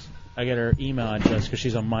SP girls. I got her email address because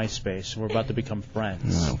she's on MySpace. We're about to become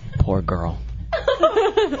friends. Oh, poor girl.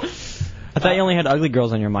 I thought you only had ugly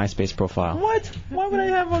girls on your MySpace profile. What? Why would I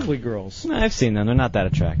have ugly girls? I've seen them. They're not that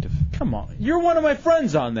attractive. Come on, you're one of my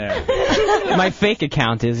friends on there. My fake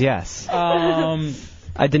account is, yes.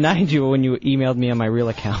 I denied you when you emailed me on my real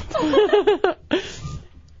account.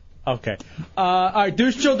 Okay. All right,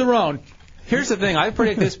 Deuce Childerone. Here's the thing. I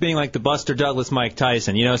predict this being like the Buster Douglas Mike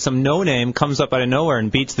Tyson. You know, some no-name comes up out of nowhere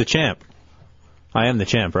and beats the champ. I am the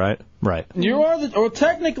champ, right? Right. You are the... Well,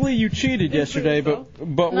 technically you cheated yesterday, but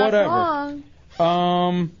whatever.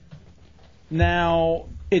 Wrong. Now,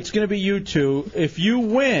 it's going to be you two. If you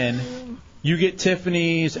win, you get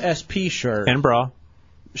Tiffany's SP shirt. And bra.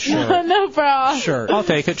 Shirt. No bra. Shirt. I'll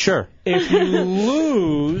take it, sure. If you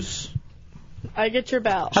lose... I get your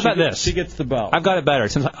belt. How about this? She gets the belt. I've got it better.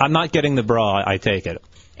 Since I'm not getting the bra, I take it.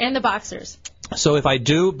 And the boxers. So if I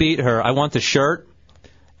do beat her, I want the shirt,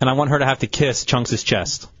 and I want her to have to kiss Chunks'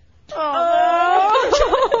 chest. Oh.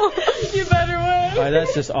 You better win. All right,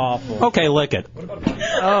 that's just awful. Okay, lick it.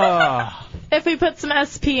 If we put some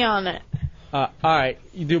SP on it. All right,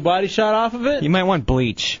 you do body shot off of it? You might want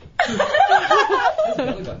bleach.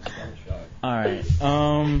 All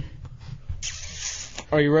right.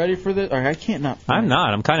 Are you ready for this? All right, I can't not. I'm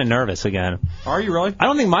not. I'm kind of nervous again. Are you really? I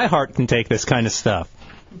don't think my heart can take this kind of stuff.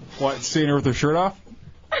 What, seeing her with her shirt off?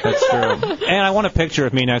 That's true. And I want a picture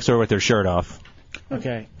of me next to her with her shirt off.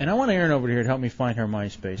 Okay, and I want Aaron over here to help me find her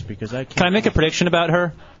MySpace because I can't. Can I make a prediction about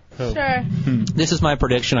her? Who? Sure. This is my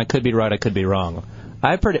prediction. I could be right. I could be wrong.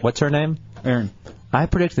 I predict. What's her name? Aaron. I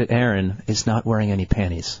predict that Aaron is not wearing any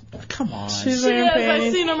panties. Come on. She's wearing panties.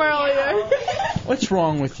 I've seen them earlier. What's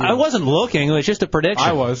wrong with you? I wasn't looking. It was just a prediction.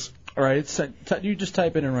 I was. All right, you just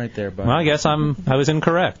type it in right there, bud. Well, I guess I was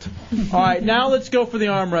incorrect. All right, now let's go for the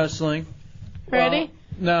arm wrestling. Ready?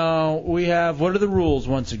 No, we have. What are the rules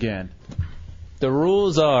once again? The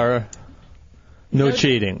rules are No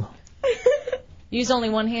cheating. Use only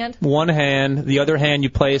one hand? One hand, the other hand you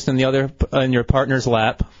place in your partner's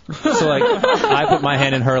lap. So like, I put my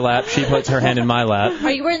hand in her lap, she puts her hand in my lap.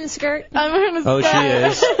 Are you wearing the skirt? I'm wearing a skirt. Oh, she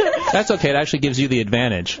is. That's okay. It actually gives you the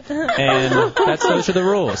advantage. And those are the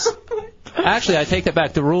rules. Actually, I take that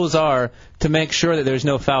back. The rules are to make sure that there's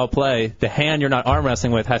no foul play. The hand you're not arm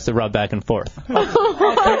wrestling with has to rub back and forth. Okay.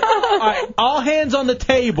 All right. All hands on the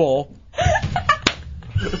table.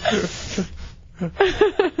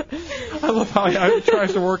 I love how he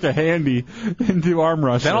tries to work a handy into arm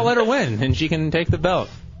wrestling. Then I'll let her win, and she can take the belt.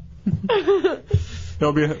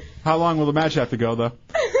 How long will the match have to go, though?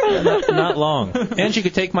 Not long. And she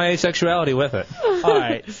could take my asexuality with it. All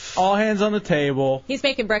right. All hands on the table. He's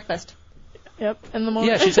making breakfast. Yep, in the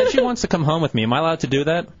morning. Yeah, she said she wants to come home with me. Am I allowed to do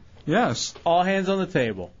that? Yes. All hands on the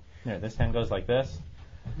table. Here, this hand goes like this.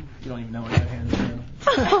 You don't even know what that hand's doing.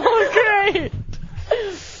 Oh, great.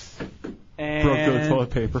 And Broke the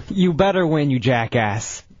toilet paper. You better win, you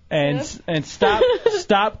jackass. And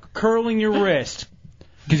stop curling your wrist.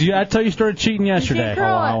 Because that's how you started cheating yesterday. curl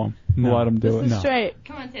Allow him. Let him do it. No. Straight.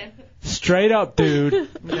 Come on, Tim. Straight up, dude.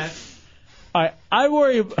 I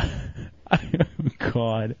worry.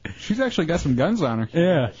 God. She's actually got some guns on her.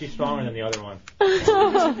 Yeah. She's stronger than the other one.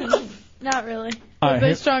 Not really. All Was right, they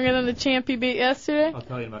here- stronger than the champ you beat yesterday? I'll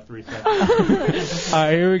tell you in about 3 seconds. All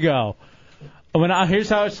right, here we go. Here's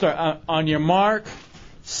how it starts. On your mark,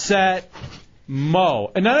 set,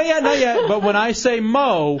 mow. And not yet. But when I say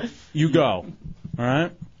mow, you go. All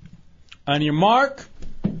right. On your mark,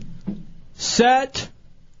 set,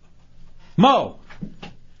 mow.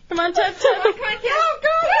 Come on, Ted. Come on, go.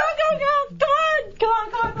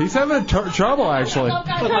 Come on. He's having trouble, actually.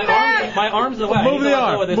 My arm's the way. Move the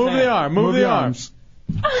arm. Move the arms.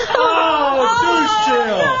 Oh, douche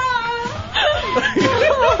chill.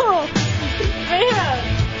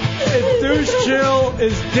 Douche Chill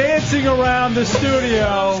is dancing around the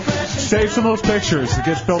studio. Save some of those pictures. It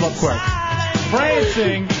gets filled up quick.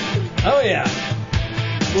 Prancing. Oh, yeah.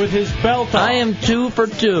 With his belt on. I am 2 for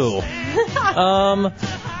 2. I'm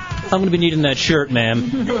going to be needing that shirt,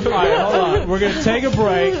 ma'am. All right, hold on. We're going to take a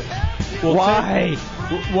break. Why?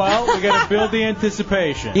 Well, we got to build the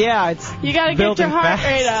anticipation. Yeah, it's You got to get your heart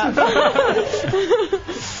rate up.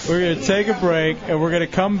 We're going to take a break, and we're going to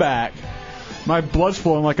come back. My blood's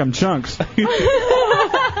flowing like I'm Chunks.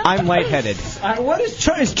 I'm lightheaded. What is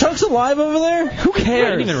Chunks? Is Chunks alive over there? Who I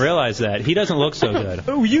cares? didn't even realize that. He doesn't look so good.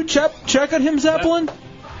 Oh, you check on him, Zeppelin?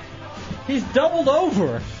 He's doubled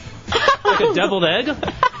over. Like a deviled egg?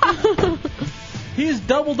 He's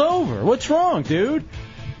doubled over. What's wrong, dude?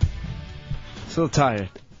 So tired.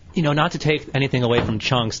 You know, not to take anything away from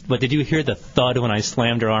Chunks, but did you hear the thud when I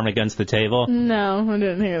slammed her arm against the table? No, I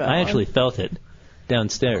didn't hear that. I actually felt it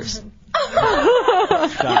downstairs.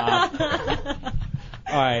 Stop.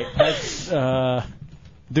 All right, that's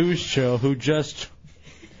Douche Chill, who just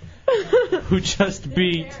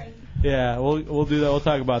beat. Yeah, we'll do that. We'll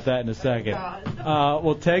talk about that in a second.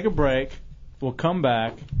 We'll take a break. We'll come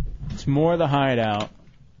back. It's more of the Hideout.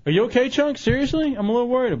 Are you okay, Chunk? Seriously? I'm a little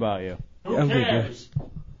worried about you. I'm good.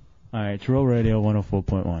 All right, it's Real Radio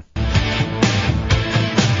 104.1. When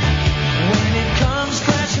it comes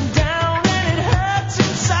crashing down and it hurts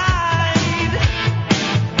inside,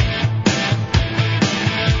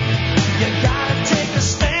 you gotta take a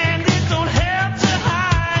stand, it don't have to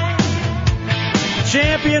hide.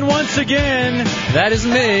 Champion once again. That is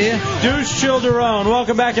me. Douche Childerone.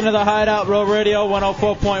 Welcome back into the Hideout, Real Radio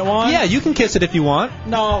 104.1. Yeah, you can kiss it if you want.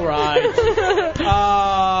 All right.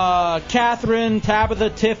 Catherine, Tabitha,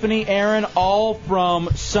 Tiffany, Aaron, all from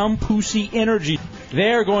Some Pussy Energy.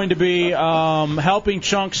 They're going to be helping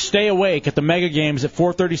Chunks stay awake at the Mega Games at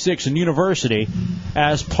 436 in University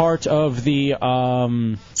as part of the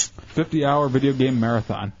 50-hour video game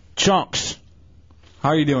marathon. Chunks. How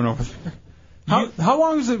are you doing over there? How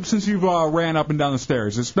long is it since you've ran up and down the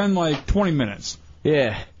stairs? It's been like 20 minutes.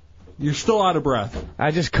 Yeah. You're still out of breath.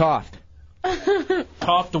 I just coughed.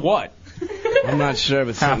 Coughed to what? I'm not sure,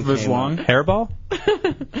 but half of as long. Hairball?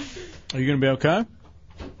 Are you going to be okay?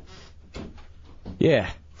 Yeah.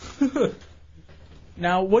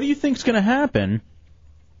 Now, what do you think's going to happen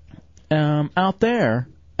out there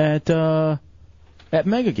at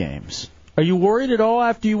Mega Games? Are you worried at all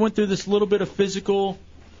after you went through this little bit of physical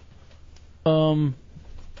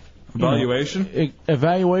evaluation?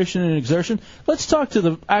 Evaluation and exertion? Let's talk to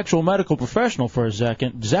the actual medical professional for a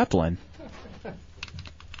second, Zeppelin.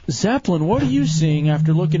 Zeppelin, what are you seeing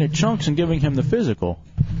after looking at Chunks and giving him the physical?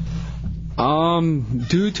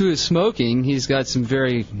 Due to his smoking, he's got some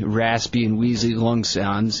very raspy and wheezy lung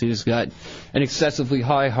sounds. He's got an excessively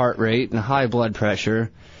high heart rate and high blood pressure.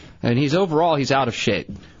 And he's out of shape.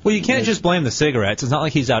 Well, you can't just blame the cigarettes. It's not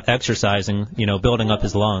like he's out exercising, building up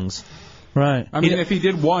his lungs. Right. I mean, if he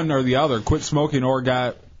did one or the other, quit smoking or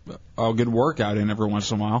got a good workout in every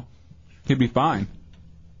once in a while, he'd be fine.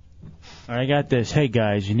 All right, I got this. Hey,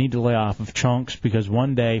 guys, you need to lay off of chunks because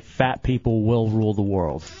one day fat people will rule the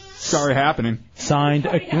world. It's already happening. Signed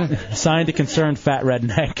a concerned fat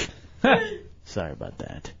redneck. Sorry about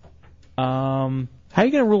that. How are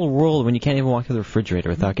you going to rule the world when you can't even walk to the refrigerator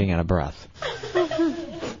without getting out of breath?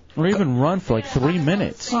 Or even run for like 3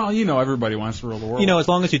 minutes. Well, everybody wants to rule the world. As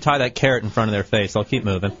long as you tie that carrot in front of their face, they'll keep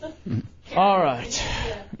moving. All right.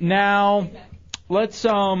 Now, let's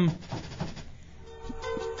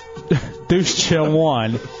Deuce Chill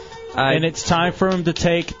won. And it's time for him to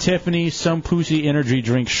take Tiffany's Some Pussy Energy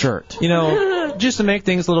Drink shirt. Just to make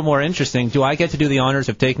things a little more interesting, do I get to do the honors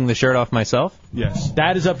of taking the shirt off myself? Yes.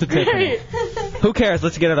 That is up to Tiffany. Who cares?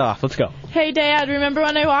 Let's get it off. Let's go. Hey, Dad, remember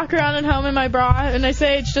when I walk around at home in my bra and I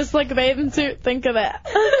say it's just like a bathing suit? Think of that.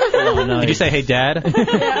 Did you say, hey, Dad?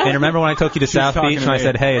 And remember when I took you to South Beach and I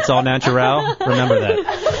said, hey, it's all natural? Remember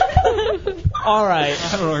that. All right.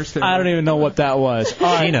 I don't even know what that was. All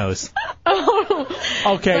right. She knows.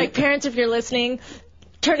 Okay. Like, parents, if you're listening,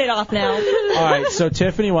 turn it off now. All right, so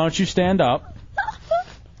Tiffany, why don't you stand up?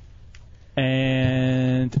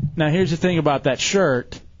 And now here's the thing about that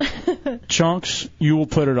shirt. Chunks, you will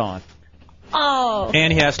put it on. Oh.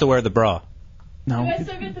 And he has to wear the bra. No. Do I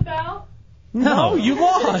still get the belt? No, you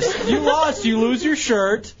lost. You lost. You lose your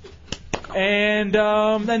shirt. And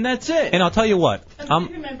that's it. And I'll tell you what. I'm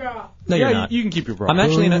keeping my bra. No, you're not. You can keep your bra. I'm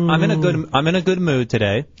actually I'm in a good mood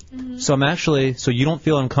today. Mm-hmm. So I'm actually, so you don't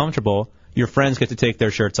feel uncomfortable, your friends get to take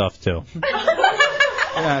their shirts off too.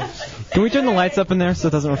 Can we turn the lights up in there so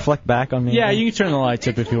it doesn't reflect back on me? Yeah, you can turn the lights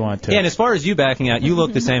up if you want to. Yeah, and as far as you backing out, you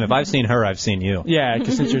look the same. If I've seen her, I've seen you. Yeah,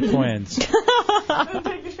 because since you're twins. Take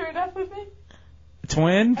your shirt off with me?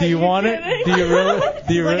 Twin? Do you want it? Do you really?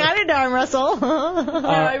 Do you really? I need to arm wrestle. No,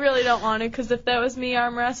 I really don't want to, because if that was me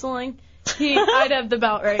arm wrestling, I'd have the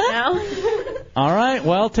belt right now. All right.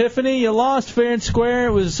 Well, Tiffany, you lost fair and square.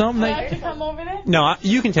 It was something Do I that... have to come over there? No,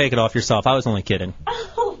 you can take it off yourself. I was only kidding.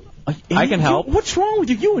 I can help. What's wrong with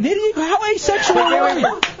you? You an idiot? How asexual are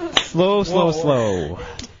you? Slow.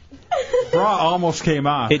 Bra almost came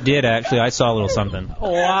off. It did, actually. I saw a little something.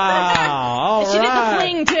 Wow. All She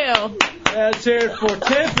right. did the fling, too. Let's hear it for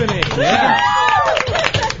Tiffany.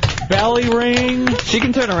 Yeah. Belly ring. She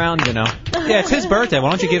can turn around, Yeah, it's his birthday. Why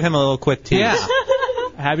don't you give him a little quick tease? Yeah.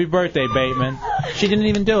 Happy birthday, Bateman. She didn't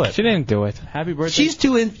even do it. She didn't do it. Happy birthday.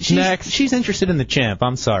 She's interested in the champ.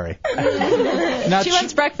 I'm sorry. Now, She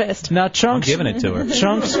wants breakfast. Now, Chunks. I'm giving it to her.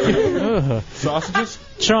 Chunks. Sausages?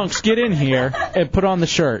 Chunks, get in here and put on the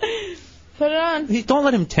shirt. Put it on. Don't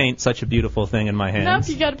let him taint such a beautiful thing in my hands.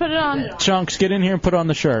 Nope, you gotta put it on. Chunks, get in here and put on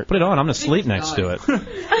the shirt. Put it on. I'm going to sleep next to it.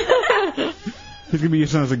 He's going to be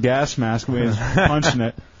using it as a gas mask when he's punching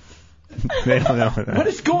it. They don't know that. What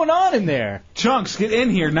is going on in there? Chunks, get in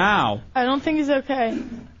here now. I don't think he's okay.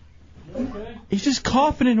 He's just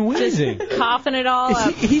coughing and wheezing. Just coughing it all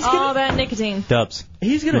up. He's gonna- all that nicotine. Dubs,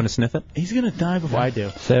 He's you gonna want to sniff it? He's gonna die before I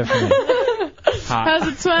do. Save it for me. How's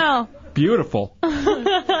it smell? Beautiful.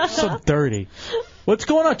 So dirty. What's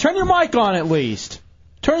going on? Turn your mic on at least.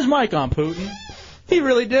 Turn his mic on, Putin. He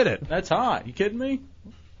really did it. That's hot. You kidding me?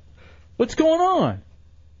 What's going on?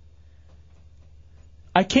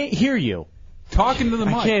 I can't hear you. Talking to the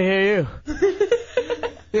mic. I can't hear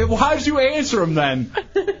you. Well, how did you answer him then?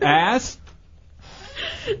 Ass?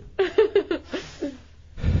 A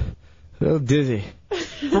little dizzy.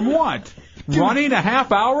 From what? Running a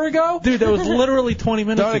half hour ago? Dude, that was literally 20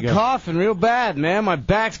 minutes Started ago. coughing real bad, man. My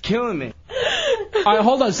back's killing me. All right,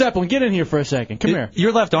 hold on, Zeppelin. Get in here for a second. Come here.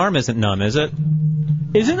 Your left arm isn't numb, is it?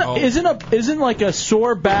 Isn't like a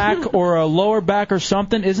sore back or a lower back or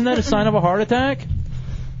something? Isn't that a sign of a heart attack?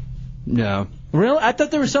 No. Really? I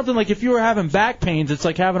thought there was something like if you were having back pains, it's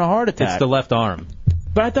like having a heart attack. It's the left arm.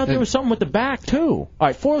 But I thought there was something with the back too. All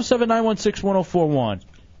right, 407-916-1041.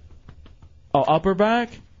 Oh, upper back?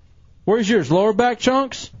 Where's yours? Lower back,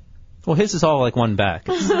 Chunks? Well, his is all like one back.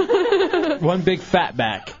 One big fat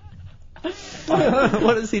back.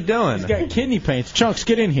 What is he doing? He's got kidney pains. Chunks,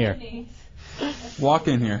 get in here. Walk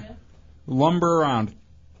in here. Lumber around.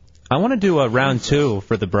 I want to do a round 2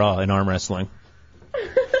 for the bra in arm wrestling.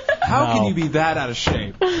 How can you be that out of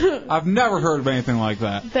shape? I've never heard of anything like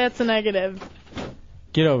that. That's a negative.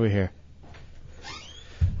 Get over here.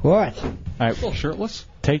 What? All right. Still shirtless?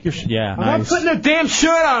 Take your yeah. I'm Nice. not putting a damn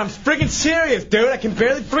shirt on. I'm freaking serious, dude. I can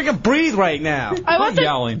barely freaking breathe right now. I want the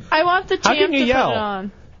yelling. champ How can you to yell? put it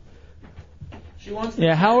on.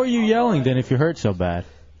 Yeah, how are you yelling then if you hurt so bad?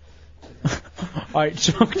 All right,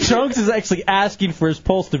 Chunks is actually asking for his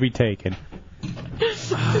pulse to be taken.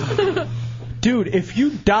 Dude, if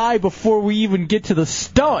you die before we even get to the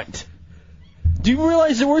stunt, do you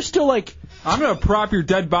realize that we're still like... I'm going to prop your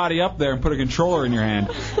dead body up there and put a controller in your hand.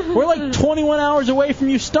 We're like 21 hours away from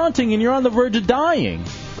you stunting, and you're on the verge of dying.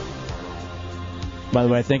 By the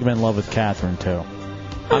way, I think I'm in love with Catherine, too.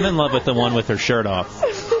 I'm in love with the one with her shirt off.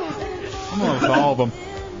 I'm in love with all of them.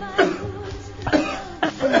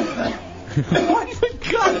 Oh, my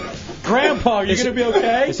God. Grandpa, are you going to be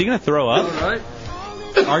okay? Is he going to throw up? All right.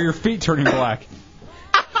 Are your feet turning black?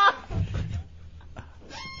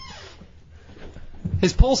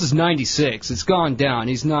 His pulse is 96. It's gone down.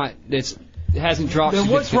 He's not. It hasn't dropped. Then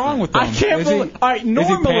what's wrong with him? I can't believe. All right,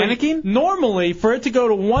 normally, for it to go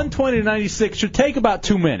to 120 to 96 should take about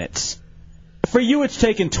 2 minutes. For you, it's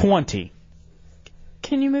taken 20.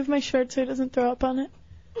 Can you move my shirt so he doesn't throw up on it?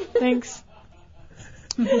 Thanks.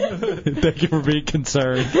 Thank you for being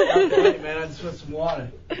concerned. Hey, man, I just want some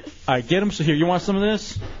water. All right, get him. So here, you want some of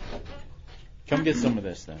this? Come get some of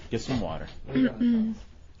this, then. Get some water.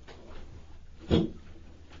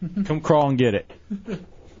 Come crawl and get it.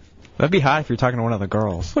 That'd be hot if you're talking to one of the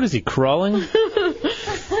girls. What is he, crawling?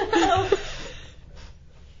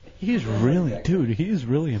 He's really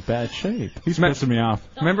in bad shape. He's messing me off.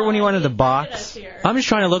 Remember when he wanted to box? I'm just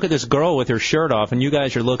trying to look at this girl with her shirt off, and you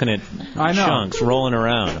guys are looking at Chunks rolling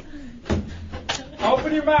around.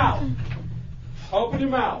 Open your mouth. Open your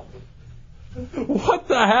mouth. What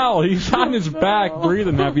the hell? He's on his back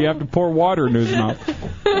breathing heavy. You have to pour water into his mouth.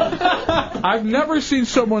 I've never seen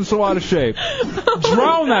someone so out of shape.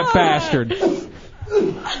 Drown that bastard.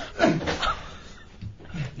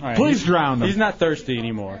 Right, Please drown him. He's not thirsty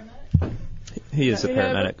anymore. He is a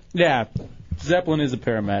paramedic. Yeah, Zeppelin is a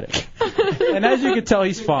paramedic. And as you can tell,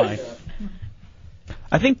 he's fine.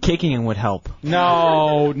 I think kicking him would help.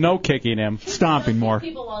 No kicking him. Stomping more.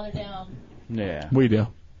 People while they're down. Yeah. We do.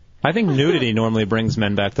 I think nudity normally brings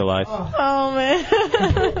men back to life. Oh, man.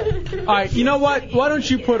 All right, you know what? Why don't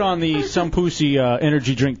you put on the Some Pussy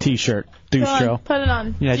energy drink T-shirt, Deuce Go on, Joe? put it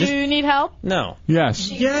on. Yeah, Do you need help? No.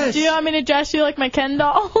 Yes. Yes. Do you want me to dress you like my Ken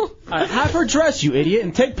doll? Have her dress, you idiot,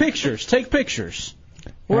 and take pictures. Take pictures.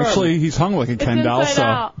 Actually, he's hung like a It's Ken doll, inside so.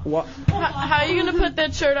 out. How are you going to put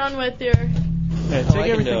that shirt on with your... Yeah,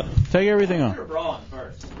 take everything. Take everything off.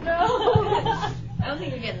 No. I don't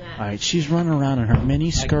think you're getting that. All right, she's running around in her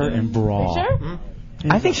mini skirt and bra. Sure?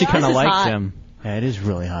 I think she kind of likes him. Yeah, it is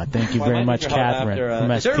really hot. Thank you very much, Catherine.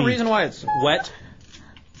 From Is there a SP. reason why it's wet?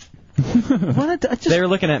 They were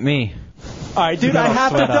looking at me. All right, dude, I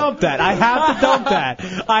have to dump that. I have to dump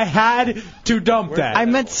that. I had to dump that. I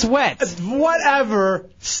meant sweat. Whatever,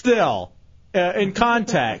 still, in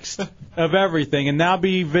context of everything, and now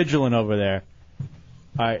be vigilant over there.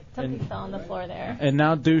 All right, Something fell on the floor there. and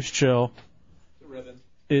now Deuce Chill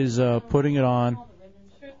is putting it on.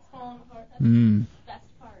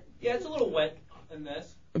 Yeah, it's a little wet in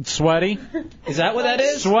this. Sweaty? Is that what that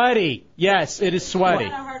is? Sweaty. Yes, it is sweaty.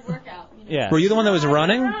 Hard workout. Yeah. Were you the one that was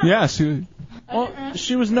running? Yes. Well,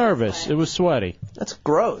 she was nervous. It was sweaty. That's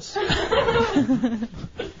gross.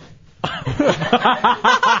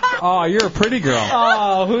 Oh, you're a pretty girl.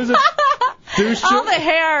 Oh, who's a Deuce All Chill? the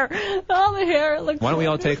hair looks. Why don't we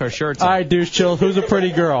all take our shirts All off? right, Deuce Chill, who's a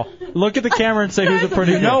pretty girl? Look at the camera and say who's a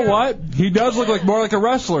pretty girl. You know what? He does look more like a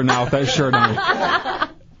wrestler now with that shirt on.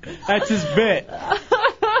 That's his bit. I've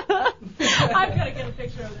got to get a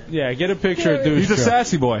picture of it. Yeah, get a picture of Deuce He's a Chill.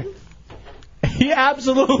 sassy boy. He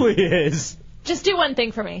absolutely is. Just do one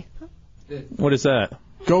thing for me. What is that?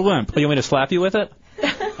 Go limp. Oh, you want me to slap you with it?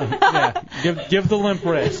 Yeah, give the limp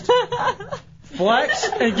wrist. Flex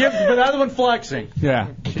and give the other one flexing. Yeah.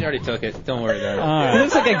 She already took it. Don't worry about it. He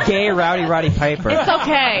looks like a gay Roddy Piper. It's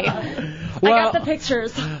okay. Well, I got the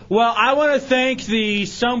pictures. Well, I want to thank the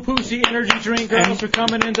Some Pussy Energy Drink girls for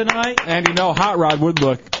coming in tonight. And you know, Hot Rod would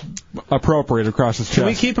look appropriate across his chest. Can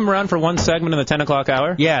we keep him around for one segment in the 10 o'clock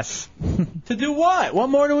hour? Yes. To do what? What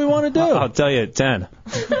more do we want to do? I'll tell you at 10.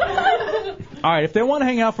 All right, if they want to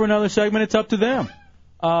hang out for another segment, it's up to them.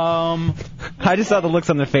 I just saw the looks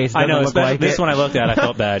on their face. I know, Doesn't look like this it. one I looked at, I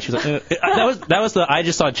felt bad. She's like, that was the I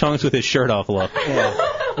just saw Chunks with his shirt off look.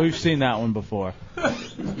 Yeah, we've seen that one before.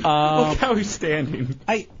 Look how he's standing.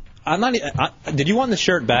 I'm not. Did you want the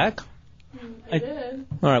shirt back? I did.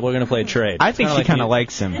 All right, we're gonna play a trade. I think she kind of you.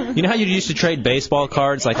 likes him. You know how you used to trade baseball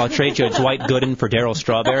cards? Like, I'll trade you a Dwight Gooden for Darryl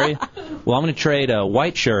Strawberry? Well, I'm going to trade a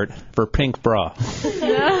white shirt for pink bra.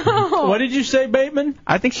 No. What did you say, Bateman?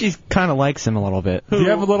 I think she kind of likes him a little bit. Do you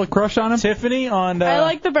have a little crush on him? Tiffany on... I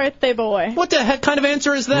like the birthday boy. What the heck kind of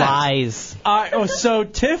answer is that? Lies. So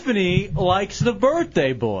Tiffany likes the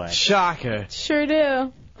birthday boy. Shocker. Sure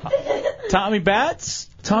do. Tommy Bats?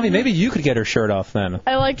 Tommy, maybe you could get her shirt off then.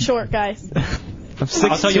 I like short guys.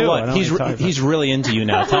 I'll tell you what, he's really into you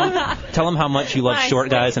now. Tell him how much you love short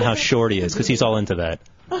guys and how short he is, because he's all into that.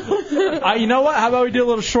 You know what? How about we do a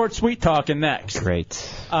little short, sweet talking next? Great.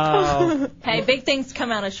 Hey, big things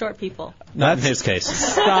come out of short people. Not in his case.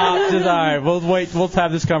 Stop. All right, we'll wait. We'll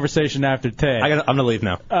have this conversation after 10. I'm going to leave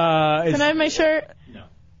now. Can I have my shirt? No.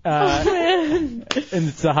 Oh, man. And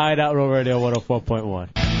it's the Hideout Row Radio 104.1.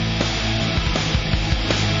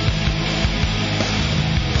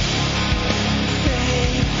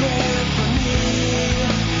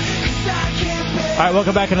 All right,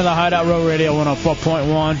 welcome back into the Hideout Row Radio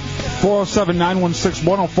 104.1.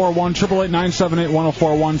 407-916-1041,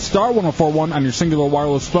 888-978-1041, star 1041 on your singular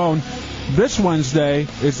wireless phone. This Wednesday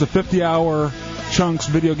is the 50-hour Chunks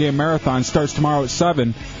video game marathon. Starts tomorrow at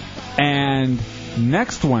 7. And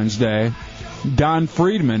next Wednesday, Don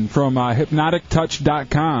Friedman from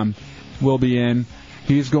HypnoticTouch.com will be in.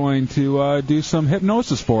 He's going to do some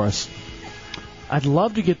hypnosis for us. I'd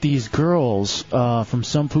love to get these girls from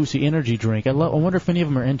Some Pussy Energy Drink. I wonder if any of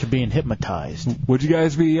them are into being hypnotized. Would you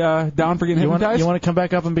guys be down for getting hypnotized? You want to come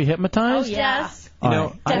back up and be hypnotized? Oh, yes. You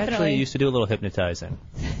know, I actually used to do a little hypnotizing.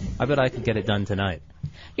 I bet I could get it done tonight.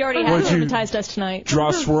 You already have hypnotized us tonight.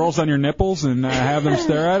 Draw swirls on your nipples and have them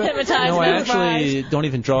stare at it? Hypnotized. No, I actually don't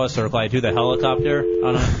even draw a circle. I do the helicopter.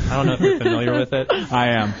 I don't know if you're familiar with it. I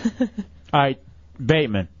am. All right,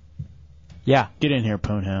 Bateman. Yeah. Get in here,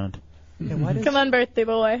 Poonhound. Yeah, Come on, birthday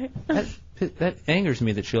boy. That angers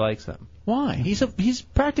me that she likes him. Why? He's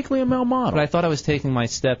practically a male model. But I thought I was taking my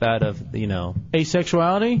step out of,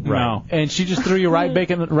 asexuality? Right. No. And she just threw you right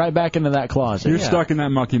back into that closet. You're stuck in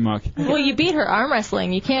that mucky muck. Well, you beat her arm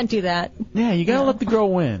wrestling. You can't do that. Yeah, you gotta let the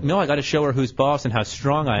girl win. No, I got to show her who's boss and how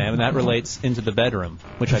strong I am, and that relates into the bedroom,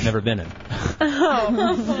 which I've never been in.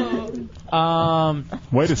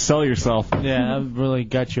 Way to sell yourself. Yeah, that really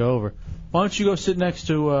got you over. Why don't you go sit next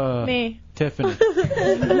to Me. Tiffany?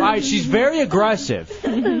 All right, she's very aggressive,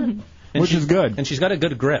 which is good. And she's got a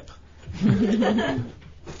good grip. And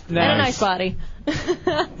a nice body.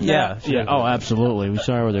 Yeah. Oh, absolutely. We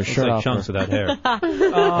saw her with her shirt like off. Chunks without hair.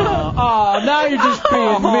 Now you're just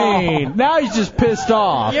being mean. Now he's just pissed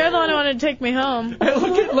off. You're the one who wanted to take me home.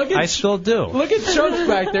 Look at. I still do. Look at Chunks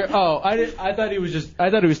back there. Oh, I thought he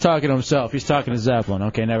was talking to himself. He's talking to Zeppelin.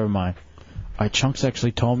 Okay, never mind. All right, Chunks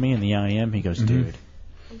actually told me in the IM. He goes, dude,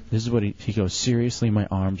 this is what he goes. Seriously, my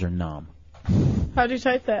arms are numb. How'd you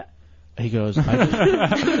type that? He goes,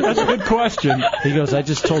 that's a good question. He goes, I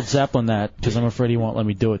just told Zeppelin that because I'm afraid he won't let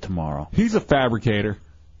me do it tomorrow. He's a fabricator.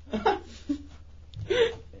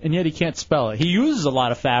 And yet he can't spell it. He uses a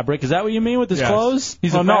lot of fabric. Is that what you mean with his clothes?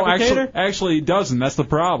 He's a fabricator? No, actually he doesn't. That's the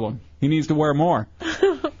problem. He needs to wear more.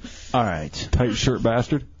 All right. Tight shirt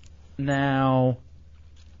bastard. Now,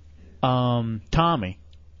 Tommy,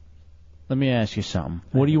 let me ask you something.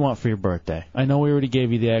 What do you want for your birthday? I know we already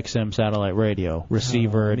gave you the XM satellite radio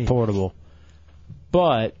receiver and portable,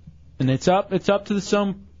 but it's up to the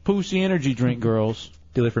Some Pussy Energy Drink girls.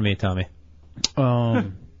 Do it for me, Tommy.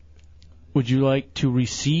 Would you like to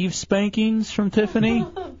receive spankings from Tiffany,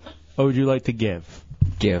 or would you like to give?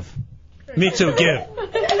 Give. Me too. Give.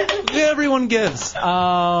 Everyone gives.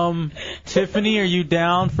 Tiffany, are you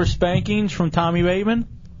down for spankings from Tommy Bateman?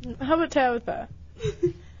 How about Tabitha?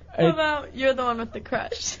 How about you're the one with the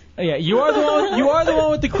crush? Yeah, you are the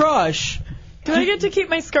one with the crush. Do I get to keep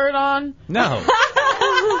my skirt on? No.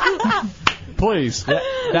 Please.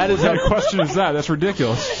 That is what question is that? That's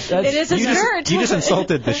ridiculous. It is a skirt. You just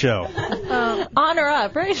insulted the show. On or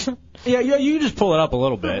up, right? Yeah, you just pull it up a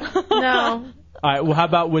little bit. No. All right, well, how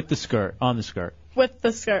about with the skirt, on the skirt? With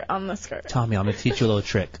the skirt, on the skirt. Tommy, I'm going to teach you a little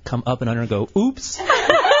trick. Come up and under and go, oops.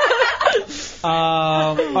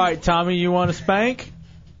 All right, Tommy, you want to spank?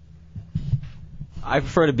 I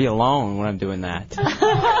prefer to be alone when I'm doing that.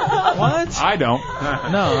 What? I don't.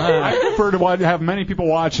 No. I prefer to have many people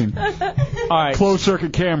watching. All right. Closed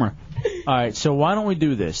circuit camera. All right, so why don't we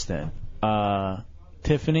do this then?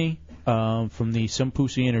 Tiffany, from the Some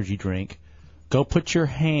Pussy Energy Drink, go put your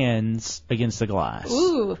hands against the glass.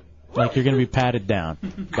 Ooh. Like you're going to be patted down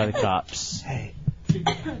by the cops. Hey.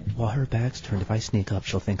 While her back's turned, if I sneak up,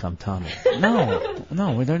 she'll think I'm Tommy. No,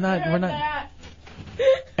 they're not. We're not.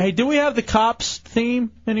 Hey, do we have the cops theme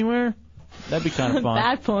anywhere? That'd be kind of fun.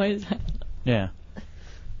 Bad boys. Yeah.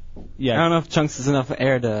 I don't know if Chunks has enough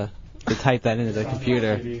air to type that into the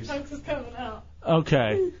computer. Chunks is coming out.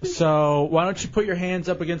 Okay, so why don't you put your hands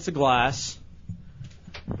up against the glass?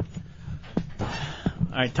 All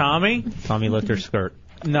right, Tommy? Tommy lift her skirt.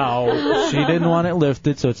 No, she didn't want it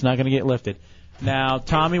lifted, so it's not going to get lifted. Now,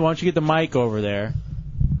 Tommy, why don't you get the mic over there?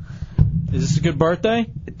 Is this a good birthday?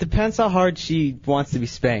 Depends how hard she wants to be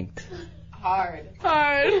spanked. Hard.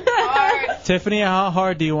 Tiffany, how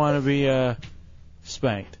hard do you want to be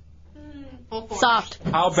spanked? Soft.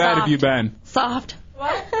 How bad have you been? Soft.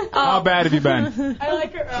 What? How bad have you been? I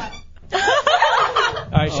like her rough.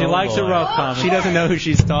 All right, she likes it rough, Tommy. She doesn't know who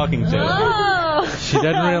she's talking to. Oh. She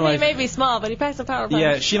doesn't He realize. may be small, but he packs a power punch.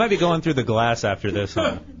 Yeah, she might be going through the glass after this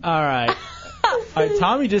one. All right. All right.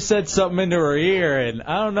 Tommy just said something into her ear, and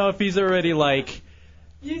I don't know if he's already like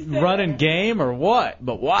running game or what.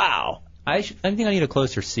 But wow. I think I need a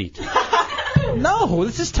closer seat. No,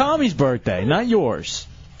 this is Tommy's birthday, not yours.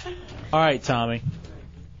 All right, Tommy.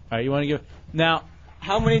 All right, you want to give now?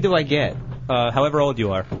 How many do I get? However old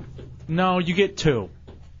you are. No, you get 2.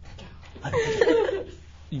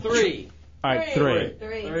 3. All right, 3.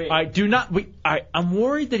 All right, do not. I'm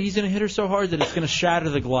worried that he's going to hit her so hard that it's going to shatter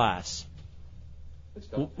the glass.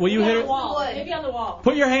 Will you hit her? Maybe on the wall.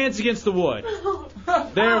 Put your hands against the wood.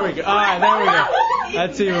 There we go. All right, there we go.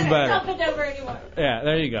 That's even better. Don't put over anymore. Yeah,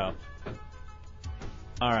 there you go.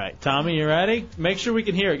 All right, Tommy, you ready? Make sure we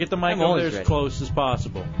can hear it. Get the mic I'm over always there as ready. close as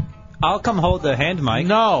possible. I'll come hold the hand mic.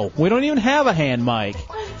 No, we don't even have a hand mic.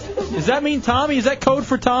 Does that mean Tommy? Is that code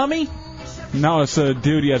for Tommy? No, it's a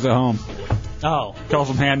dude he has at home. Oh. Calls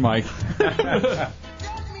him hand mic.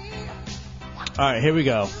 All right, here we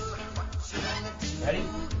go. Ready?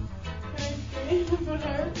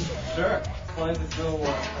 Sure.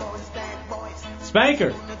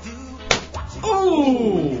 Spanker.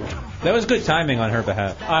 Ooh. That was good timing on her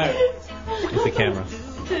behalf. All right. With the camera.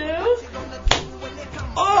 2.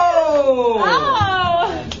 Oh!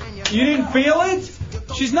 You didn't feel it?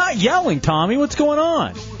 She's not yelling, Tommy. What's going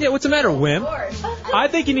on? Yeah, what's the matter, Wimp? I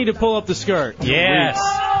think you need to pull up the skirt. Yes.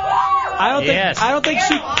 I don't think. Yes. I don't think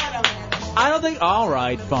she. I don't think. All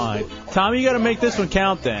right, fine. Tommy, you got to make this one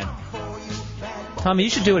count then. Tommy, you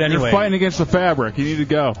should do it anyway. You're fighting against the fabric. You need to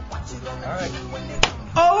go.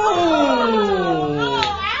 Oh!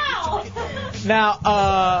 Now,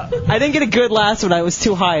 I didn't get a good last one. I was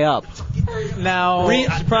too high up. Now,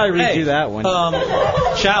 should probably redo that one.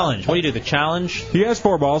 Challenge. What do you do? The challenge? He has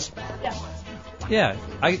 4 balls. Yeah.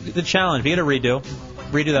 The challenge. You got to redo.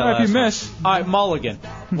 Redo that If last you miss. all right, mulligan.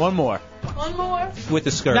 One more. One more. one. With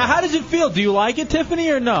the skirt. Now, how does it feel? Do you like it, Tiffany,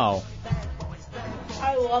 or no?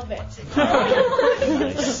 I love it.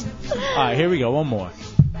 Nice. All right, here we go. One more.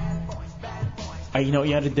 You know what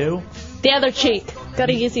you had to do? The other cheek.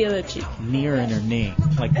 Gotta use the other cheek. Knee her in her knee.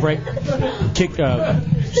 Like break, kick,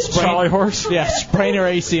 Charlie horse? Yeah, sprain her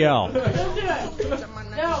ACL.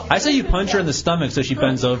 No. I say you punch her in the stomach so she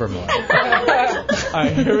bends over more. All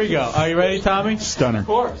right, here we go. Are you ready, Tommy? Stunner. Of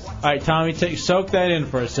course. All right, Tommy, soak that in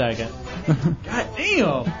for a second. God damn.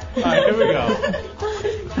 All right, here we go.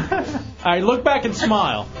 All right, look back and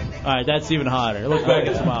smile. All right, that's even hotter. Look back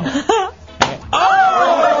and smile.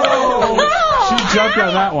 Oh! She jumped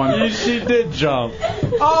on that one. She did jump.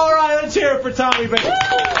 All right, let's hear it for Tommy.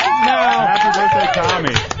 Now, happy birthday,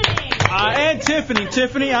 Tommy. And Tiffany.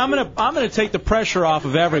 Tiffany, I'm gonna take the pressure off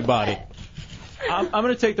of everybody. I'm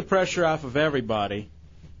gonna take the pressure off of everybody.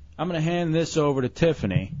 I'm gonna hand this over to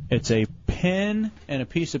Tiffany. It's a pen and a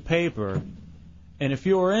piece of paper. And if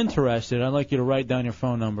you are interested, I'd like you to write down your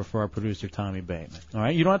phone number for our producer, Tommy Bateman. All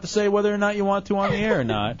right? You don't have to say whether or not you want to on the air or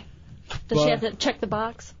not. Does she have to check the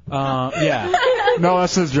box? Yeah. No,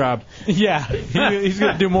 that's his job. Yeah. He's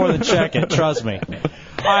going to do more than check it. Trust me.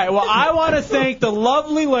 All right. Well, I want to thank the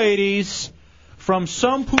lovely ladies from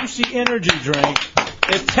Some Pussy Energy Drink.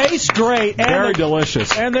 It tastes great. Very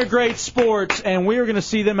delicious. And they're great sports. And we're going to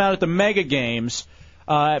see them out at the Mega Games.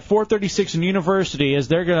 At 436 in University, as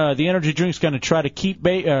the energy drink's going to try to keep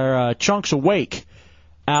Chunks awake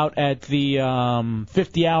out at the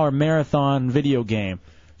 50-hour marathon video game.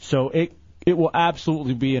 So it will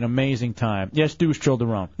absolutely be an amazing time. Yes, Deuce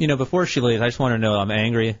Childerone. You know, before she leaves, I just want to know I'm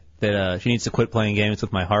angry that she needs to quit playing games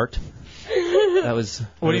with my heart. That was.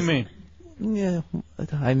 What do you mean? Yeah,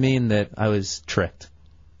 I mean that I was tricked.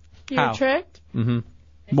 You were tricked? Mm-hmm.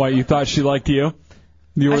 What, you thought she liked you?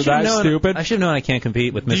 You were that stupid? I should have known I can't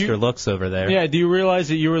compete with Mr. Looks over there. Yeah, do you realize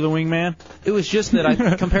that you were the wingman? It was just that I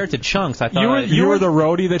compared to Chunks, I thought you were the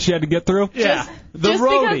roadie that she had to get through? Yeah, the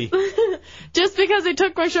roadie. Just because I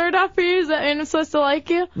took my shirt off for you, does that mean I'm supposed to like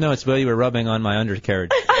you? No, it's while you were rubbing on my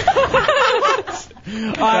undercarriage.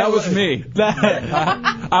 That was me.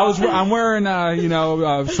 I'm wearing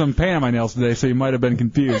some paint on my nails today, so you might have been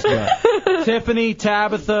confused. But. Tiffany,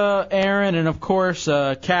 Tabitha, Aaron, and of course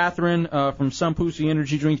Catherine from Some Pussy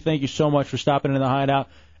Energy Drink. Thank you so much for stopping in the Hideout,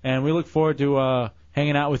 and we look forward to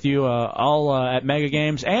hanging out with you all at Mega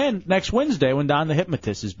Games, and next Wednesday when Don the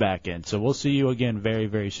Hypnotist is back in. So we'll see you again very,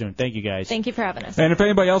 very soon. Thank you, guys. Thank you for having us. And if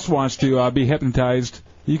anybody else wants to be hypnotized,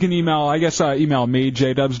 you can email, email me,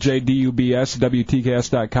 jdubs, JDUBS,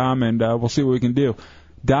 WTKS.com, and we'll see what we can do.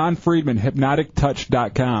 Don Friedman,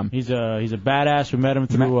 hypnotictouch.com. He's a badass. We met him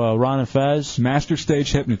through Ron and Fez. Master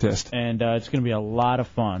stage hypnotist. And it's going to be a lot of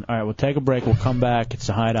fun. All right, we'll take a break. We'll come back. It's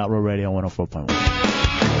the Hideout Row Radio 104.1.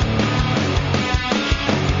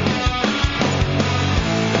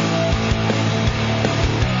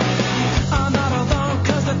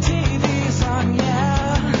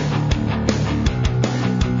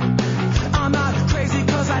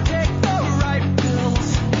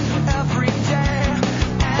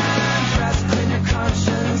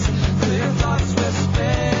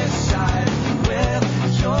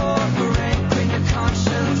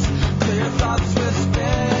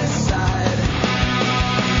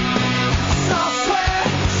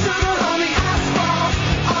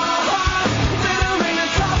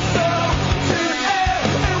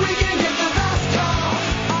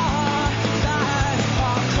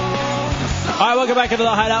 Welcome back into the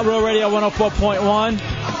Hideout Real Radio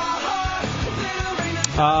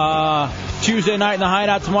 104.1. Tuesday night in the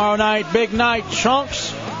Hideout, tomorrow night, big night,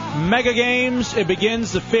 Chunks, Mega Games. It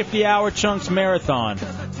begins the 50-hour Chunks Marathon.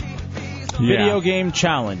 Video game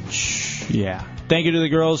challenge. Yeah. Thank you to the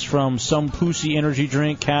girls from Some Pussy Energy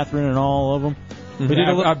Drink, Catherine and all of them. We did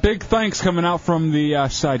a big thanks coming out from the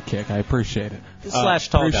Sidekick. I appreciate it. Slash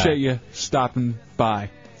tall guy. Appreciate you stopping by.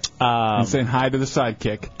 And saying hi to the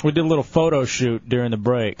Sidekick. We did a little photo shoot during the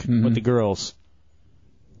break with the girls.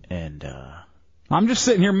 And I'm just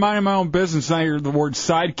sitting here minding my own business, and I hear the word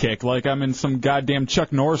Sidekick like I'm in some goddamn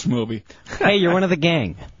Chuck Norris movie. Hey, you're one of the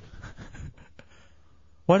gang.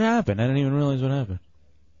 What happened? I didn't even realize what happened.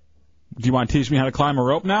 Do you want to teach me how to climb a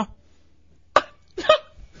rope now? The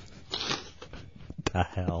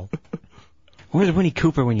hell? Where's Winnie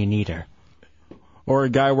Cooper when you need her? Or a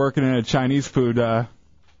guy working in a Chinese food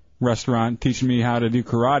restaurant teaching me how to do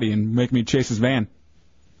karate and make me chase his van.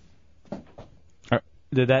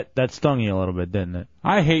 That stung you a little bit, didn't it?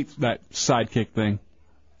 I hate that Sidekick thing.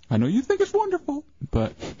 I know you think it's wonderful,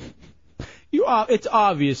 but it's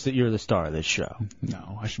obvious that you're the star of this show.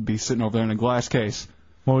 No, I should be sitting over there in a glass case.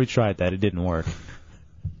 Well, we tried that. It didn't work.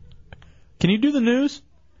 Can you do the news?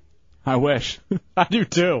 I wish. I do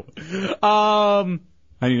too. I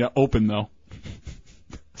need to open though.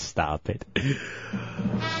 Stop it.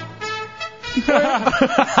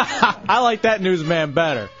 I like that newsman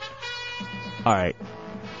better. All right.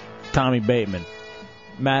 Tommy Bateman.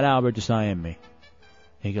 Matt Albert just IM'd me.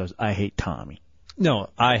 He goes, I hate Tommy. No,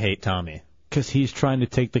 I hate Tommy. Because he's trying to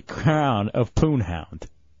take the crown of Poonhound.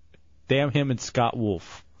 Damn him and Scott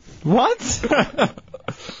Wolf. What?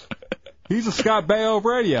 He's a Scott Baio of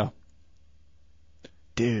radio.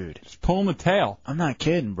 Dude. Just pulling the tail. I'm not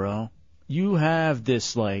kidding, bro. You have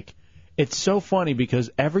this, it's so funny because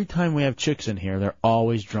every time we have chicks in here, they're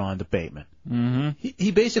always drawn to Bateman. Mm-hmm.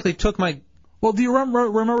 He basically took my... Well, do you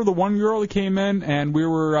remember the one girl that came in and we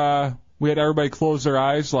had everybody close their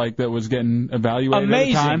eyes that was getting evaluated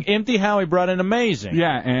amazing. At the time? Empty Howie brought in amazing.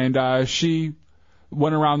 Yeah, and she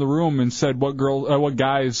went around the room and said what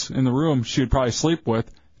guys in the room she would probably sleep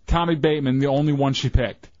with. Tommy Bateman, the only one she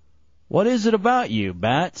picked. What is it about you,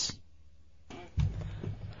 Bats?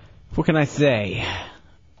 What can I say?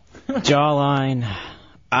 Jawline,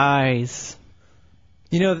 eyes.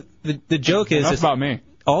 You know, the joke is... That's about me.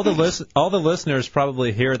 All the listeners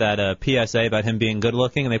probably hear that PSA about him being good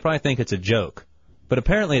looking, and they probably think it's a joke. But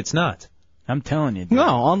apparently it's not. I'm telling you. Dude. No,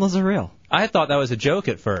 all those are real. I thought that was a joke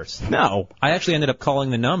at first. No. I actually ended up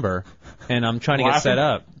calling the number, and I'm trying to get set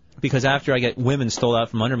up. Because after I get women stole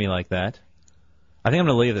out from under me like that, I think I'm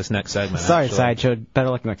going to leave this next segment. Sorry, actually. Sideshow.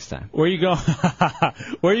 Better luck next time. Where you going?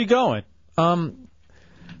 Where are you going?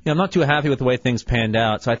 I'm not too happy with the way things panned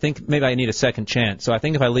out, so I think maybe I need a second chance. So I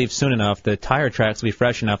think if I leave soon enough, the tire tracks will be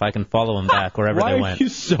fresh enough I can follow them back wherever Why they are went. you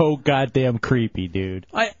so goddamn creepy, dude?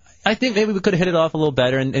 I think maybe we could have hit it off a little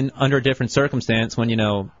better and under a different circumstance when,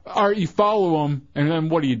 All right, you follow them, and then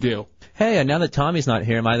what do? Hey, now that Tommy's not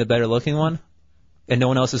here, am I the better looking one? And no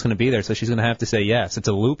one else is going to be there, so she's going to have to say yes. It's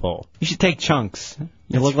a loophole. You should take Chunks.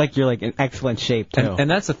 You look like you're in excellent shape, too. And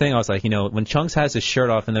that's the thing. I was like, when Chunks has his shirt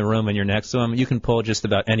off in the room and you're next to him, you can pull just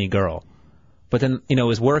about any girl. But then, it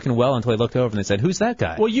was working well until I looked over and they said, who's that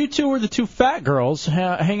guy? Well, you two were the two fat girls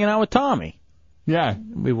hanging out with Tommy. Yeah,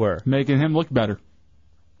 we were. Making him look better.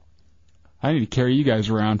 I need to carry you guys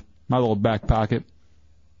around. My little back pocket.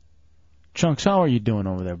 Chunks, how are you doing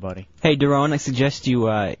over there, buddy? Hey, Daron, I suggest you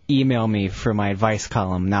email me for my advice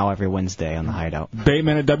column now every Wednesday on the Hideout.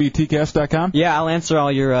 Bateman at WTCast.com? Yeah, I'll answer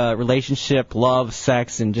all your relationship, love,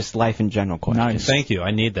 sex, and just life in general questions. Nice. Thank you.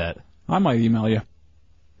 I need that. I might email you.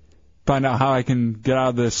 Find out how I can get out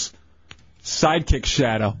of this sidekick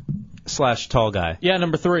shadow. / tall guy. Yeah,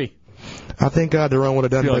 number 3. I think Daron would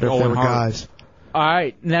have done Feel like better if they Owen were Hart. guys. All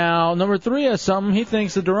right, now number 3 has something. He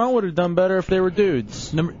thinks that Daron would have done better if they were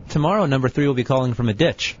dudes. Tomorrow, number 3 will be calling from a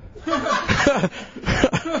ditch.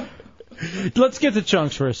 Let's get to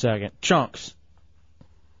Chunks for a second. Chunks.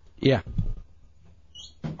 Yeah.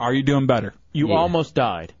 Are you doing better? You almost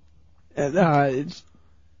died.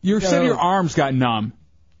 You said your arms got numb.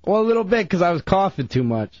 Well, a little bit because I was coughing too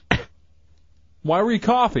much. Why were you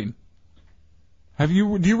coughing? Do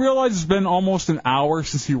you realize it's been almost an hour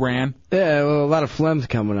since you ran? Yeah, well, a lot of phlegm's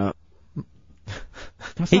coming up.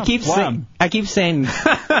 I keep saying,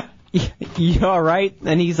 you all right?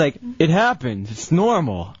 And he's like, it happens. It's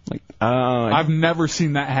normal. Like, I've never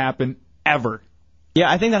seen that happen ever.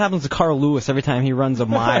 Yeah, I think that happens to Carl Lewis every time he runs a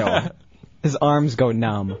mile. His arms go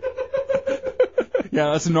numb.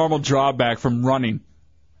 Yeah, that's a normal drawback from running.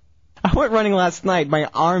 I went running last night. My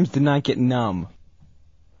arms did not get numb.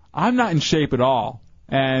 I'm not in shape at all,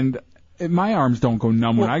 and my arms don't go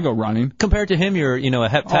numb when I go running. Compared to him, you're, a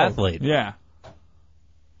heptathlete. Yeah.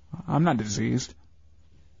 I'm not diseased.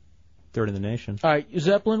 Third in the nation. All right,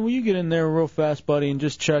 Zeppelin, will you get in there real fast, buddy, and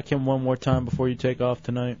just check him one more time before you take off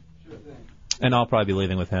tonight? And I'll probably be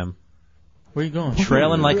leaving with him. Where you going?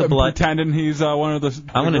 Trailing like a blood. Pretending he's one of the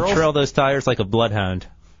I'm going to girls? trail those tires like a bloodhound.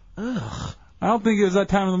 Ugh. I don't think it was that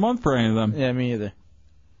time of the month for any of them. Yeah, me either.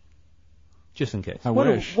 Just in case. I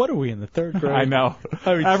wish. What are we in the 3rd grade? I know.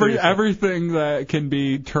 I mean, seriously. Everything that can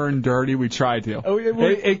be turned dirty, we try to. Oh, yeah,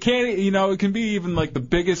 it can't, it can be even like the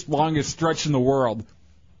biggest, longest stretch in the world.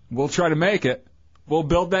 We'll try to make it. We'll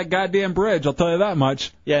build that goddamn bridge, I'll tell you that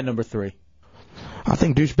much. Yeah, number 3. I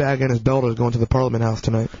think douchebag and his belt is going to the Parliament House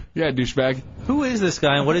tonight. Yeah, douchebag. Who is this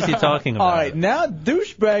guy and what is he talking about? All right, now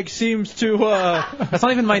douchebag seems to. That's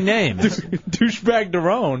not even my name. Douchebag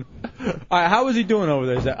Daron. All right, how is he doing over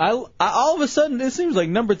there? Zach? I all of a sudden it seems like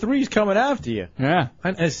number 3's coming after you. Yeah.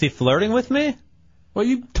 Is he flirting with me? Well,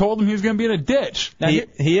 you told him he was going to be in a ditch. Now,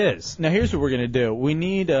 he is. Now here's what we're gonna do. We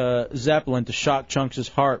need Zeppelin to shock Chunks'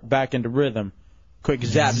 heart back into rhythm. Quick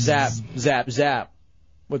zap, zap, zap, zap,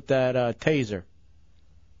 with that taser.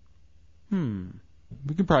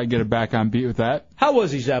 We could probably get it back on beat with that. How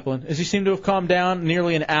was he, Zeppelin? Does he seem to have calmed down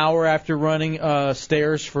nearly an hour after running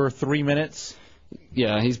stairs for 3 minutes?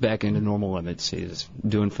 Yeah, he's back into normal limits. He's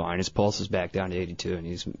doing fine. His pulse is back down to 82, and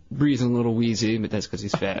he's breathing a little wheezy, but that's because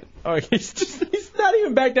he's fat. Oh, he's not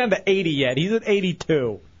even back down to 80 yet. He's at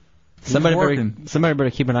 82. Somebody better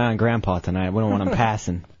keep an eye on Grandpa tonight. We don't want him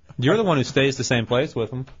passing. You're the one who stays the same place with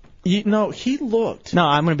him. No, he looked. No,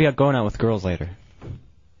 I'm going to be out going out with girls later.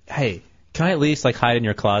 Hey, can I at least hide in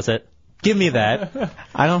your closet? Give me that.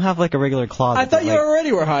 I don't have a regular closet. I thought you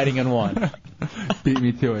already were hiding in one. Beat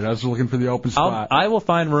me to it. I was looking for the open spot. I will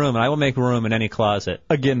find room, and I will make room in any closet.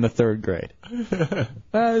 Again, the 3rd grade.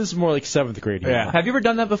 This is more like 7th grade. Yeah. Have you ever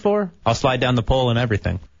done that before? I'll slide down the pole and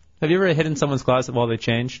everything. Have you ever hid in someone's closet while they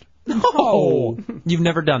changed? No. You've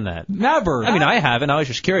never done that? Never. I mean, I haven't. I was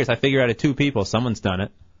just curious. I figured out of 2 people, someone's done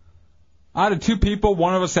it. Out of 2 people,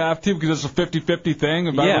 one of us have to because it's a 50-50 thing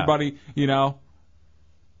of everybody,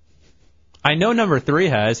 I know number 3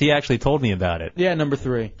 has. He actually told me about it. Yeah, number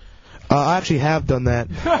 3. I actually have done that.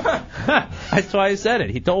 That's why I said it.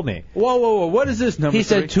 He told me. Whoa. What is this number 3? He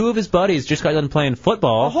said 2 of his buddies just got done playing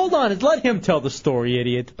football. Oh, hold on. Let him tell the story,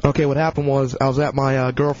 idiot. Okay, what happened was I was at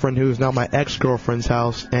my girlfriend, who's now my ex-girlfriend's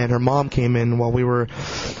house, and her mom came in while we were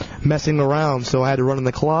messing around, so I had to run in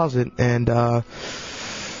the closet, and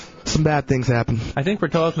some bad things happened. I think we're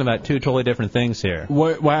talking about 2 totally different things here.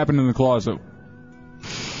 What happened in the closet?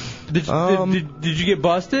 Did you get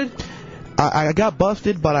busted? I got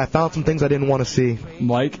busted, but I found some things I didn't want to see.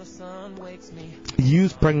 Like?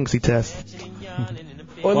 Used pregnancy tests.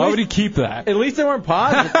 Well, Why would he keep that? At least they weren't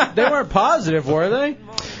positive. They weren't positive, were they?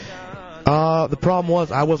 The problem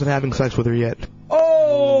was I wasn't having sex with her yet.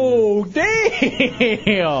 Oh,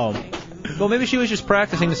 damn! Well, maybe she was just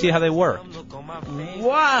practicing to see how they worked.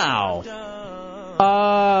 Wow.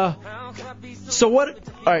 So what?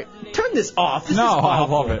 All right, turn this off. This is I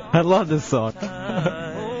awful. love it. I love this song.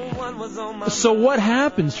 So what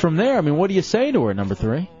happens from there? I mean, what do you say to her, number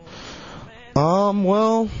 3?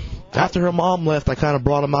 Well, after her mom left, I kind of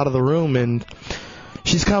brought him out of the room, and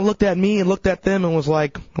she just kind of looked at me and looked at them and was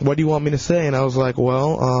like, what do you want me to say? And I was like,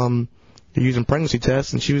 well, you're using pregnancy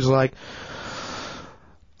tests. And she was like,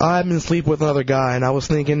 I'm in sleep with another guy, and I was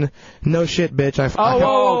thinking, no shit, bitch.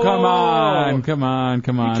 Oh, come on, You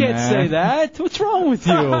can't man. say that. What's wrong with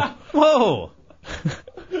you? Whoa.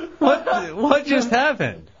 What just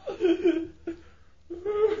happened?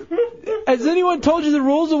 Has anyone told you the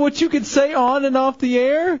rules of what you can say on and off the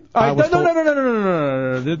air?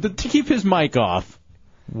 No. To keep his mic off.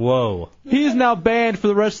 Whoa. He is now banned for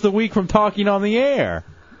the rest of the week from talking on the air.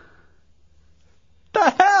 The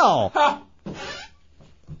hell?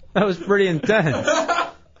 That was pretty intense.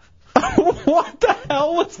 What the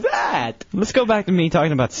hell was that? Let's go back to me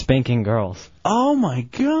talking about spanking girls. Oh, my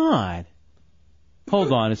God.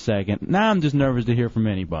 Hold on a second. Now I'm just nervous to hear from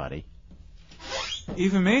anybody.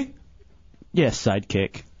 Even me? Yes,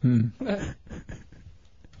 sidekick. Can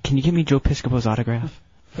you give me Joe Piscopo's autograph?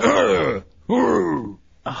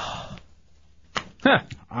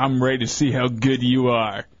 I'm ready to see how good you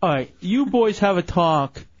are. All right, you boys have a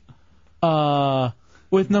talk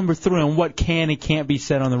with number 3 on what can and can't be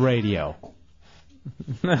said on the radio.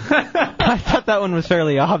 I thought that one was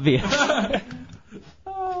fairly obvious.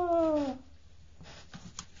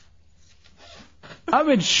 I'm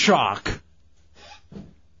in shock.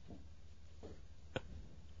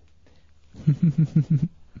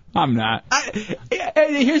 I'm not.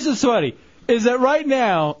 Here's what's funny. Is that right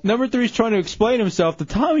now, number 3 is trying to explain himself to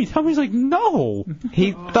Tommy. Tommy's like, no.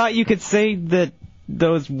 He thought you could say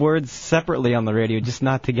those words separately on the radio, just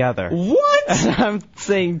not together. What? And I'm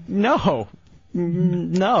saying no.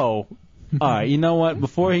 No. All right, you know what?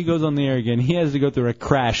 Before he goes on the air again, he has to go through a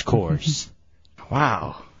crash course.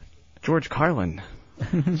 Wow. George Carlin.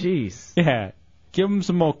 Jeez. Yeah. Give him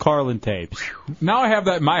some more Carlin tapes. Now I have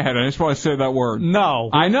that in my head. I just want to say that word. No.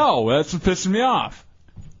 I know. That's what pisses me off.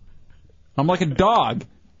 I'm like a dog.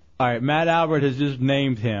 All right, Matt Albert has just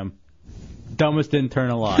named him dumbest intern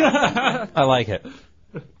alive. I like it.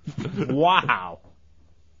 Wow.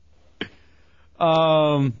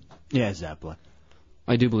 Yeah, Zeppelin.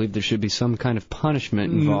 I do believe there should be some kind of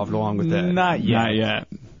punishment involved along with that. Not yet. Not yet.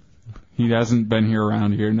 He hasn't been here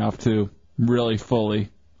around here enough to really fully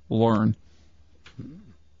learn.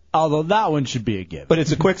 Although that one should be a given. But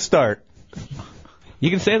it's a quick start. You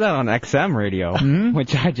can say that on XM radio,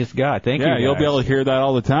 which I just got. Thank you. Yeah, you'll be able to hear that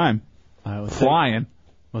all the time. All right, Flying.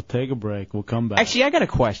 We'll take a break. We'll come back. Actually, I got a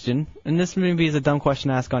question, and this maybe is a dumb question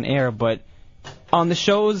to ask on air, but on the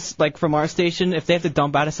shows, like from our station, if they have to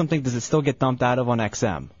dump out of something, does it still get dumped out of on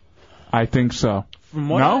XM? I think so. From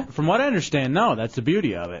what I understand, no. That's the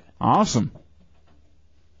beauty of it. Awesome.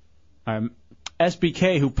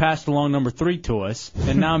 SBK, who passed along number 3 to us,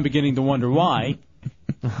 and now I'm beginning to wonder why,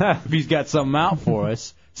 if he's got something out for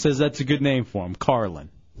us, says that's a good name for him, Carlin.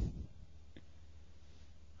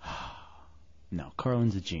 No,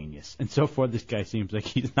 Carlin's a genius. And so far, this guy seems like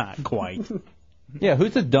he's not quite. Yeah,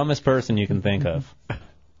 who's the dumbest person you can think of?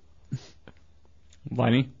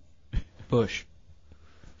 Lenny? Bush.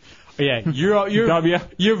 Yeah,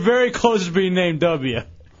 you're very close to being named W.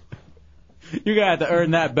 You're gonna have to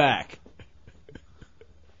earn that back.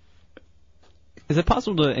 Is it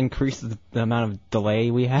possible to increase the amount of delay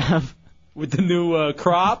we have? With the new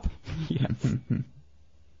crop? Yes.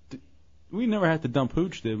 We never had to dump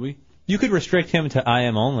Hooch, did we? You could restrict him to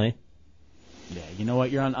IM only. Yeah, you know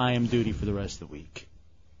what? You're on IM duty for the rest of the week.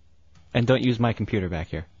 And don't use my computer back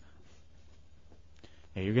here.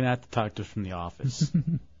 Yeah, you're going to have to talk to us from the office.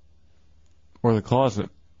 Or the closet.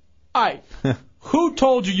 All right. Who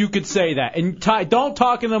told you could say that? And don't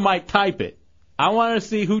talk in the mic, type it. I want to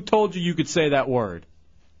see who told you could say that word.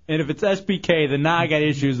 And if it's SBK, then now I got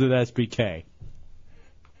issues with SBK.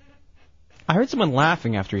 I heard someone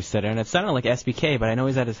laughing after he said it, and it sounded like SBK, but I know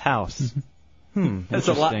he's at his house. It's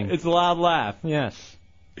Interesting. It's a loud laugh. Yes.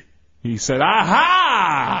 He said,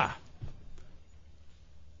 aha!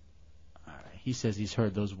 All right. He says he's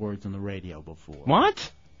heard those words on the radio before.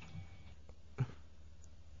 What?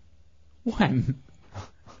 When?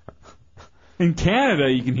 In Canada,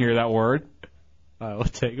 you can hear that word. All right, we'll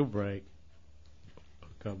take a break.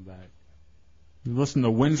 We'll come back. You listen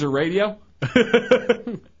to Windsor Radio?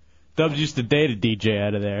 Dubs used to date a DJ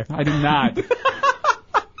out of there. I did not.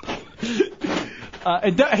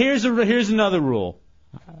 Here's another rule.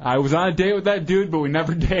 I was on a date with that dude, but we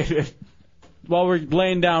never dated. While we're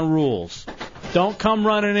laying down rules, don't come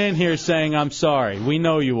running in here saying, I'm sorry. We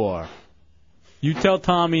know you are. You tell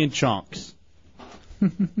Tommy in chunks.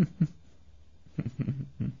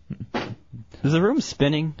 Is the room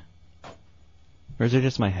spinning? Or is it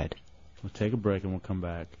just my head? We'll take a break and we'll come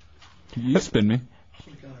back. You spin me.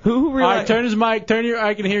 Who really? All right, turn his mic.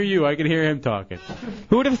 I can hear you. I can hear him talking.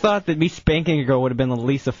 Who would have thought that me spanking a girl would have been the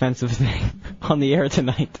least offensive thing on the air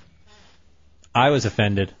tonight? I was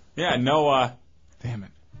offended. Yeah, no, damn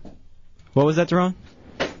it. What was that, Jerome?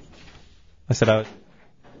 I said I was.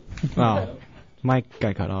 Oh, Mike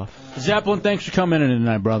got cut off. Zeppelin, thanks for coming in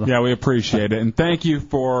tonight, brother. Yeah, we appreciate it. And thank you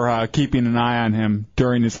for keeping an eye on him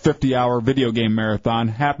during his 50-hour video game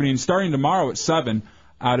marathon, starting tomorrow at 7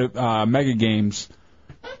 out at Mega Games,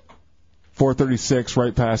 436,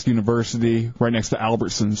 right past University, right next to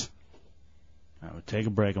Albertsons. All right, we'll take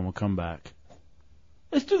a break and we'll come back.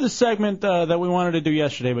 Let's do the segment that we wanted to do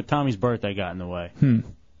yesterday, but Tommy's birthday got in the way.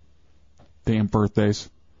 Damn birthdays.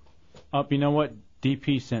 You know what?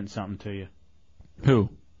 DP sent something to you. Who?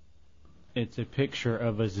 It's a picture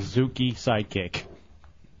of a Suzuki Sidekick.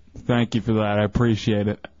 Thank you for that. I appreciate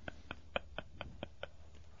it.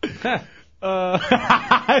 It's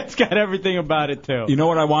got everything about it, too. You know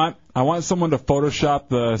what I want? I want someone to Photoshop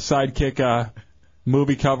the Sidekick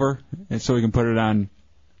movie cover and so we can put it on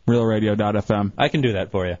realradio.fm. I can do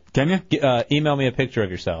that for you. Can you? Email me a picture of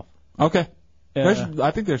yourself. Okay.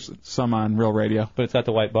 I think there's some on Real Radio. But it's got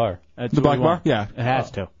the white bar. That's the what black we bar? want. Yeah. It has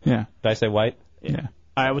to. Yeah. Did I say white? Yeah.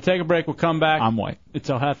 All right, we'll take a break. We'll come back. I'm white. It's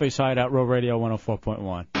El Jefe's Hideout, Real Radio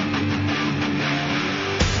 104.1.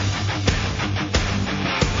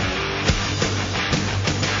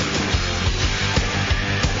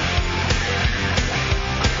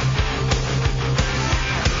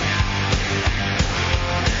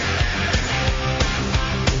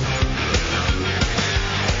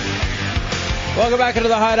 Welcome back into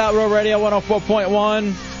the Hideout, Real Radio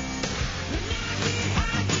 104.1.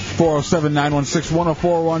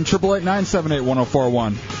 407-916-1041,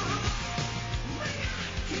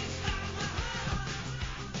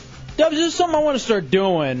 888-978-1041. Dubs, this is something I want to start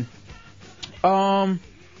doing. There's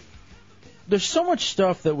so much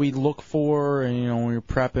stuff that we look for, and when you're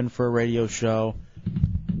prepping for a radio show.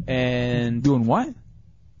 And doing what?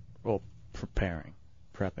 Well, prepping.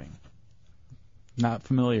 Not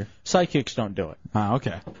familiar. Sidekicks don't do it. Ah,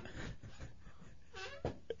 okay.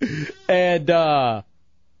 And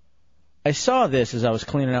I saw this as I was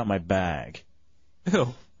cleaning out my bag.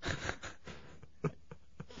 Ew.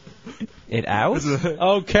 It out?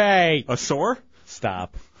 Okay. A sore?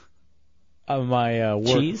 Stop. My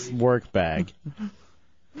work bag.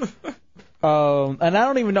 And I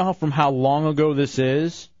don't even know from how long ago this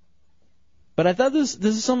is, but I thought this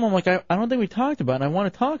is something like I don't think we talked about, and I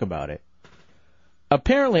want to talk about it.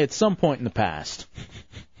 Apparently, at some point in the past,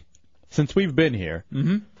 since we've been here,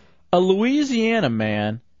 a Louisiana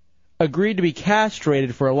man agreed to be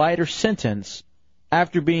castrated for a lighter sentence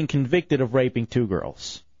after being convicted of raping 2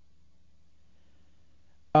 girls.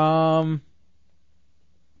 Now,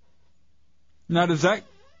 does that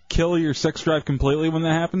kill your sex drive completely when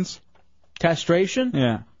that happens? Castration?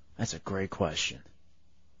 Yeah. That's a great question.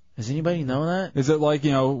 Does anybody know that? Is it like,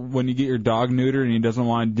 when you get your dog neutered and he doesn't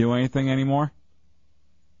want to do anything anymore?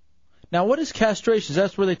 Now, what is castration? Is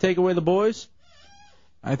that where they take away the boys?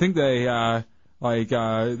 I think they,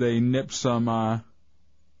 they nip some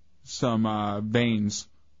veins.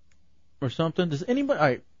 Or something? Does anybody... All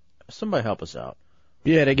right, somebody help us out.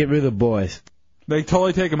 Yeah, they get rid of the boys. They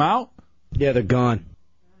totally take them out? Yeah, they're gone.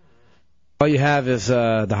 All you have is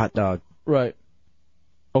the hot dog. Right.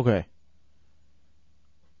 Okay.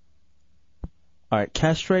 All right.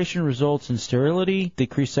 Castration results in sterility,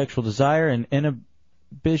 decreased sexual desire, and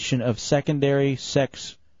inhibition of secondary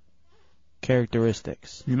sex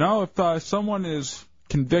characteristics. If someone is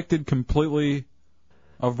convicted completely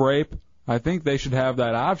of rape, I think they should have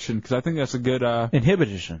that option because I think that's a good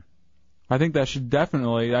inhibition. I think that should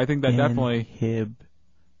definitely. I think that definitely.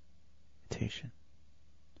 Inhibition.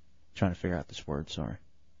 Trying to figure out this word. Sorry.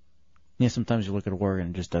 Yeah, sometimes you look at a word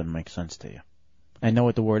and it just doesn't make sense to you. I know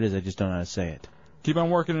what the word is. I just don't know how to say it. Keep on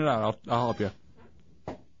working it out. I'll help you.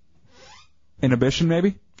 Inhibition,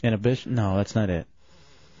 maybe? Inhibition? No, that's not it.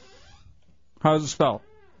 How does it spell?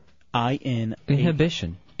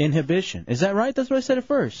 Inhibition. Inhibition. Is that right? That's what I said at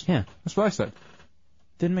first. Yeah. That's what I said.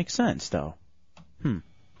 Didn't make sense, though. All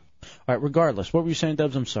right, regardless. What were you saying,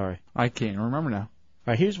 Dubs? I'm sorry. I can't remember now. All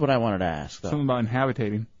right, here's what I wanted to ask, though. Something about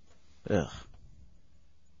inhabitating. Ugh.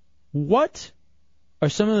 What are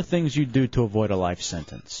some of the things you do to avoid a life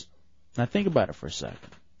sentence? Now, think about it for a second.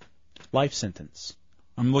 Life sentence.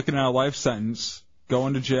 I'm looking at a life sentence,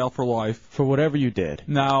 going to jail for life. For whatever you did.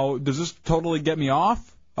 Now, does this totally get me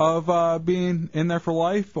off of being in there for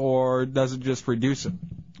life, or does it just reduce it?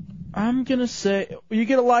 I'm going to say you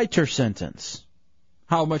get a lighter sentence.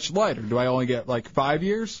 How much lighter? Do I only get, 5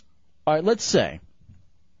 years? All right, let's say,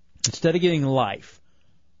 instead of getting life,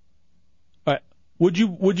 all right, would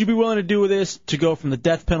you be willing to do this to go from the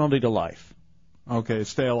death penalty to life? Okay,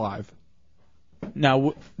 stay alive.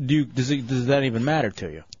 Now, does that even matter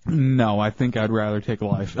to you? No, I think I'd rather take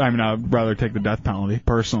life. I mean, I'd rather take the death penalty,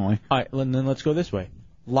 personally. All right, then let's go this way.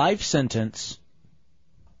 Life sentence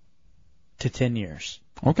to 10 years.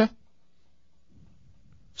 Okay.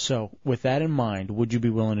 So, with that in mind, would you be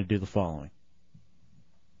willing to do the following?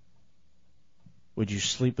 Would you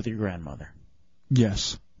sleep with your grandmother?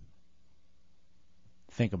 Yes.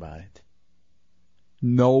 Think about it.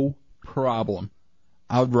 No problem.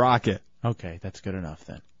 I would rock it. Okay, that's good enough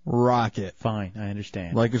then. Rock it. Fine, I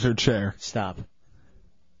understand. Like it's her chair. Stop.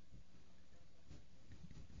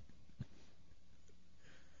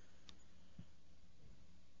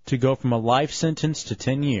 To go from a life sentence to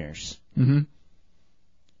 10 years, Mm-hmm.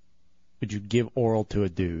 would you give oral to a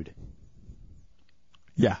dude?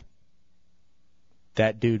 Yeah.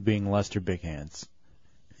 That dude being Lester Big Hands.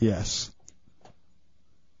 Yes.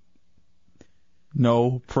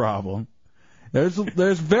 No problem.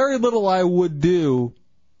 There's very little I would do.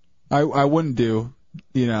 I wouldn't do,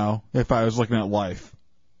 if I was looking at life.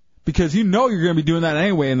 Because you're going to be doing that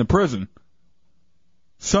anyway in the prison.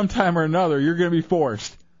 Sometime or another, you're going to be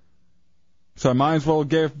forced. So I might as well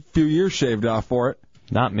get a few years shaved off for it.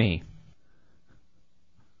 Not me.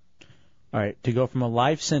 All right, to go from a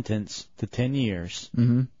life sentence to 10 years,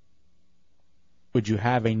 Mm-hmm. would you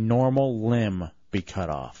have a normal limb be cut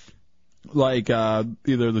off? Like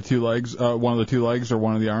either the two legs, one of the two legs or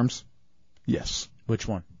one of the arms? Yes. Which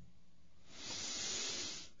one?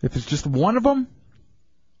 If it's just one of them,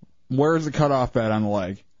 where is the cutoff at on the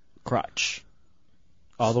leg? Crotch.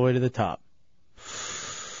 All the way to the top.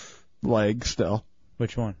 Leg still.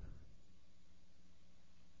 Which one?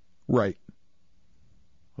 Right.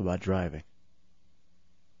 What about driving?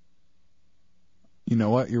 You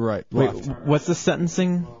know what? You're right. Wait, Left. what's the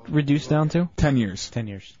sentencing reduced down to? 10 years. 10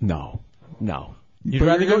 years. No. You'd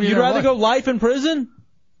rather go life in prison?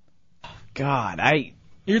 God,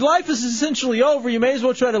 Your life is essentially over. You may as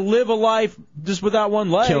well try to live a life just without one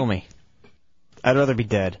leg. Kill me. I'd rather be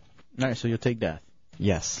dead. All right, so you'll take death.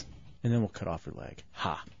 Yes. And then we'll cut off your leg.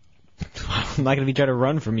 Ha. I'm not going to be trying to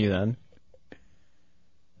run from you then.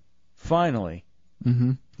 Finally.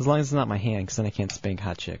 Mm-hmm. As long as it's not my hand, because then I can't spank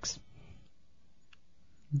hot chicks.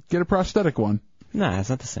 Get a prosthetic one. Nah, it's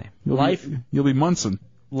not the same. You'll be Munson.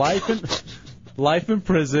 Life in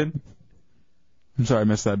prison. I'm sorry, I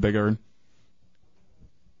missed that, Big Earn.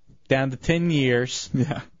 Down to 10 years.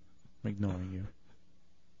 Yeah. I'm ignoring you.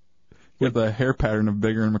 You have the hair pattern of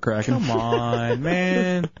Big Earn McCracken. Come on,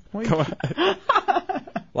 man. Go ahead.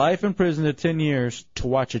 Life in prison to 10 years to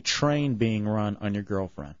watch a train being run on your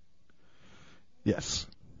girlfriend. Yes.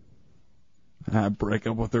 I break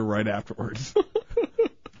up with her right afterwards.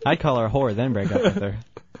 I'd call her a whore, then break up with her.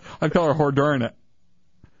 I'd call her a whore during it.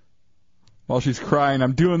 While she's crying,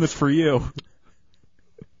 I'm doing this for you.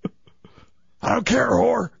 I don't care,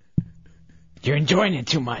 whore. You're enjoying it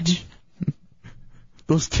too much.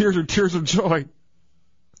 Those tears are tears of joy.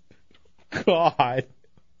 God.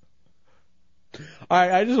 All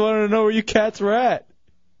right, I just wanted to know where you cats were at.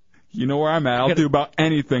 You know where I'm at. I'll do about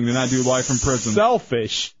anything to not do life in prison.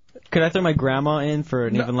 Selfish. Could I throw my grandma in for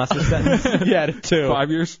an even lesser sentence? Yeah, to 2.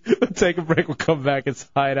 5 years? We'll take a break. We'll come back. It's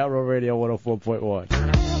Hideout Road Radio 104.1.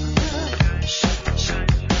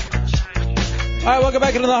 All right, welcome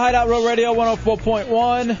back into the Hideout Road Radio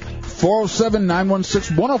 104.1.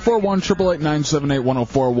 407-916-1041,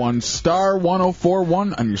 888-978-1041, star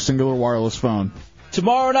 1041 on your singular wireless phone.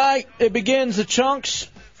 Tomorrow night, it begins the Chunks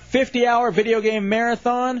 50-hour video game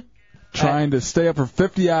marathon. Trying to stay up for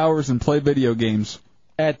 50 hours and play video games.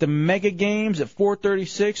 At the Mega Games at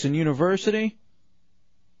 436 in University.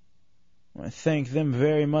 I want to thank them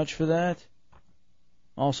very much for that.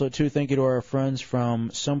 Also, too, thank you to our friends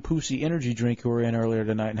from Some Pussy Energy Drink who were in earlier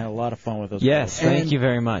tonight and had a lot of fun with us. Yes, thank you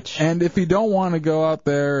very much. And if you don't want to go out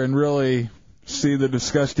there and really see the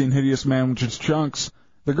disgusting, hideous man, which is Chunks,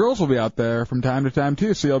 the girls will be out there from time to time,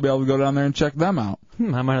 too, so you'll be able to go down there and check them out.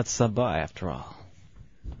 I might have to sub by after all.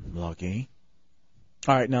 Lucky.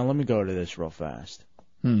 All right, now let me go to this real fast.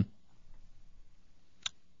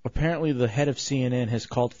 Apparently, the head of CNN has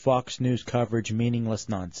called Fox News coverage meaningless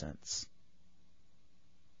nonsense.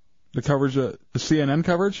 The coverage, the CNN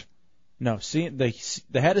coverage? No, the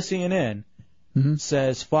head of CNN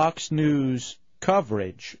says Fox News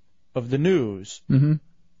coverage of the news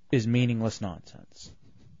is meaningless nonsense.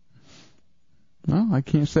 Well, I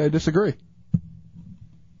can't say I disagree.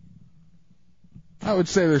 I would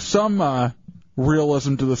say there's some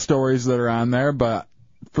realism to the stories that are on there, but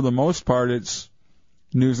for the most part, it's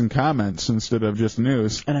news and comments instead of just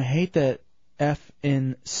news. And I hate that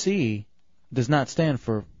FNC does not stand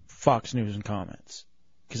for Fox News and Comments,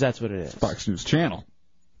 because that's what it is. Fox News Channel.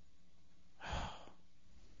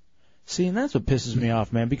 See, and that's what pisses me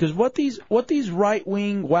off, man, because what these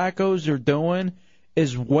right-wing wackos are doing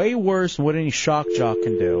is way worse than what any shock jock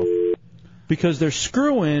can do, because they're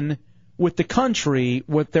screwing with the country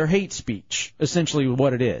with their hate speech, essentially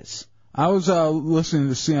what it is. I was listening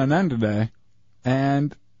to CNN today,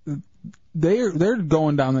 and they're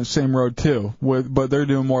going down that same road too, but they're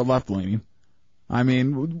doing more left-leaning. I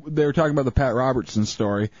mean, they were talking about the Pat Robertson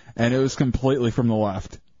story, and it was completely from the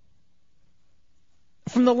left.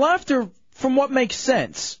 From the left, or from what makes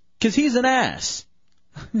sense? Because he's an ass.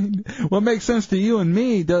 What makes sense to you and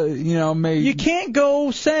me, You can't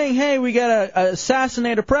go saying, hey, we got to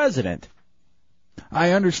assassinate a president.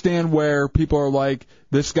 I understand where people are like,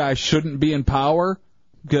 this guy shouldn't be in power,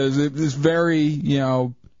 because it is very,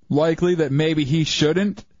 likely that maybe he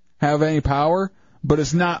shouldn't have any power, but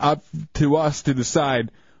it's not up to us to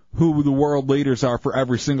decide who the world leaders are for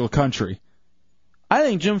every single country. I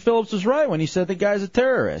think Jim Phillips was right when he said the guy's a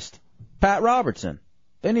terrorist. Pat Robertson.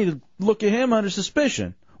 They need to look at him under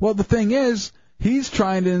suspicion. Well, the thing is, he's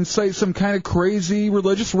trying to incite some kind of crazy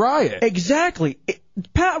religious riot. Exactly.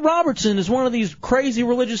 Pat Robertson is one of these crazy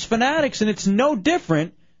religious fanatics, and it's no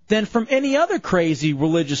different than from any other crazy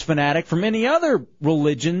religious fanatic from any other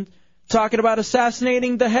religion talking about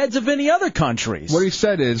assassinating the heads of any other countries. What he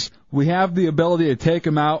said is, we have the ability to take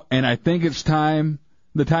him out, and I think it's time,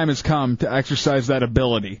 the time has come to exercise that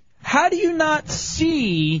ability. How do you not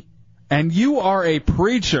see... And you are a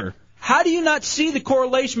preacher. How do you not see the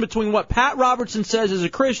correlation between what Pat Robertson says as a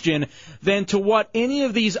Christian than to what any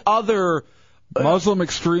of these other... Muslim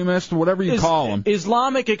extremists, whatever you call them.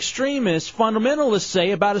 Islamic extremists, fundamentalists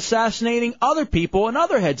say about assassinating other people and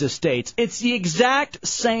other heads of states? It's the exact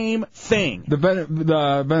same thing.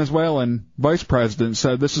 The Venezuelan vice president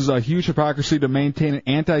said this is a huge hypocrisy to maintain an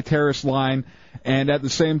anti-terrorist line and at the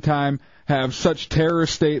same time have such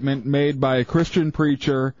terrorist statement made by a Christian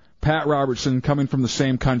preacher, Pat Robertson, coming from the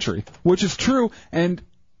same country, which is true. And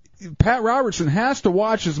Pat Robertson has to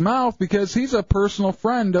watch his mouth because he's a personal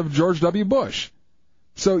friend of George W. Bush.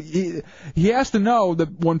 So he has to know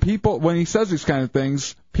that when he says these kind of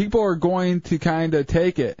things, people are going to kind of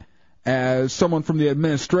take it as someone from the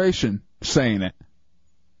administration saying it.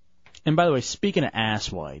 And by the way, speaking of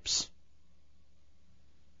ass wipes,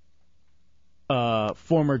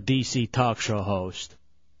 former D.C. talk show host.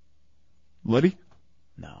 Liddy?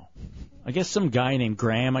 No. I guess some guy named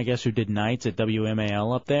Graham, who did nights at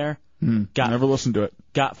WMAL up there. Never listened to it.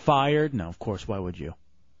 Got fired. No, of course, why would you?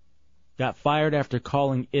 Got fired after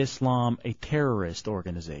calling Islam a terrorist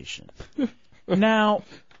organization. Now,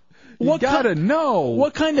 what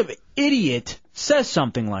kind of idiot says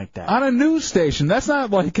something like that? On a news station. That's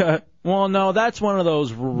not like a... Well, no, that's one of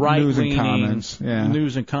those right-leaning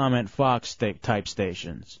news and comment Fox type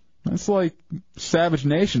stations. That's like Savage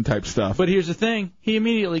Nation type stuff. But here's the thing. He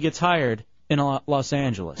immediately gets hired in Los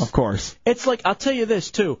Angeles. Of course. It's like, I'll tell you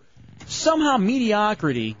this, too. Somehow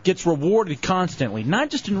mediocrity gets rewarded constantly,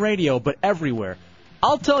 not just in radio, but everywhere.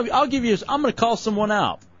 I'm going to call someone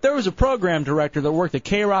out. There was a program director that worked at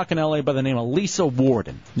K-Rock in L.A. by the name of Lisa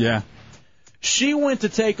Warden. Yeah. She went to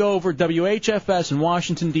take over WHFS in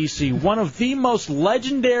Washington, D.C., one of the most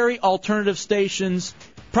legendary alternative stations,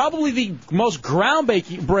 probably the most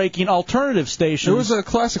groundbreaking alternative station. It was a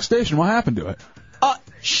classic station. What happened to it?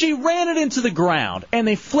 She ran it into the ground, and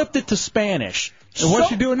they flipped it to Spanish. And what's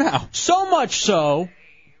she doing now? So much so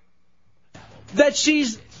that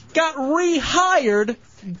she's got rehired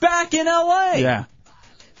back in L.A. Yeah.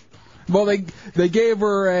 Well, they gave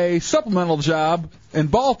her a supplemental job in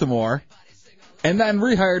Baltimore, and then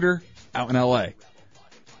rehired her out in L.A.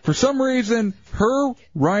 For some reason, her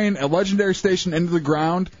running a legendary station into the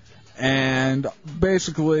ground and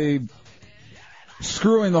basically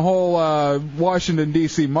screwing the whole Washington,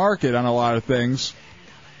 D.C. market on a lot of things.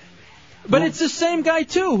 But it's the same guy,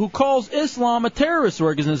 too, who calls Islam a terrorist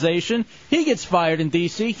organization. He gets fired in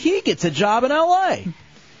D.C. He gets a job in L.A.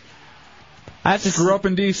 I have to screw up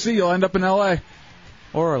in D.C., you'll end up in L.A.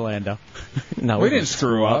 Or Orlando. No, we didn't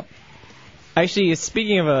screw up. Actually,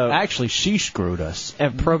 speaking of Actually, she screwed us.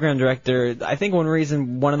 A program director, I think one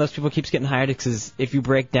reason one of those people keeps getting hired is because if you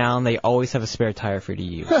break down, they always have a spare tire for you to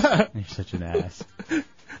use. You're such an ass.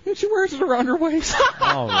 And she wears it around her waist.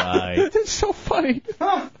 All right. It's so funny.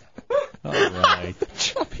 All right.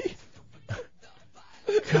 Chubby.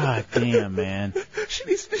 God damn, man. She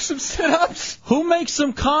needs to do some sit-ups. Who makes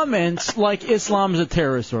some comments like Islam's a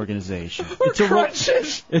terrorist organization? It's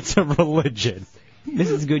a religion.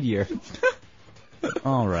 Mrs. Goodyear.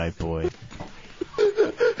 All right, boy.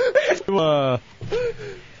 If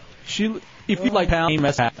you like pound,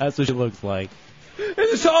 that's what she looks like.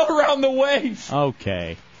 It's all around the waist.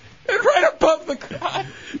 Okay. And right above the crotch.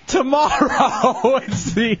 Tomorrow,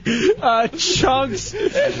 it's the Chunks.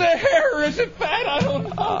 Is it hair or is it fat? I don't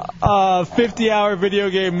know. 50-hour video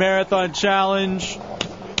game marathon challenge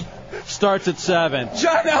starts at 7.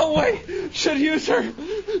 John Elway should use her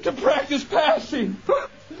to practice passing.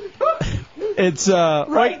 It's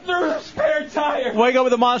Right through her spare tire. Wake up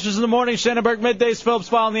with the Monsters in the morning. Shandenberg middays. Phillips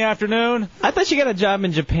File in the afternoon. I thought you got a job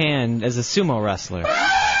in Japan as a sumo wrestler.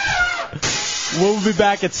 We'll be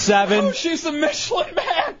back at 7. Oh, she's the Michelin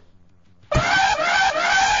Man.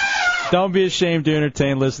 Don't be ashamed to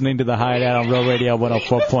entertain listening to the Hideout on Real Radio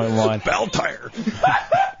 104.1. Bell tire.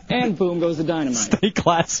 And boom goes the dynamite. Stay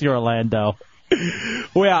classy, Orlando.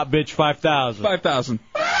 We out, bitch. 5,000. 5,000.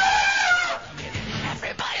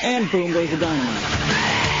 And boom goes the dynamite.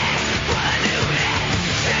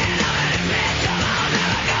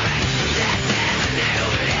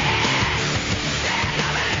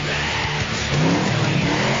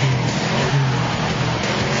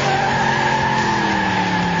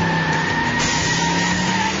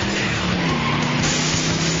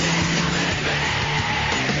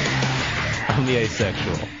 I'm the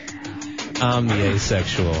asexual. I'm the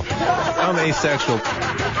asexual. I'm asexual.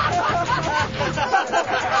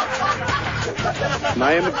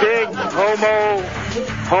 I am a big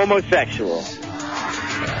homosexual.